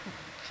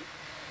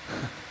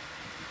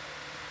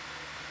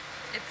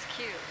 It's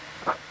cute.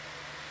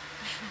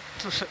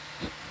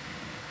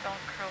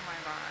 Don't krill my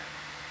vibe.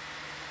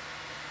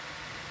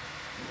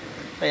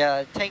 But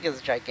yeah, the tank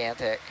is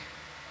gigantic.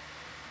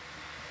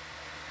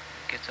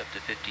 Gets up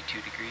to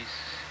 52 degrees.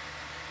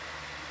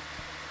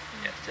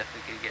 Yeah, it's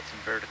definitely going to get some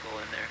vertical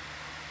in there.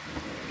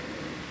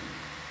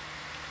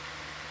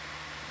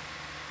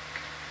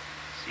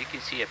 So you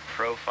can see a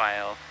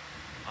profile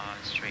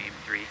on stream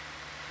 3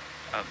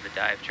 of the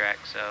dive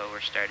track. So we're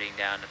starting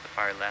down at the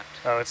far left.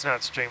 Oh, it's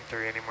not stream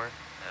 3 anymore.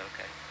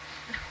 Okay.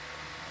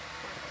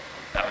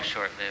 That was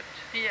short-lived.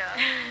 Yeah.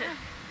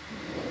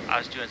 I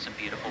was doing some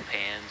beautiful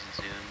pans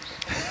and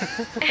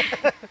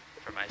zooms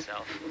for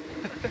myself.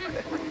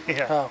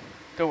 Yeah. Oh,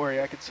 don't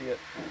worry, I could see it.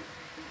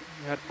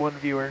 You had one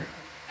viewer.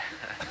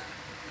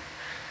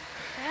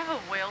 They have a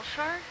whale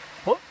shark?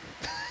 What?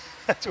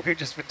 That's what we've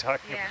just been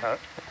talking about.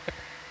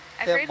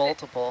 I've They heard have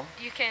multiple.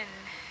 that you can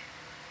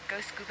go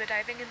scuba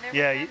diving in there.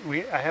 Yeah,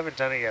 I haven't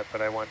done it yet,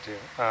 but I want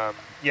to.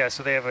 Yeah,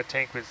 so they have a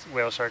tank with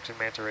whale sharks and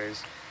manta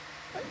rays.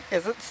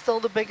 Is it still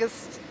the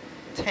biggest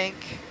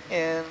tank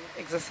in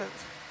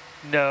existence?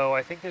 No,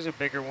 I think there's a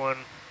bigger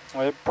one.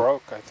 Well, it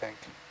broke, I think.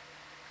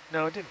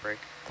 No, it didn't break.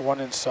 The one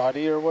in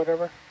Saudi or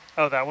whatever?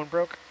 Oh, that one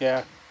broke?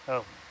 Yeah.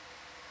 Oh.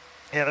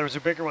 Yeah, there was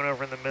a bigger one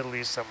over in the Middle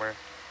East somewhere.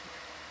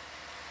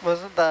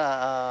 Wasn't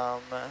the,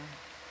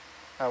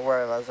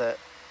 where was it?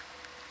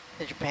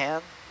 In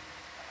Japan?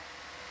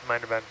 Might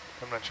have been.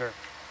 I'm not sure.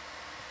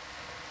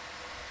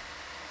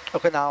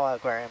 Okinawa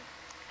Aquarium.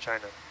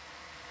 China.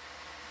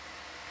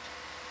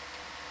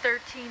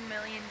 13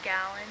 million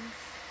gallons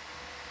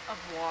of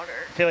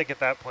water. I feel like at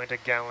that point a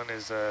gallon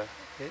is a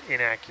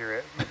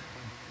inaccurate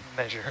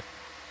measure.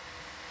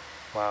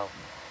 Wow.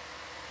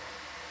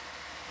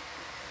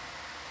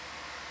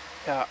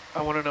 Yeah,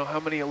 I want to know how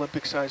many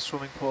Olympic-sized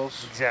swimming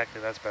pools.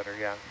 Exactly, that's better,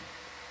 yeah.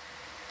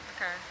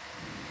 Okay.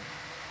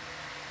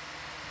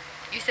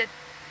 You said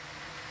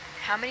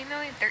how many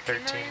million? 13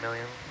 million? 13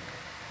 million.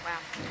 Wow.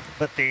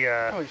 But the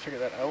Probably figure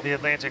that out. the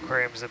Atlantic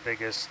Aquarium is the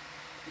biggest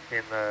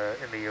in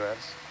the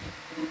U.S.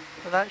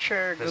 I'm not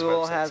sure This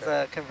Google website has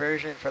said. a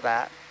conversion for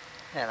that.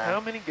 How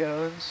many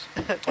gallons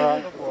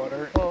Well, of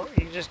water? Well,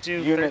 you just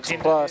do Units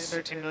 13, plus.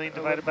 13 million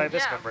divided by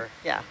this Yeah. number.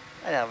 Yeah,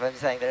 I know, but I'm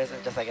saying there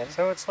isn't just like a...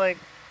 So it's like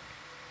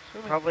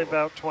Swimming probably pool.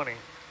 about 20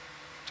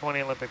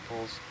 Olympic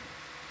pools.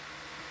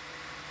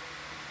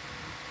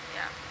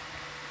 Yeah.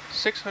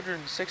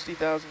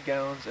 660,000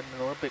 gallons in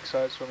an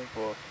Olympic-sized swimming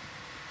pool.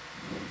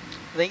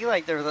 I think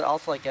like there was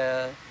also like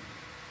a...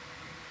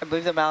 I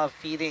believe the amount of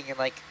feeding and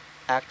like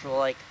actual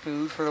like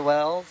food for the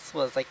whales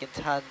was like in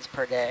tons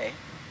per day.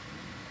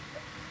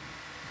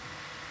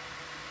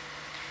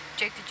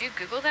 Jake, did you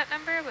Google that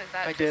number? Was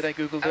that I did, I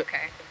Googled it.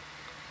 Okay.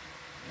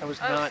 I was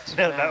Oh, not...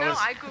 no, that No, was-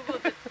 I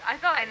Googled it. I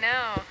thought, I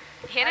know.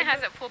 Hannah I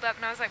has it pulled up,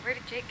 and I was like, where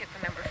did Jake get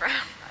the number from?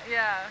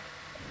 yeah.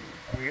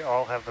 We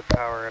all have the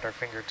power at our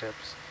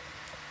fingertips.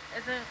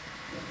 Isn't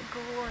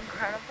Google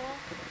incredible?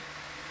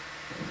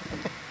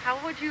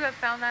 How would you have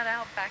found that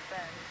out back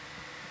then?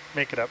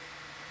 Make it up.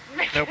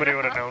 Nobody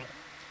would have known.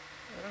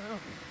 I don't know.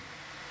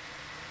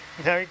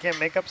 Now you can't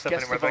make up stuff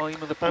Guess anymore. the It's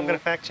volume of the I'm pool. going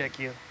to fact check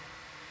you.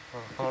 Oh,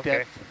 The okay.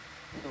 depth,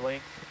 the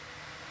length.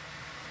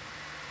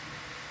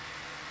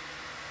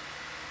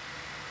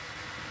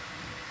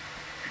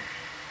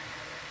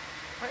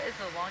 What is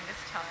the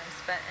longest time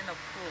spent in a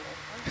pool?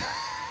 What is that?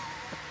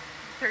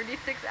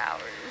 36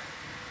 hours.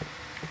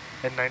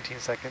 In 19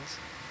 seconds.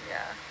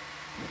 Yeah.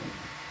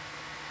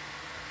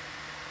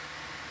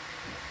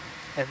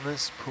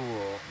 Endless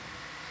pool.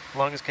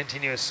 Longest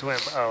continuous swim.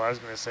 Oh, I was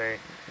going to say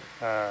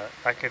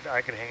I could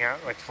hang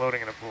out like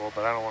floating in a pool,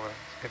 but I don't want to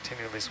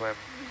continually swim.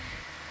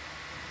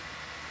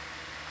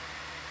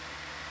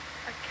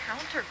 A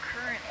counter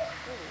current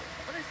pool.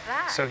 What is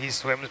that? So he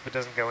swims but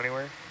doesn't go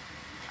anywhere?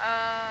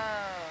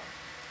 Oh.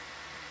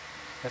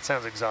 That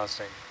sounds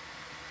exhausting.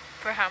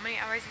 For how many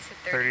hours? You said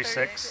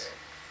 36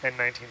 and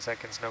 19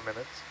 seconds, no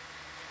minutes.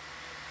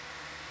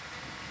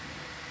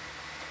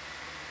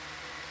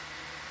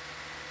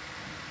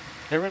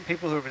 There have been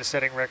people who have been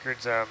setting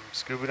records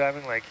scuba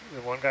diving. Like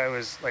the one guy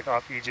was like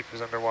off Egypt,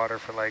 was underwater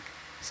for like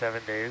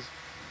 7 days.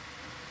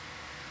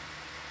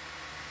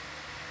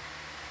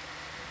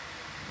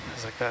 I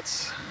was like,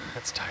 that's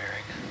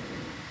tiring.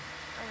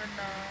 I would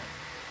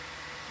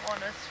not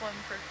want to swim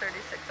for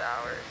 36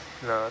 hours.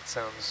 No, that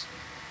sounds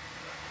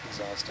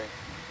exhausting.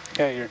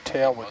 Yeah, your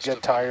tail would Must get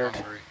have been tired.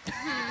 hungry.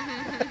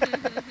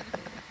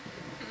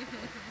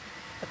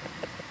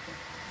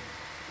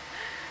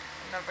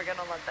 Never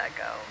gonna let that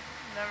go.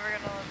 Never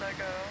gonna let that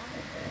go.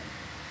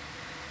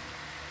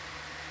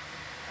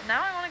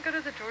 Now I want to go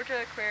to the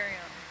Georgia Aquarium.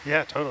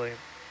 Yeah, totally.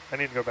 I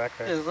need to go back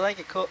there. There's like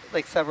a cool,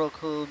 like several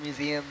cool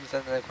museums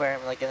and the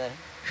aquarium like in a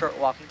short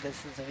walking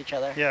distance of each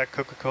other. Yeah,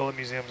 Coca-Cola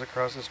museum's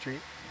across the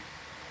street.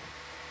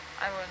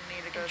 I wouldn't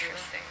need to go to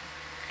Interesting.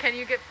 Can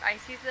you get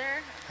ices there?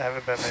 I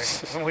haven't been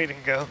there. We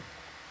didn't go.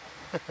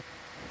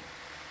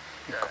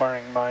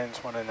 Inquiring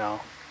minds want to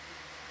know.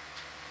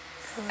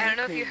 I don't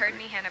know if you heard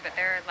me, Hannah, but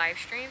there are live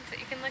streams that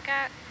you can look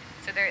at.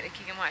 So there, like,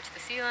 you can watch the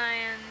sea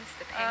lions,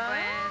 the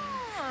penguins,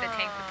 the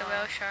tank with the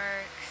whale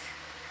sharks.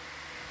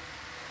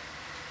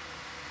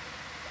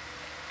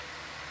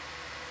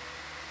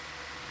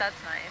 That's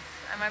nice.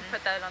 I might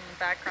put that on the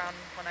background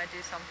when I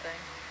do something.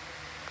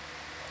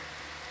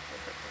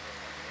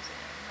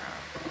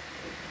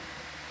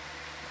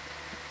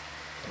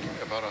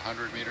 Okay, about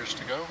 100 meters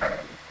to go.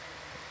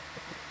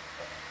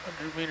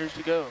 100 meters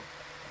to go.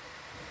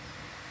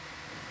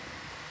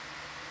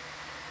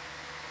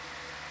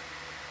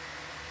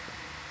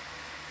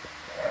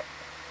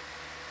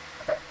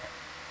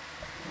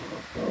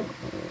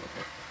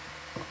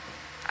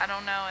 I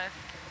don't know if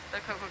the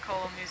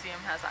Coca-Cola Museum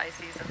has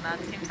ices, and that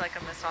seems like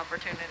a missed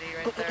opportunity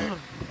right there.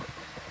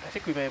 I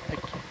think we may have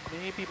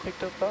maybe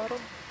picked up bottom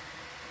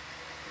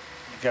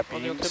You got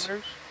on the beams.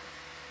 altimeters.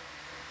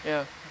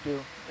 Yeah, we do.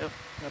 Yep,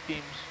 got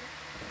beams.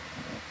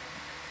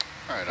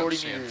 All right, 40 I'm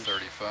seeing meters.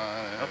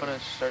 35. I'm gonna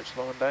start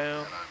slowing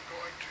down. And I'm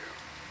going to.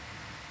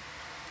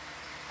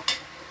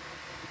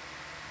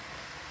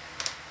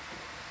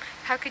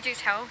 How could you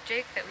tell,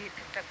 Jake, that we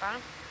picked up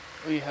bottom?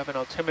 We have an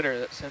altimeter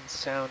that sends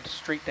sound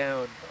straight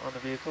down on the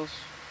vehicles.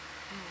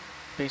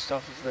 Based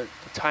off of the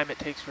time it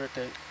takes for it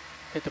to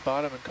hit the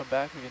bottom and come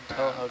back, we can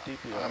tell how deep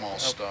we are. I'm all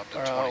stopped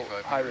at how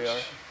 25 high we are.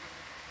 meters.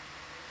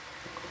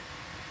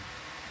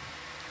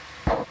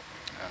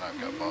 And I've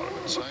got bottom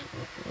in sight.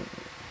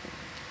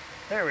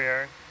 There we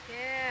are.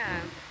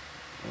 Yeah.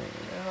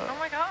 Oh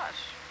my gosh.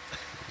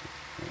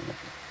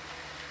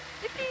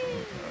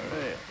 Yippee!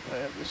 Alright, I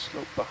have this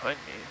slope behind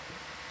me,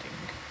 I think.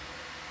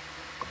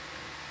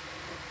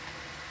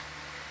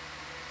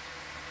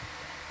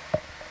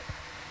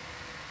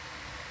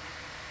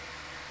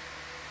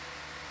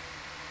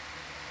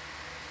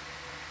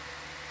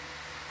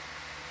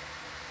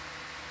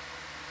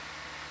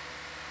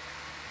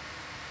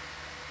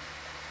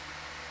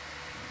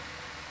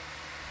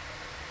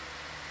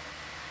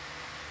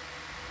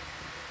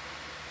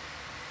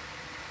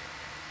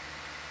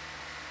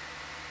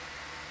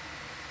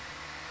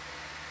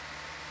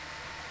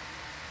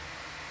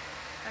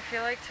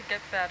 feel like to get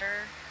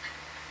better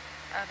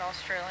at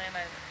Australian,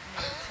 I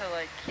need to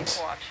like keep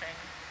watching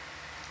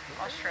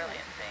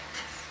Australian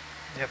things.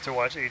 You have to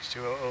watch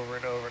H2O over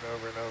and over and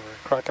over and over.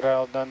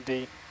 Crocodile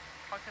Dundee.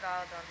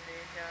 Crocodile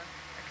Dundee, yeah.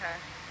 Okay.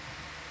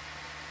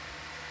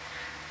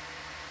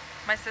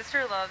 My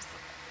sister loves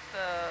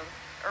the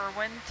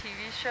Irwin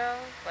TV show,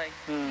 like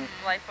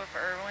Life of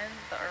Irwin,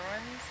 the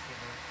Irwins.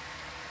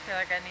 I feel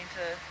like I need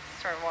to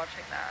start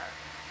watching that.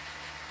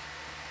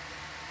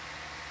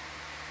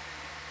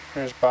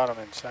 Here's bottom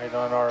inside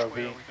on ROV. Where are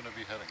we going to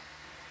be heading?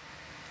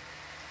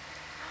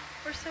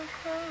 We're so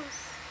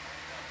close.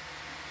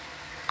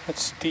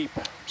 It's steep.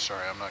 I'm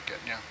sorry, I'm not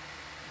getting you.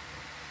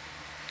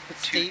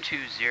 It's steep.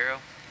 220.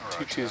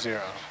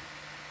 220.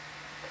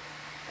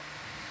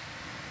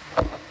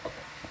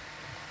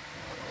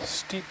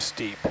 Steep,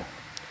 steep.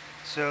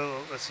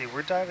 So let's see,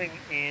 we're diving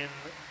in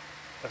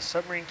a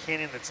submarine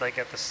canyon that's like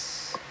at the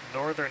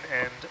northern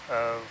end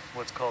of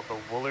what's called the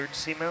Woolard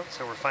Seamount.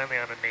 So we're finally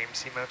on a named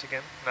seamount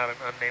again, not an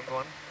unnamed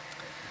one.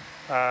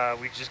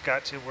 We just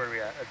got to where we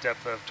at, a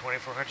depth of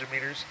 2,400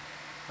 meters.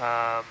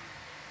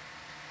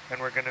 And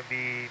we're going to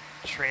be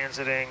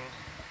transiting,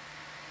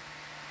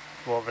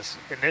 well,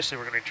 initially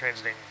we're going to be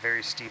transiting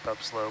very steep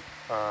upslope,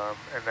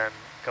 and then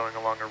going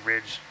along a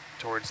ridge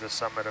towards the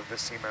summit of the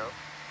seamount.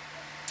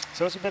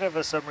 So it's a bit of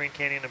a submarine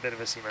canyon, a bit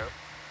of a seamount.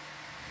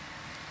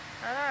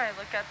 All right,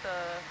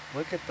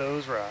 Look at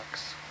those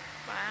rocks.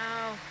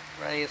 Wow.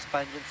 Ready to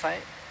sponge in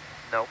sight?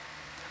 Nope.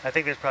 I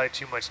think there's probably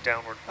too much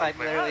downward I'm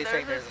movement. literally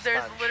saying there's a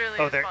sponge. Literally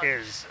Oh, a there sponge.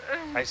 is.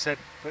 I said,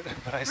 but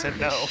I said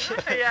no.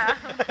 Yeah.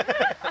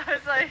 I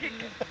was like.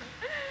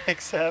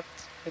 Except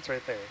it's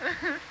right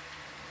there.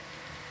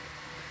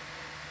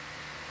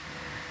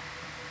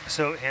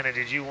 So Hannah,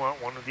 did you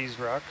want one of these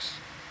rocks,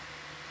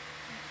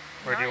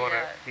 or do you want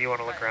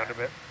to look around a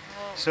bit?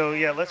 So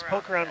yeah, let's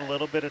poke around a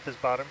little bit at this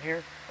bottom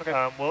here.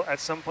 Okay. We'll at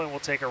some point we'll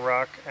take a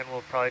rock and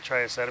we'll probably try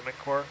a sediment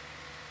core,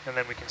 and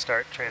then we can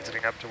start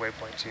transiting up to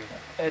waypoint 2.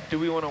 Ed, do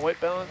we want a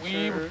white balance?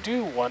 We or?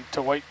 do want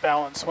to white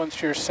balance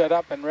once you're set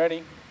up and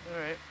ready. All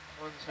right,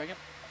 1 second.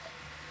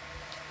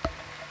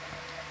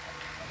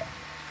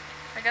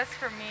 I guess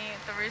for me,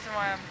 the reason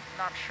why I'm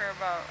not sure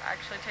about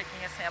actually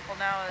taking a sample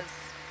now is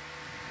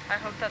I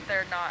hope that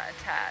they're not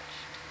attached,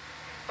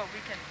 but we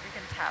can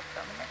tap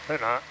them. They're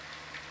not.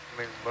 I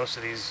mean, most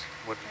of these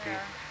wouldn't be.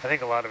 I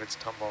think a lot of it's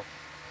tumble.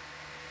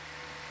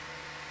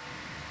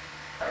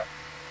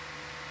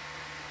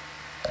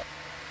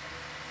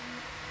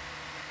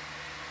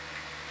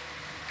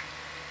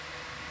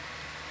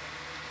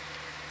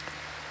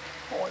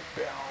 White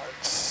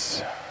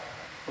balance.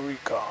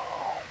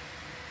 Recall.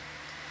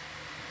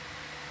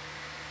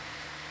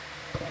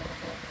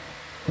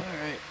 All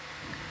right.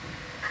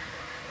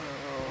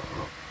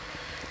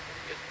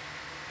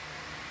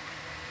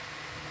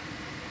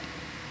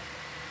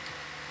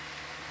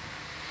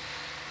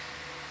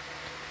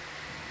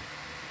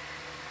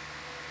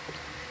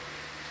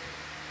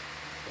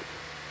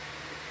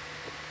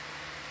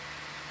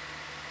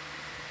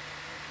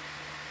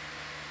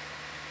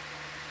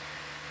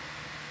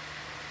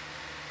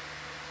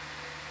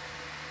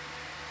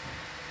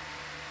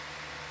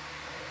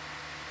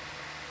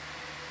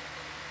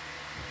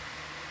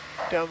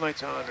 Down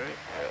light's on, right?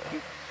 Yeah.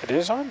 It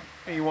is on?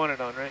 You want it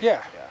on, right?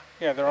 Yeah.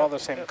 Yeah, they're all the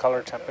same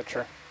color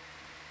temperature.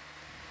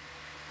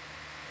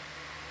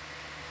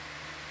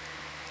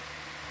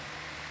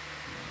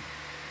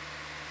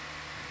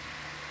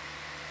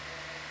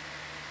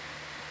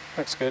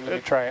 Looks good. Let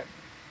me try it.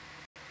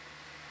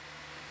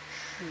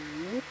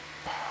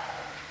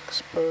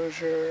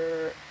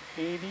 Exposure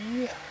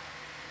 80.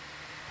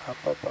 Up,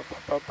 up, up,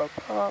 up, up,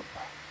 up, up.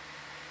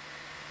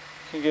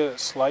 Can you get a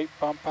slight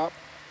bump up?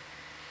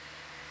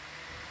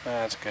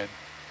 That's good.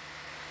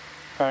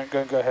 All right,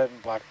 going to go ahead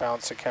and black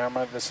balance the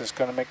camera. This is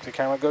going to make the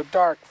camera go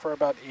dark for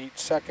about 8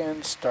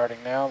 seconds. Starting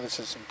now. This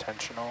is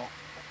intentional.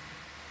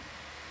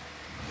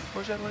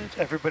 Where's that light?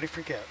 Everybody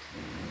forget.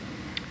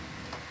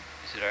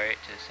 Is it alright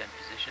to send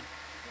position?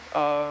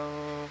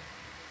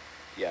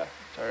 Yeah,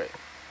 it's all right.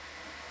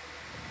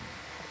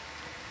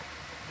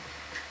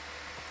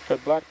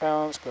 Good black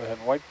balance. Go ahead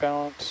and white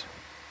balance.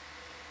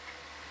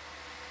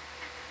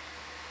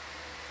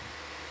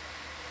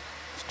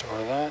 Store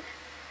that.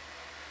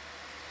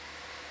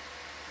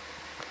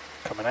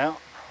 Coming out.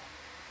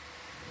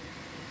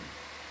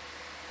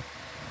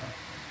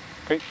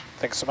 Great.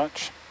 Thanks so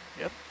much.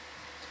 Yep.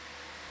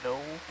 No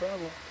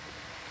problem.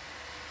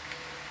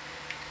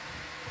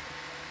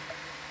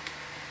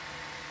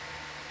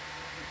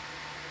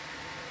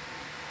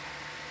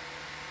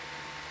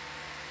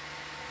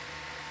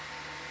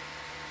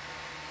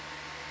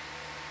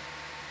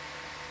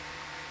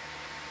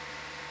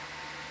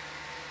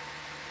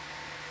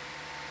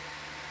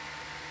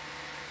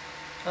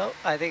 Oh,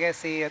 I think I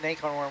see an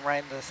acorn worm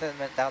right in the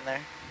sediment down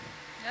there.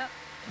 Yep.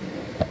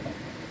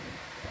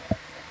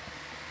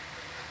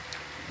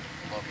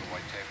 Love the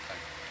white tape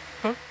thing.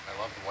 Huh? I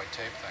love the white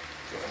tape thing.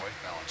 The white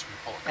balance. We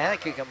pull it. And a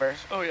cucumber.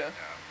 Oh, yeah. Yeah, I'm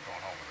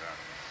going home with that.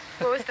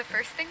 What was the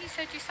first thing you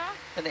said you saw?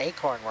 An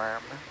acorn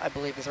worm, I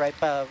believe, is right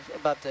above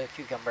the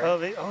cucumber.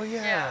 Oh,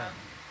 yeah.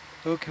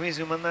 Ooh, can we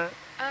zoom on that?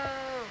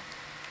 Oh.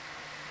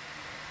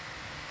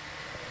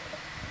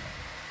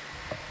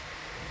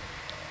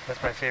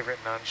 That's my favorite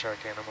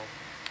non-shark animal.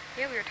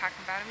 Yeah, we were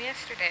talking about him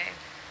yesterday.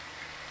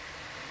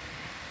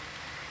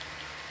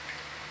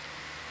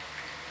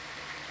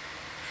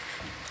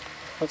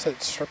 What's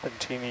that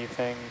serpentine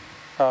thing?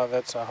 Oh,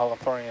 that's a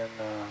Holothurian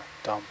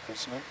dump,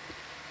 isn't it?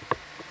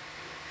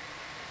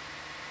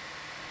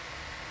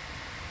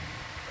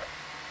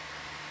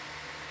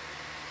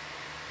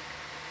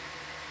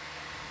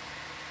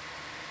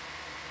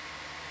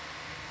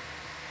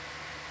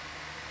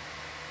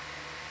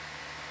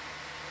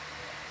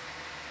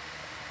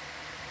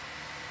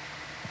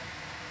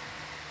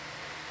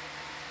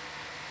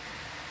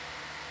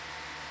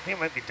 I think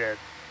it might be dead.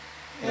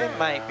 It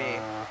might be.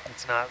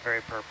 It's not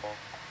very purple.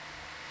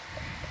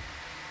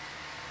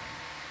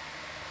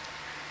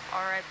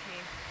 R.I.P.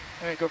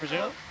 All right, go for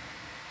zoom.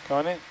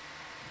 Going in.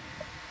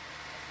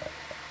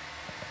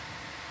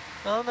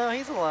 Oh no,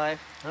 he's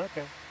alive.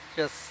 Okay.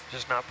 Just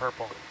not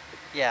purple.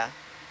 Yeah.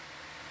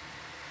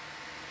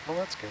 Well,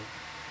 that's good.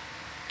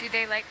 Do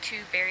they like to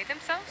bury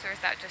themselves, or is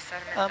that just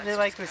sediment? They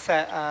like to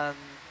set on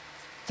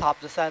top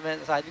of the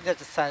sediment, so I think that's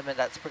the sediment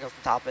that sprinkles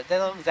on top of it. They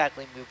don't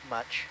exactly move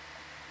much.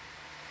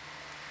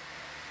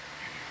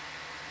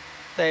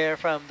 They are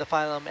from the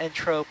phylum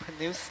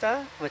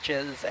Enteropneusta, which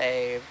is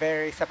a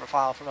very separate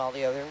phylum from all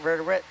the other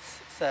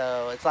invertebrates.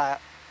 So it's not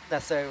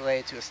necessarily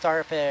related to a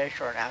starfish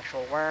or an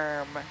actual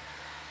worm.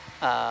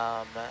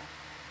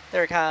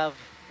 They're kind of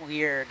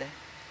weird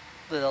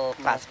little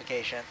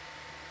classification.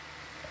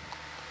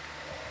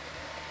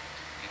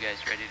 You guys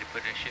ready to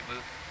put in a ship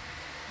move?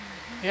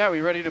 Yeah,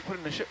 we ready to put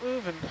in a ship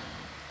move and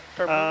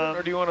start moving,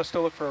 or do you want to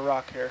still look for a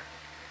rock here?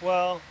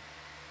 Well,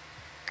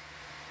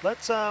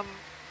 let's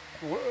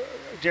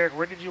Derek,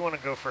 where did you want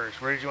to go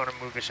first? Where did you want to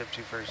move the ship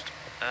to first?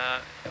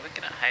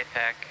 Looking at high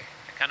pack,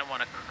 I kind of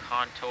want to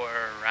contour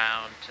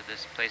around to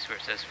this place where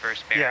it says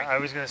first bearing. Yeah, I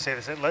was going to say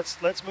this.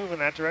 Let's move in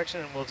that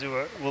direction, and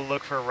we'll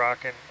look for a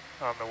rock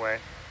on the way.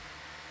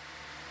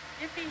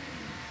 Yippee!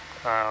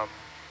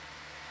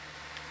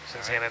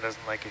 Since Hannah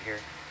doesn't like it here.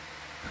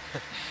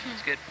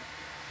 It's good.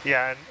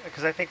 Yeah,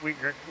 because I think we're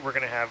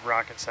going to have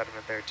rock and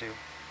sediment there too.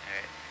 All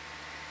right.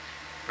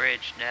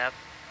 Bridge, nav.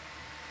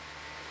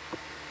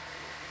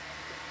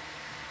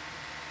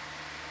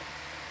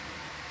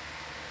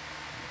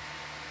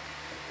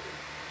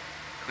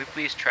 Could we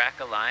please track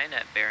a line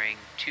at bearing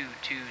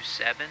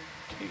 227?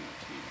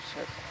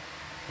 227.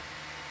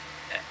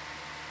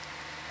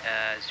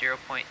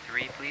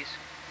 0.3, please.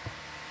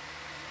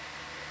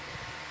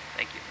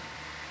 Thank you.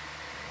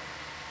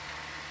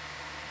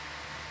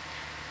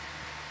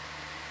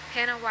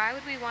 Hannah, why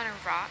would we want to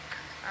rock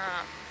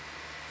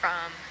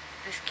from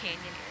this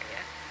canyon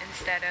area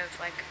instead of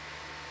like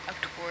up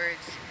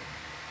towards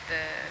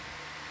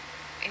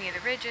any of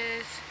the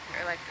ridges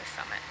or like the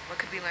summit? What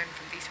could we learn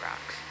from these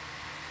rocks?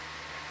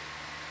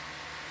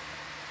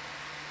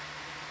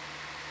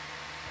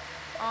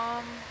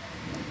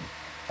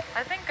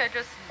 I think I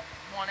just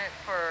want it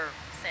for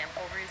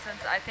sample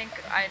reasons. I think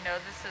I know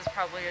this is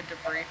probably a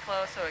debris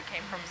flow, so it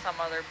came from some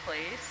other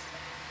place,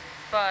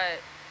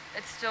 but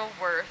it's still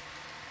worth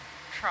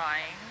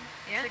trying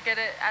to get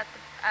it at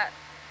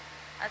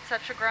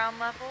such a ground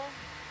level.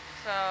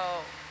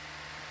 So,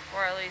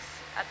 or at least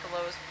at the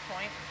lowest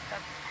point.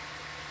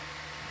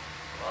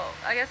 Well,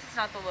 I guess it's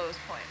not the lowest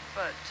point,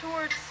 but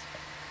towards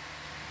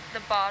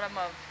the bottom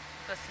of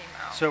the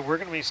seamount. So we're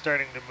going to be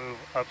starting to move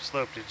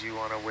upslope. Did you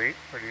want to wait,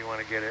 or do you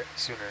want to get it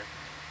sooner?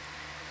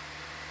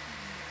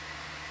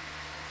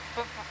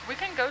 But we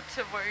can go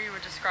to where you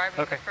were describing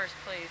in the first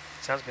place.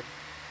 Sounds good.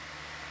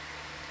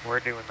 We're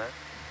doing that.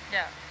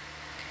 Yeah.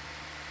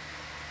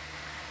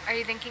 Are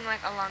you thinking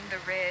like along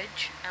the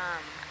ridge,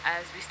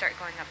 as we start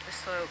going up the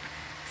slope,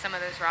 some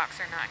of those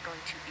rocks are not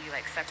going to be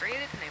like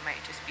separated and they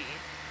might just be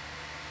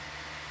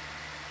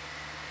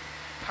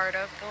part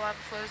of the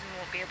lava flows and we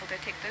won't be able to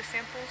take those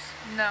samples?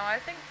 No, I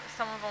think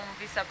some of them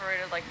will be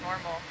separated like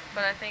normal,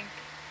 but I think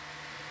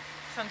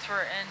since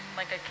we're in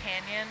like a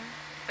canyon,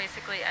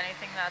 basically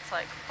anything that's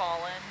like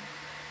fallen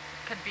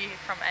could be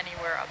from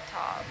anywhere up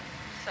top.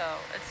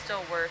 So it's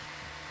still worth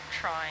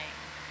trying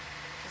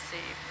to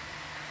see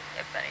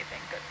if anything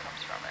good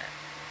comes from it.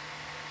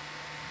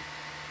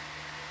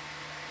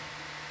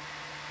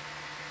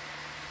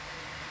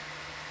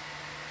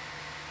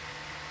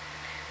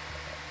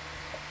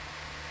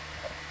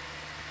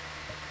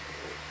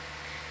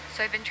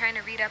 So I've been trying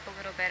to read up a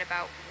little bit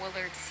about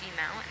Willard's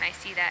Seamount, and I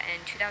see that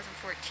in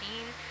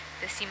 2014,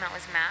 the seamount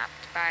was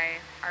mapped by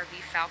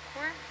ROV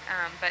Falcor,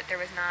 but there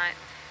was not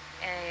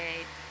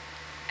a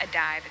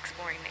dive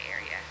exploring the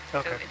area.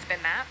 Okay. So it's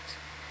been mapped.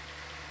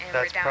 And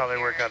That's we're down probably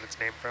here. where it got its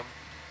name from.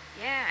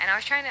 Yeah, and I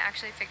was trying to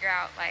actually figure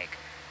out like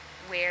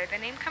where the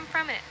name come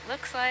from, and it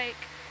looks like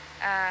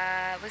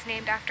it was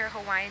named after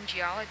Hawaiian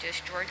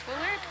geologist George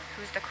Willard,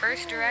 who's the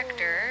first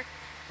director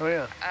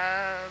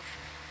of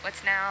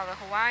what's now the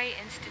Hawaii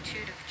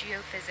Institute of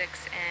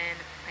Geophysics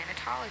and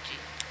Planetology.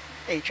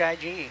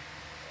 H-I-G.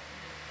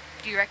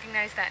 Do you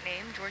recognize that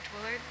name, George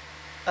Willard?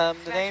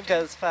 The name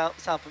does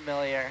sound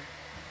familiar.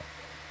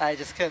 I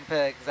just couldn't put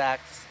an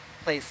exact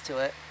place to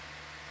it.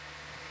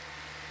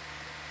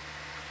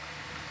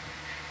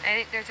 I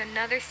think there's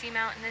another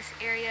seamount in this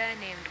area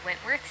named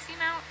Wentworth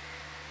Seamount.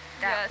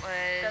 That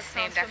was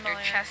named after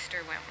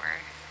Chester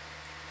Wentworth.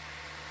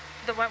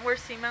 The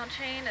Wentworth Seamount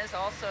chain is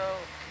also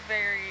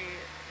very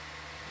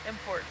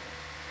important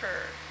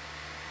for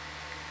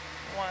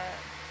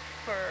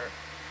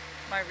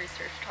my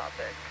research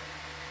topic.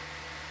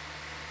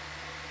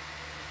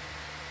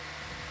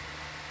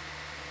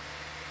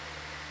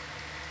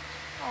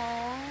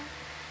 Aww,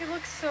 he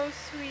looks so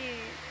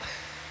sweet.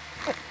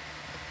 Oh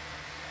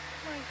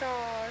my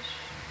gosh.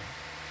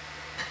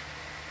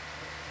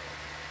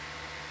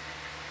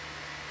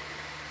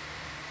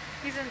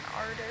 He's an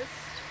artist.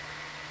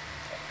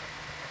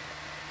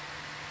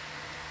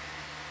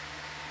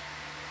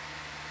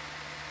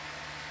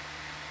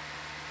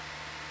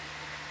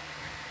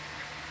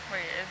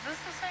 Wait, is this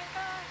the same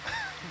guy?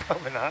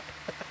 Probably not.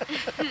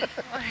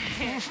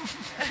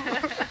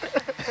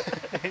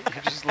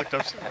 You just looked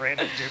up some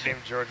random dude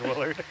named George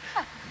Willard.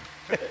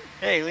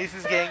 Hey, at least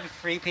he's getting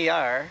free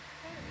PR.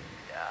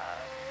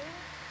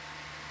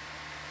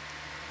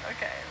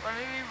 Okay, let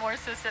me be more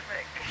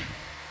specific.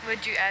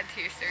 What'd you add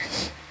to your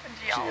search?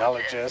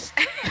 Geologist.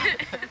 It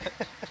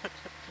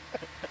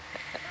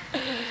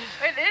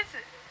is.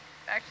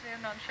 Actually,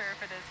 I'm not sure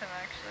if it is him,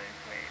 actually.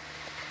 Wait.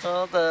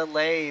 Well, the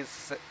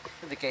lays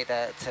indicate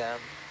that it's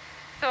him.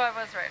 So I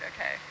was right,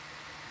 okay.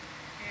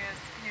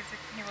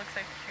 He looks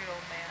like a cute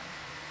old man.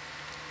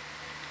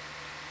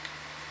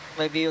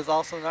 Maybe he was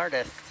also an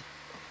artist.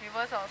 He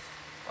was also,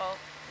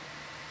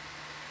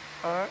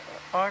 well.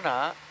 Or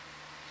not.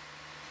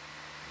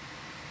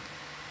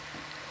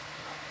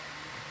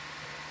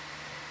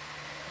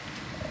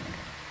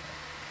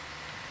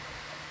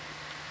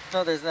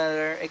 No, there's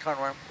another acorn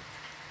worm.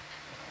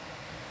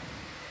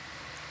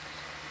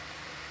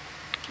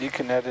 You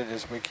can edit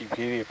his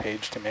Wikipedia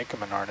page to make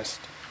him an artist.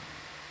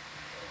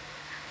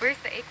 Where's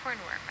the acorn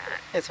worm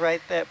at? It's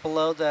right there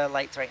below the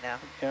lights right now.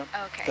 Yep.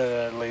 Okay.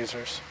 The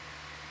lasers.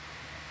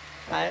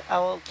 I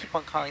will keep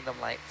on calling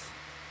them lights.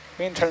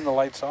 We can turn the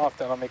lights off.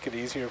 That'll make it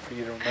easier for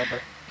you to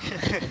remember.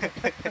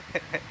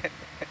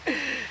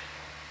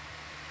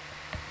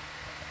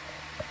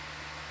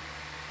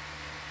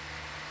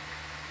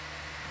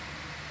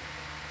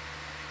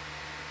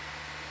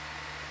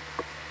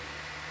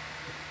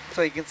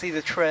 So you can see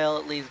the trail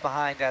it leaves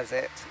behind as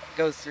it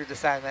goes through the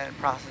sediment and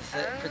processes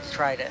it for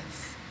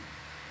detritus.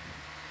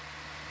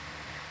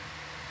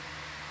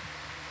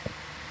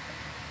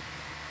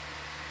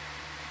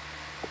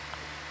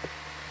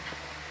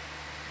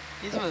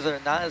 These ones are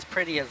not as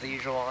pretty as the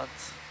usual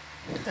ones.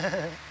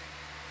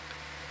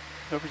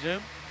 No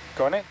presume?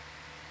 Go on in.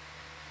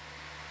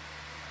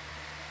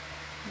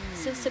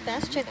 So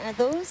Sebastian, are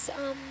those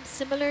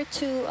similar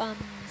to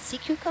sea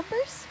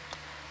cucumbers?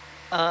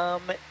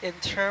 In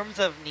terms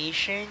of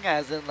niching,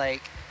 as in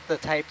like the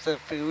types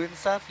of food and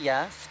stuff,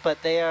 yes,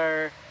 but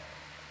they're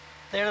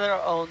their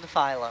own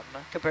phylum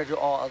compared to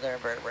all other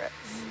invertebrates.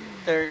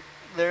 They're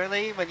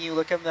literally, when you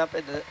look them up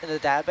in the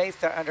database,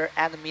 they're under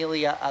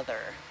Animalia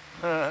Other.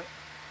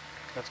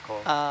 That's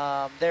cool.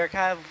 They're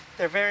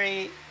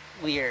very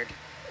weird,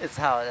 is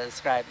how I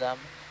describe them.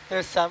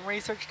 There's some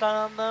research done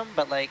on them,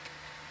 but like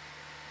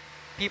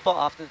people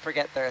often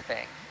forget their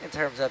thing in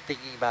terms of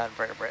thinking about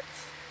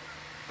invertebrates.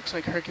 Looks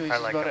like Hercules is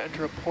about to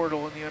enter a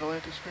portal in the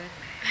Atalanta screen.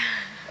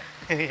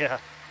 Yeah.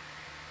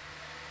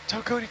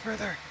 Don't go any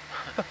further.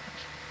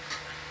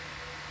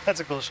 That's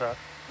a cool shot.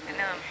 I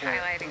know, I'm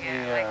highlighting it.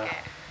 I like it.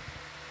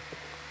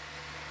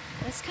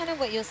 That's kind of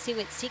what you'll see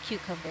with sea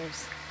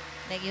cucumbers.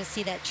 Like you'll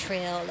see that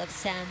trail of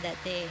sand that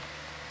they...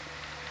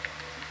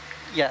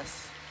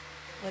 Yes.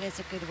 What is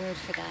a good word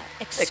for that?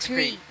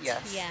 Excrete,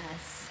 yes.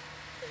 Yes.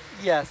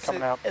 Yes,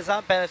 it's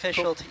not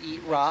beneficial to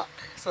eat rock,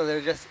 so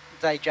they're just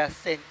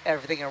digesting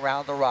everything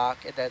around the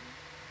rock and then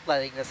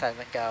letting the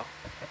sediment go.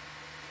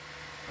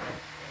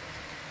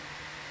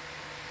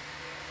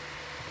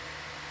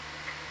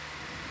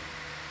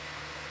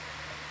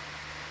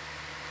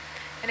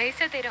 And they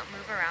said they don't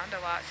move around a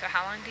lot, so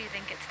how long do you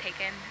think it's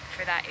taken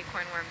for that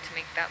acorn worm to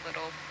make that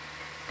little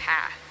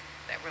path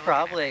that we're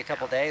Probably looking at a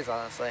couple days,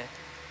 honestly.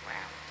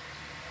 Wow.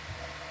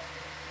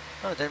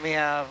 Oh, then we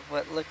have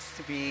what looks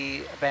to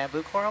be a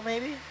bamboo coral,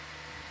 maybe?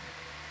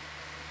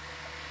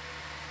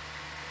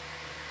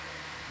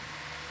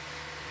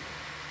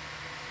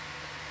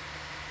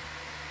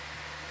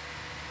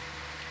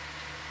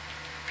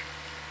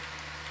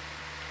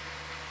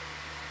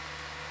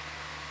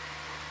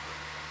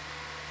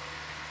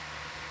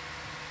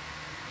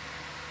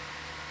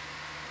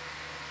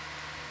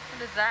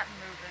 What is that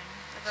moving?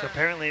 Is So that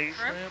apparently,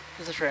 shrimp?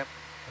 It's a shrimp.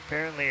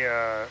 Apparently,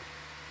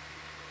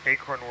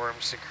 acorn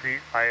worms secrete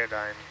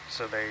iodine,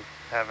 so they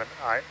have an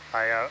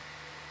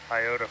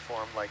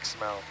iota-form-like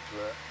smell to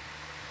it.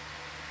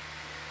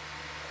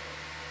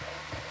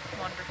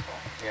 Wonderful.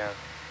 Yeah.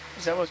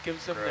 Is that what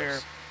gives them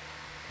Gross.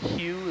 their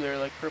hue, their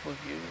like purple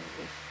hue?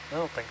 I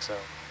don't think so. No.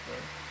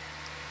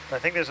 I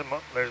think there's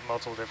there's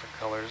multiple different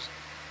colors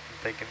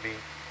that they can be.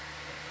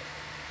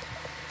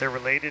 They're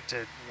related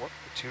to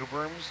tube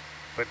worms,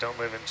 but don't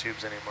live in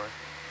tubes anymore.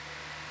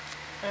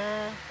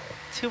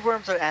 Tube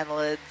worms are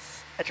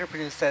annelids.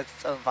 Entrepreneur says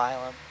its own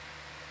phylum.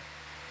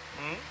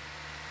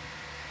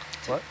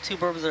 What?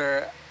 Tube worms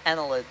are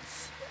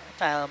annelids.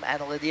 Phylum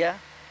Annelidia.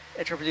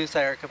 Entrepreneur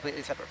are a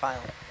completely separate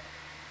phylum.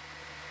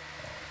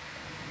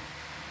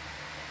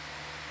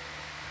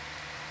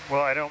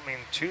 Well, I don't mean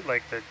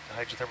like the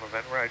hydrothermal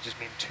vent worm, I just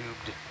mean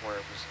tubed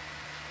worms.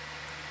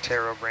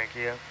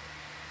 Pterobranchia.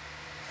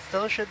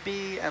 Still should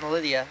be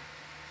Annelidia.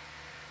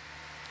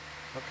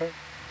 Okay.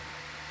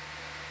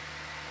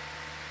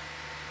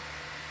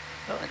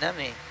 Oh,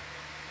 anemone.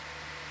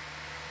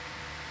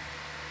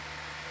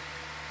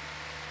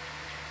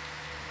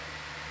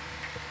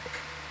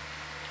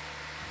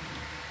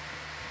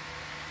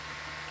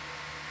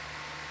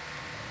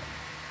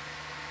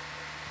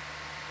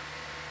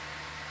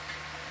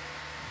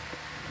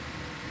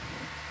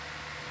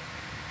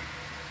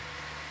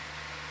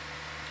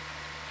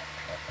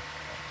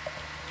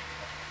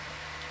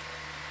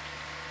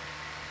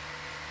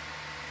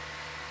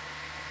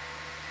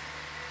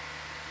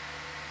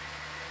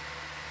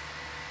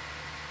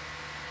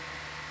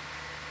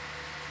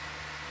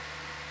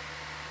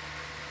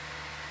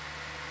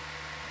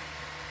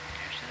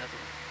 There's another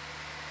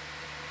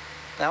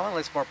one. That one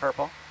looks more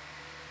purple.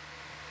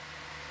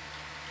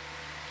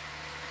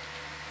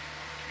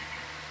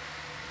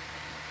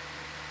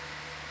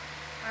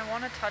 I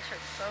want to touch it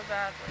so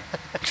badly.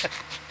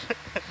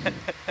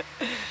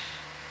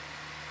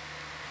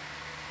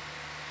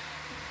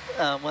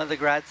 One of the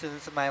grad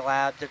students in my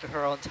lab did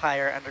her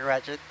entire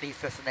undergraduate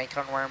thesis in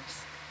acorn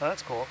worms. Oh,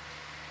 that's cool.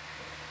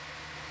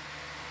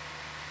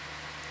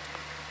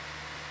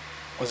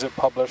 Was it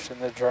published in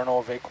the Journal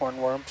of Acorn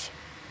Worms?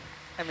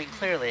 I mean,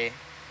 clearly,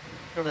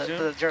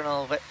 the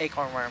Journal of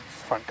Acorn Worms.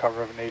 Front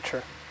cover of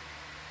Nature.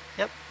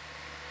 Yep.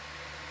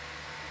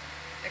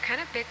 They're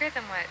kind of bigger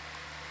than what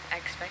I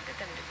expected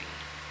them to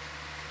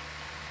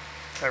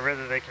be. I read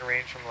that they can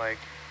range from like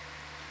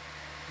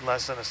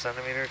less than a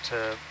centimeter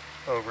to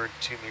over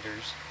 2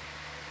 meters.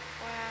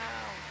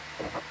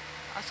 Wow.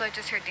 Also, I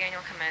just heard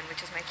Daniel come in,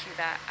 which is my cue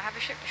that I have a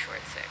ship ashore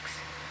at 6.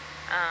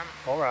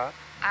 All right.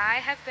 I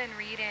have been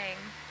reading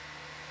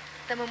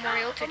the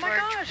memorial to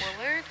George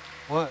Willard.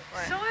 What?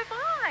 So have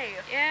I.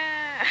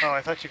 Yeah. Oh,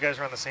 I thought you guys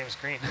were on the same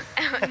screen.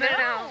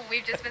 No.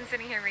 We've just been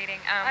sitting here reading.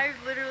 I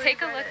literally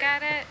take a look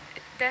at it.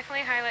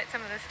 Definitely highlight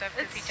some of this stuff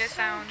because he just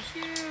so sounds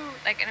cute.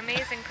 like an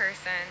amazing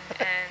person.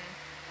 And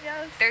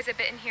Yes. there's a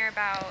bit in here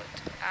about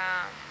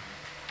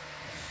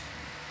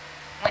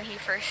when he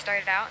first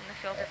started out in the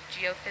field of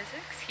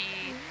geophysics,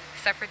 he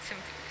suffered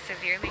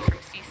severely from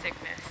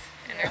seasickness.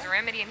 And there's a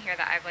remedy in here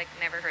that I've like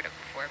never heard of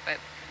before. But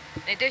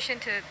in addition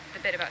to the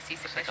bit about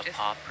seasickness, Looks like a just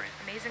paw print.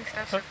 amazing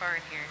stuff so far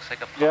in here. Looks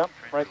like a paw Yep,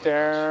 print. right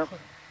there.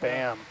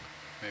 Bam.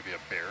 Maybe a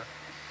bear.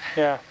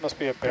 Yeah, must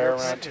be a bear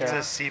around It's here.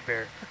 a sea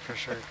bear, for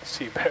sure.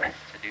 Sea bear.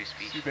 It's a new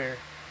species. Sea bear.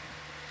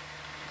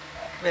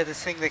 We had to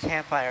sing the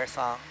campfire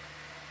song.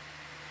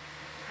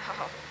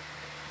 Oh.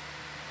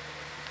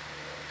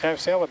 I've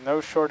sailed with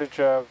no shortage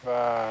of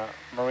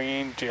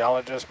marine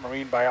geologists,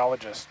 marine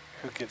biologists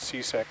who get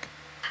seasick.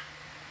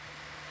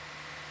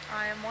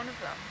 I am one of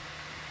them.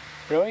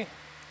 Really?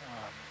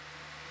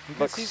 You get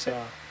Looks, seasick?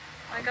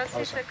 I got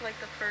Awesome. seasick like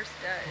the first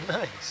day.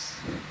 Nice.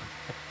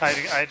 I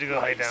had to go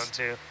lay down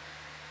too.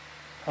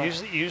 Huh.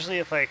 Usually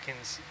if I can,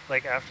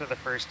 like after the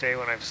first day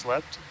when I've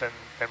slept, then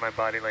my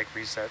body like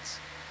resets.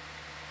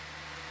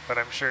 But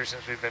I'm sure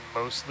since we've been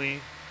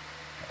mostly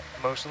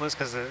motionless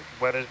because the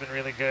weather's been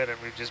really good and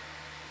we've just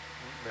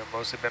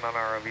mostly been on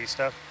our ROV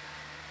stuff,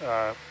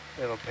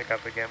 it'll pick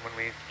up again when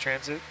we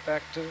transit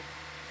back to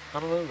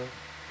Honolulu.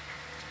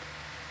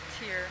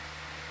 Tear.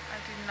 I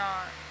do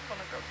not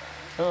want to go back.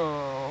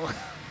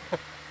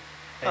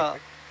 Oh.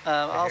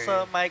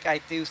 Also, Mike, I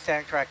do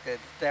stand corrected.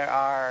 There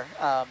are,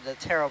 the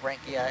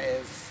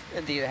pterobranchia is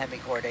indeed a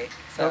hemichordate.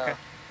 So, Okay.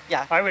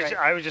 Yeah. I was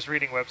right. just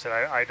reading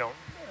website. I don't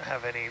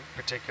have any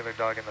particular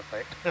dog in the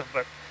fight,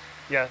 but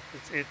yeah,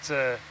 it's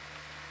the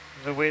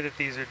way that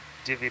these are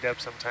divvied up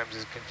sometimes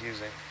is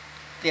confusing.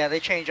 Yeah, they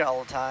change it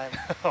all the time.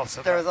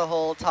 Also, There was a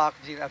whole talk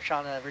between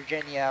Upshawn and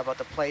Virginia about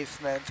the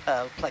placement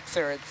of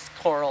plexurids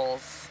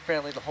corals.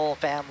 Apparently the whole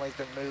family's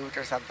been moved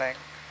or something.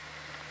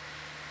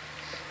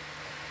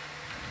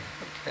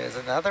 There's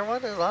another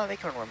one. There's a lot of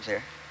acorn worms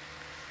here.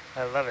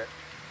 I love it.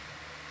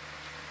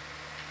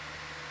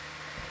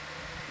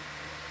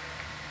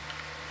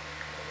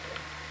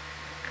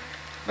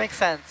 Makes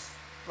sense.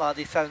 A lot of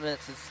these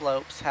sediments and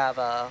slopes have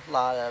a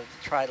lot of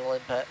tidal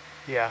input.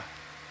 Yeah.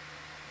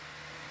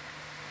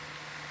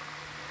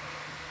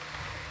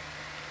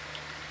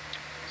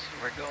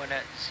 So we're going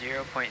at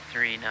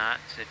 0.3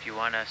 knots. If you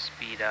want to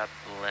speed up,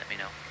 let me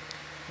know.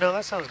 No,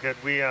 that sounds good.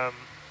 We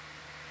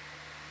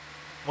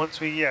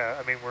once we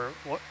I mean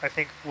I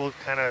think we'll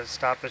kind of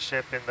stop the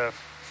ship in the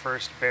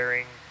first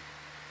bearing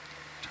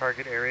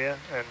target area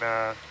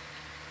and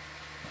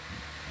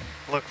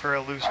look for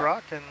a loose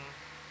rock and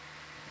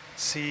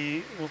Let's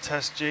see, we'll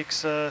test Jake's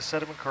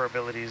sediment core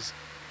abilities.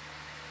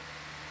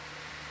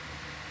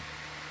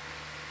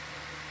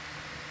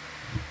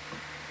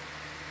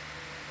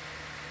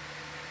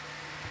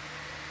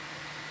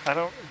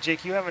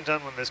 Jake, you haven't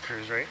done one this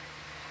cruise, right?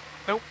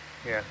 Nope.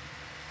 Yeah.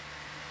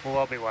 We'll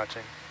all be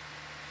watching.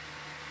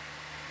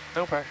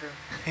 No pressure.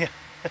 Yeah.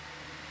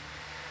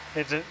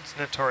 It's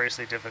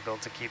notoriously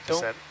difficult to keep the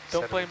set.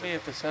 Don't blame me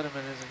if the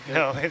sediment isn't good.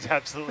 No, it's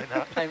absolutely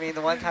not. I mean,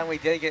 the one time we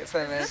did get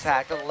sediment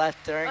attack, it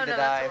left during the dive.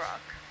 That's a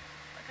rock.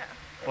 Okay.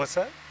 What's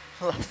that?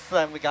 Last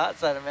time we got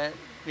sediment,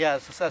 yeah, a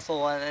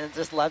successful one, and it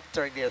just left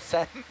during the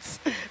ascent.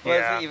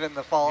 Wasn't even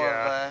the fall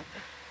of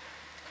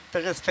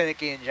they're just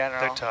finicky in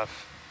general. They're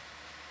tough.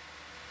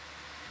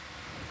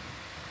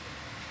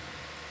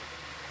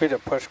 We had a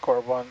push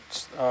core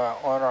once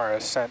on our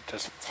ascent,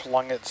 just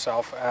flung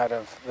itself out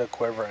of the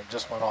quiver and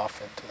just went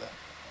off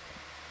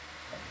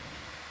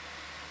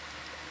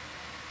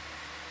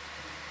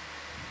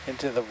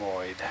into the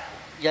void.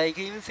 Yeah, you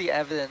can even see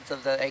evidence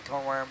of the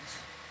acorn worms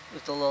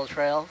with the little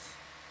trails.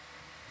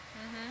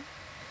 Mm-hmm.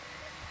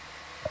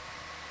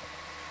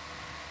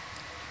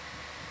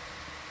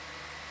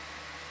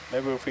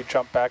 Maybe if we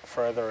jump back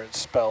further, it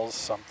spells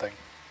something.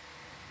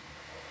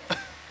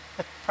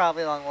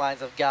 Probably along the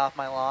lines of get off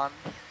my lawn.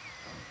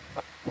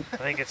 I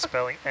think it's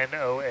spelling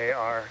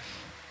N-O-A-R.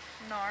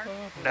 Nar.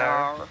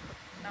 Nar.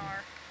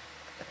 Nar.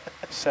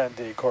 Send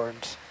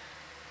acorns.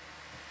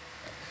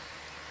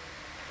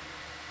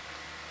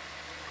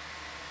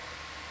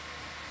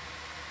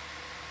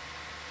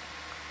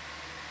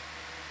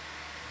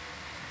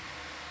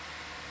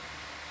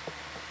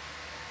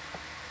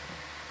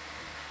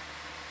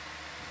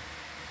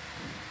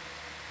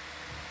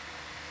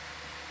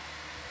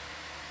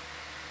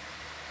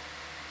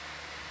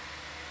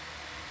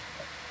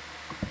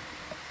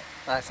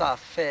 I saw a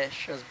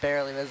fish. It was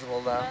barely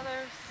visible though.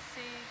 Another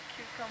sea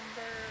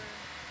cucumber.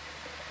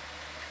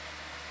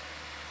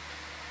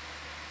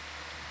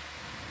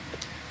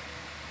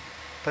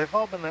 They've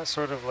all been that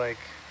sort of like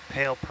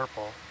pale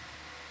purple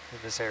in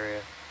this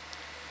area.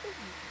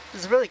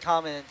 It's really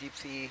common in deep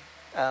sea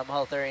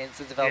holothurians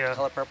to develop the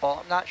color purple.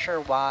 I'm not sure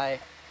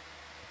why.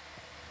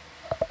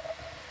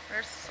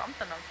 There's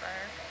something up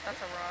there.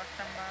 That's a rock.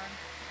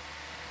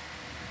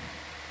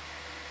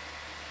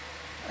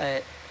 Never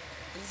mind.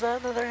 Is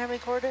that another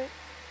hemichordate?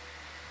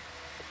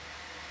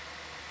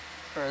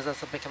 Or is that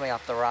something coming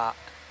off the rock?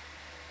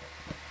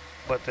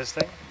 What, this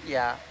thing?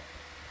 Yeah.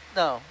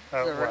 No.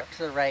 Oh,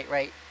 to the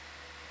right.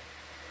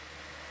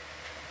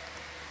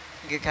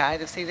 You can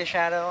kind of see the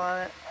shadow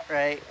on it,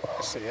 right?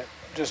 I see it.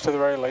 Just to the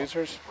right,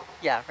 lasers?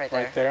 Yeah, right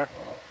there. Right there.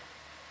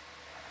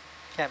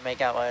 Can't make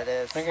out what it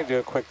is. I can do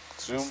a quick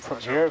zoom from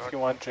here if you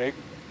want, Jake.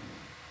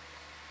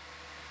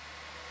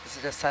 Is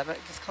it a sediment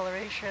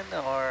discoloration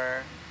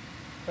or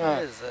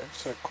what is this?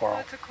 It's a coral. Oh,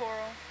 it's a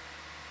coral.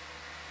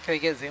 Can we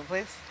get a zoom,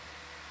 please?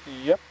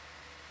 Yep.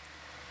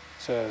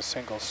 It's a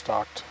single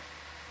stalked.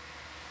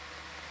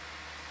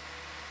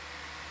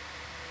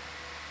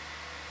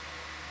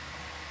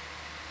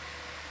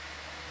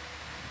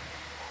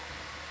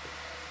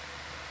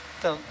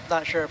 So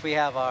not sure if we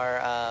have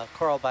our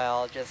coral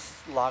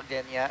biologist logged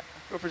in yet.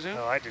 Go for zoom?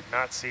 No, I did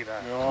not see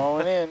that.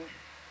 Going in.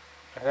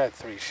 I had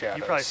 3 shadows.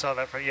 You probably saw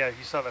that from, you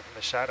saw that from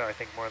the shadow, I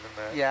think, more than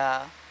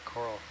the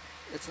coral.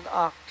 It's an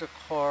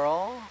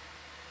octocoral.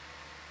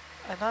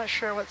 I'm not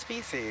sure what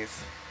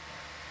species.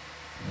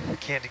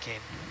 Candy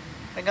cane.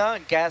 I'm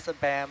going to guess a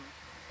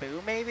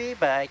bamboo maybe,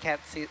 but I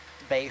can't see the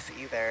base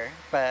either.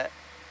 But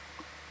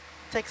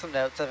take some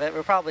notes of it.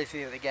 We'll probably see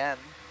it again.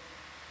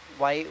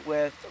 White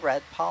with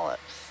red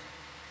polyps.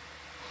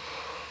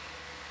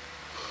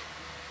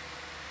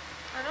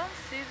 I don't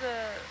see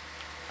the...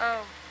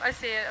 Oh, I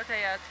see it. Okay,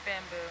 yeah, it's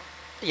bamboo.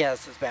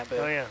 Yes, it's bamboo.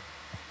 Oh, yeah.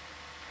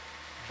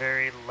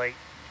 Very light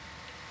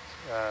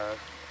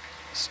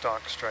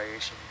stalk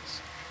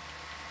striations.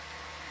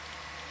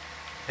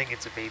 I think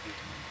it's a baby.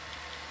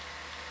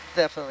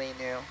 Definitely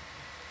new.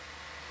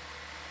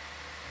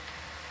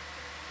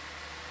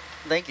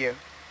 Thank you.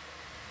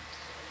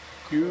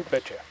 You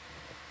betcha.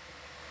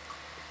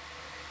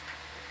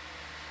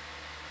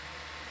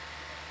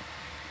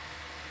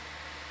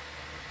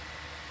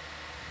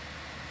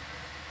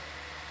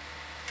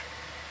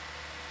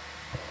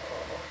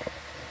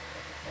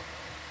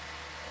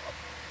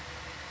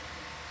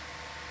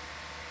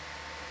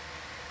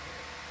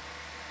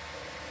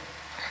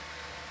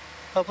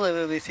 Hopefully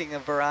we'll be seeing a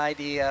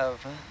variety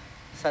of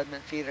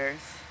sediment feeders.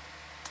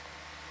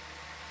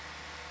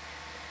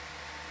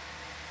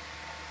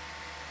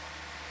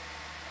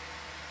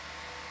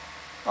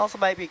 Also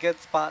might be a good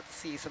spot to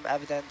see some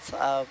evidence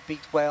of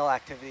beaked whale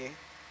activity,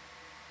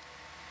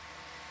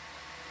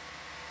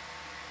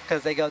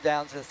 because they go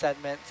down to the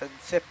sediments and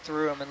sift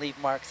through them and leave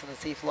marks on the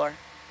seafloor.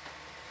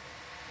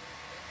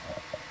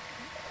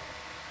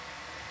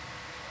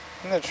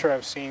 I'm not sure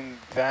I've seen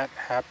that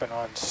happen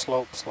on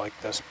slopes like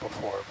this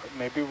before, but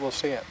maybe we'll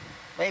see it.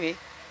 Maybe.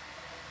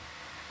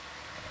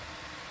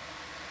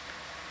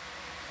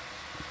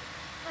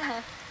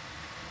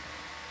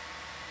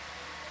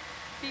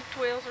 Beak beaked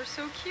whales are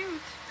so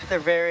cute. They're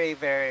very,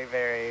 very,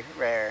 very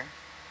rare.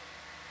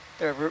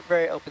 They're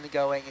very open to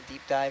going and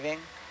deep diving.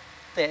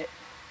 They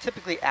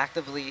typically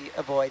actively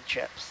avoid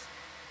chips.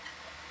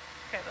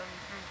 Okay, then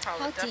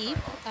probably How definitely deep,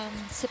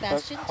 won't.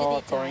 Sebastian, do they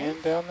Holothurian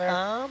dive? down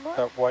there?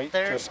 That white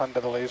they're- just under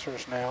the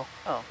lasers now.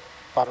 Oh.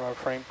 Bottom of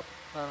frame.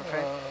 I'm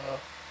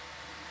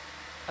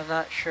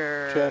not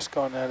sure. Just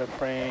going out of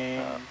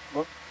frame.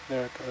 Whoop,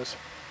 there it goes.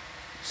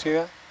 See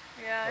that?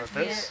 Yeah, I Or see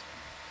this? it.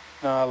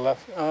 No,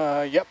 left.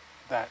 Yep,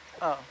 that.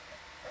 Oh.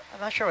 I'm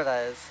not sure what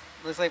that is.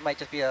 Looks like it might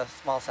just be a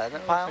small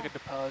sediment Looks pile. like a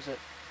deposit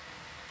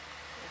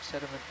of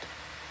sediment.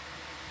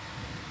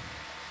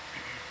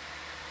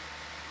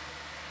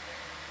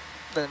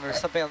 Then there's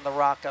something on the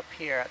rock up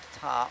here at the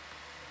top.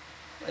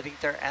 I think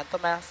they're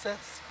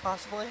anthomasses,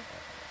 possibly.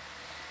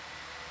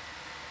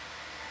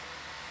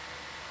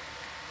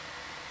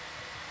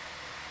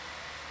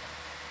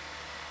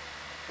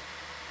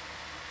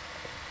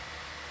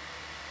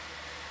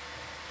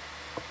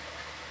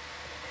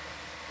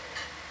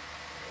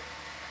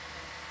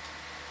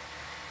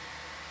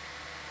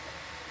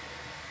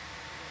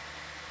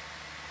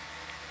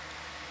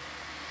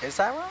 Is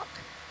that rock?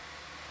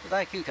 Is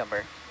that a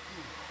cucumber?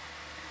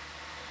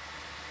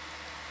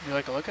 You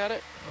like a look at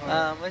it?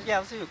 Yeah,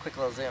 let's do a quick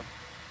little zoom.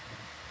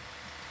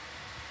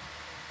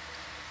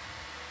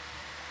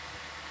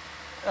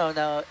 Oh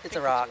no, it's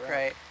a rock,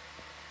 right?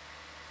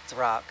 It's a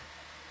rock.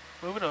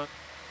 Moving on.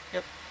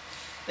 Yep.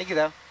 Thank you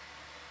though.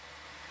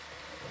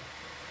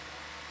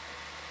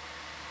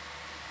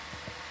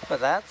 But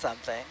that's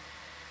something.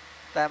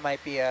 That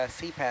might be a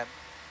sea pen.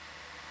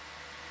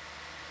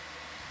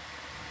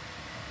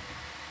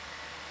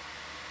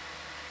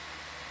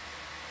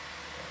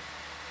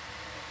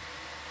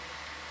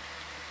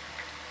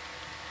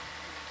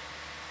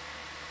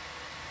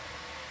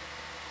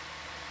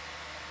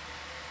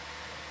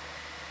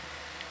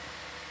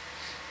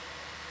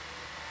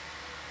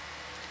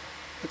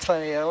 It's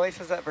funny, it always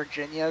says that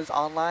Virginia's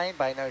online,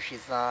 but I know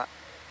she's not.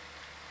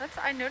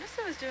 I noticed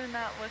it was doing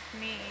that with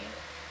me.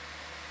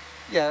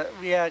 Yeah,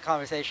 we had a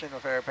conversation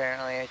with her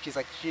apparently, and she's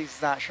like,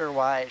 she's not sure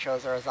why it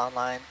shows her as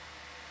online.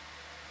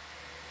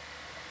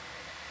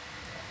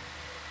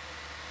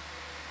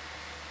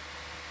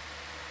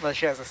 Unless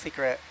she has a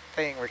secret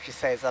thing where she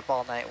stays up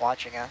all night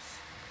watching us.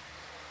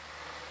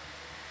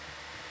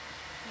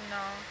 No.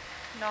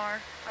 Nar.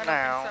 I don't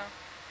No. think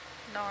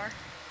so. Nar.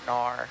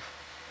 Nar.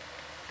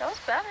 That was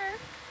better.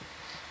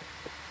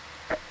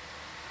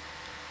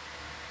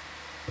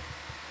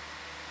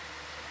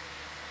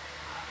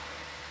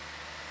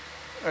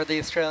 Are the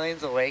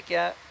Australians awake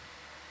yet?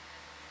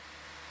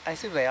 I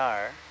assume they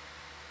are.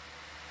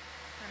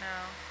 I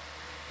know.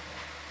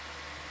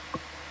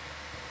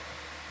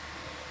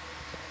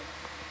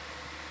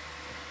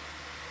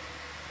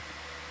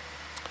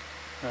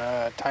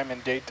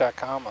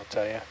 Timeanddate.com, I'll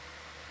tell you.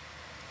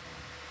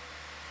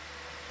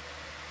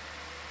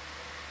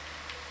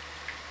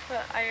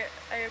 But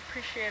I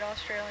appreciate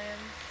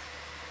Australians.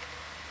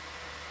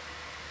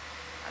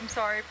 I'm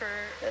sorry for...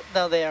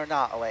 No, they are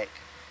not awake.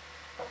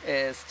 It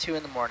is 2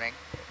 in the morning.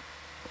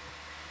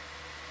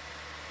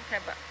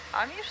 Okay, but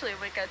I'm usually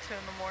awake at 2 in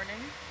the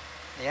morning.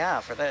 Yeah,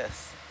 for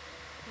this.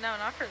 No,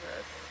 not for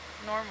this.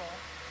 Normal.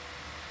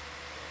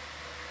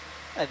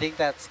 I think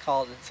that's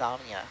called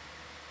insomnia.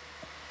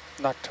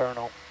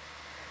 Nocturnal.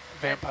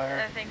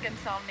 Vampire. I think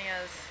insomnia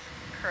is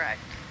correct.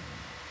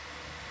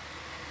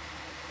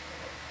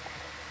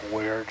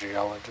 Weird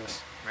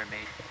geologist.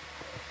 Mermaid.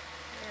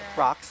 Yeah.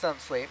 Rocks don't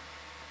sleep.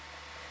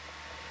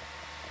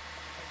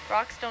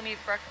 Rocks don't eat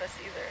breakfast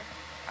either.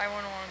 I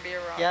wouldn't want to be a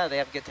rock. Yeah, they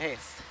have good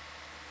taste.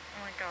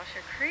 Oh my gosh,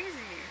 you're crazy.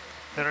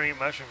 They don't eat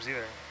mushrooms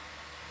either.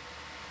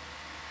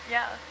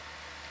 Yeah.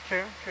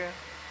 True, true.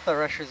 The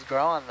rushes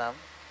grow on them.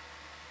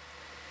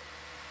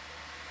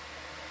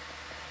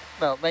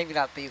 Well, maybe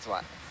not these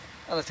ones.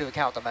 Unless you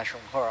count the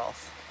mushroom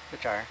corals,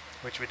 which are...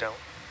 Which we don't.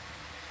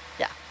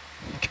 Yeah.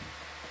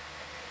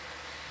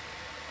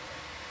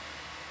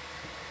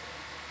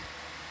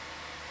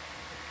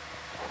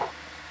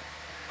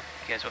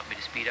 You guys want me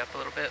to speed up a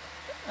little bit?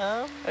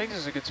 I think this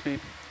is a good speed.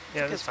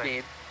 Yeah, good that's fine.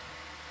 speed.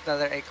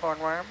 Another acorn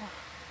worm.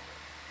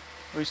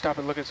 We stop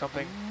and look at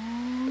something.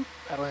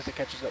 Atlanta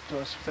catches up to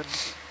us within...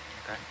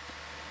 Okay.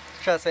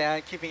 Trust me,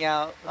 I'm keeping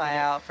out my eye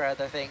out for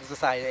other things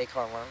besides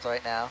acorn worms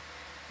right now.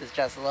 It's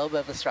just a little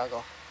bit of a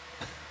struggle.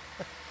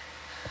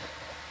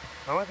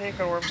 I want the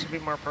acorn worms to be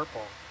more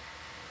purple.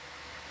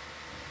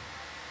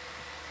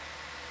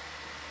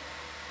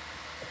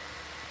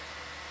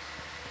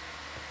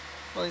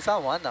 Well, you saw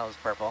one that was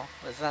purple.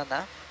 Was that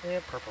enough? Yeah,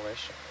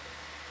 purplish.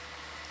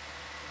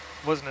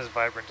 Wasn't as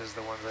vibrant as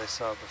the ones I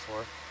saw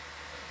before.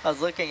 I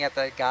was looking at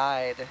the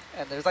guide,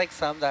 and there's like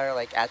some that are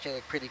like actually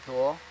like pretty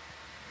cool.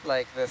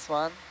 Like this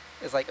one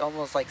is like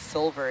almost like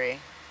silvery.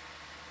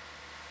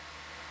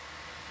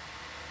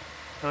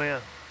 Oh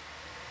yeah.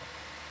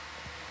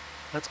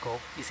 That's cool.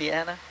 You see it,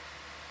 Anna?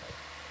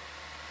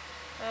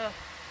 Ugh.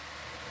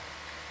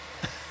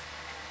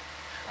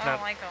 I Not-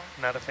 don't like them.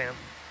 Not a fan.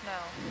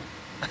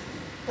 No.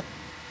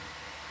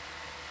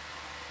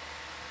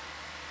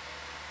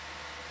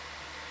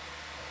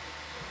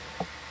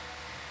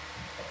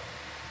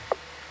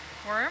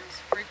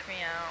 Worms freak me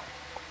out.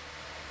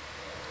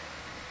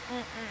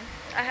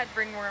 I had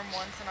ringworm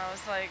once and I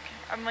was like,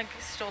 I'm like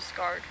still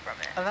scarred from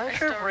it. I'm not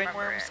sure if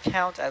ringworms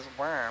count as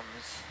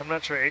worms. I'm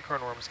not sure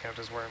acorn worms count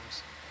as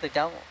worms. They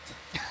don't.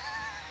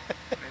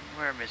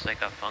 Ringworm is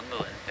like a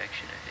fungal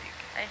infection, I think.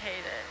 I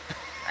hate it.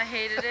 I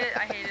hated it,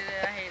 I hated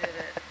it, I hated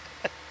it.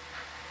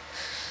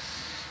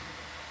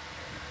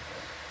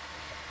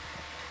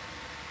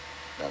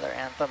 Another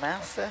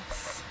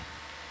anthomastus.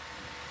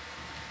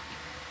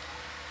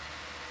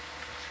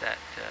 Is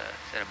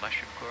that a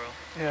mushroom coral?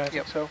 Yeah, I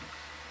think so.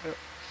 Yep.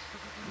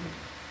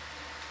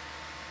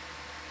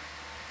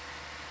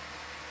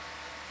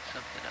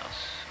 Something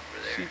else over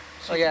there.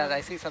 Oh yeah,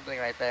 I see something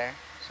right there.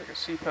 It's like a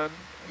sea pen.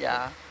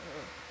 Yeah.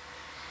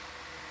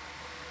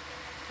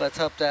 Let's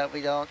hope that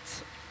we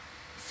don't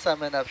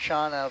summon up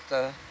Shauna with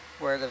the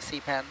word of sea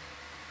pen,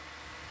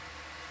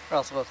 or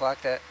else we'll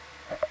collect it.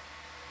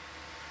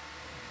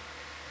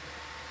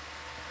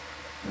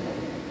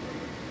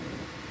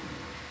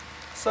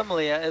 So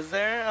Malia, is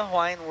there a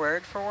Hawaiian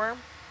word for worm?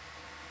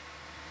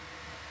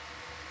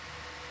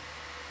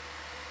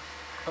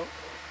 Oh.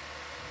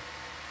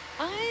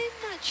 I'm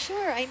not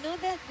sure. I know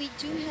that we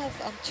do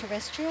have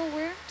terrestrial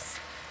worms.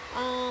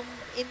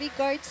 In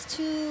regards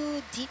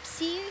to deep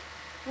sea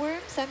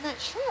worms, I'm not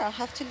sure. I'll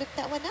have to look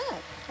that one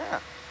up. Yeah.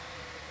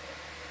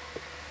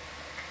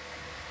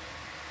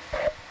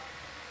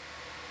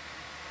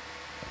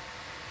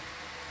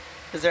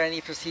 Is there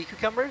any for sea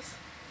cucumbers?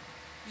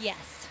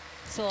 Yes.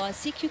 So a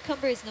sea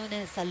cucumber is known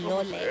as a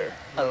lole.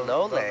 A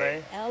lole.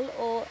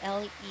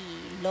 L-O-L-E,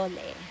 lole.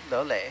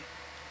 Lole.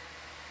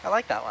 I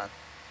like that one.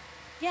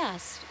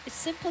 Yes, it's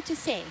simple to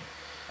say.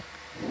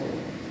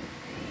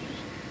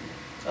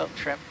 Oh,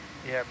 shrimp.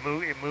 Yeah,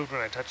 it moved when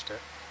I touched it.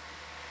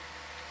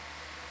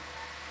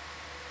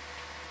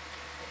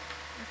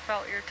 I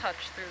felt your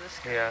touch through the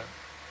screen. Yeah.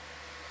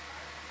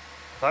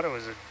 I thought it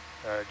was a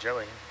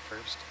jelly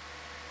first.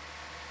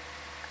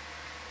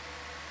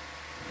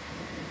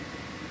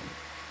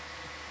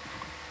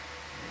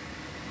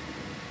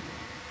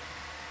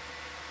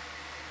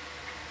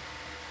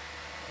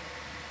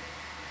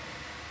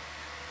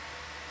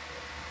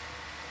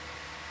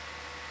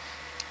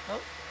 Oh,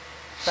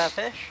 is that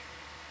fish?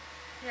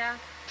 Yeah.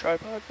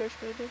 Tripod fish,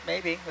 maybe?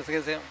 Maybe. Let's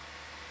get a zoom.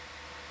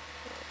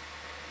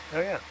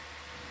 Oh yeah.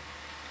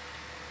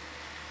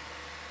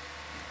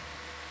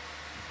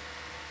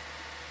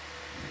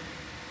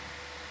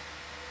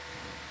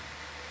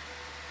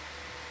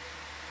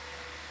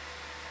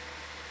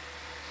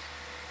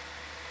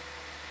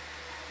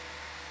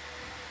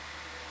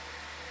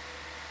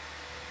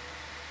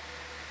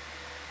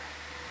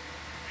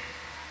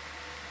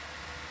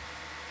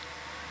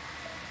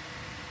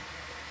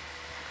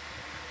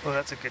 Well,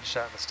 that's a good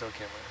shot in the still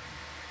camera.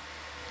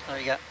 Oh,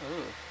 you got,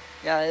 ooh.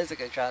 Yeah, it is a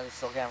good shot in the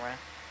still camera.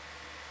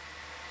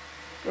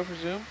 Go for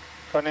zoom.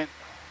 Going in.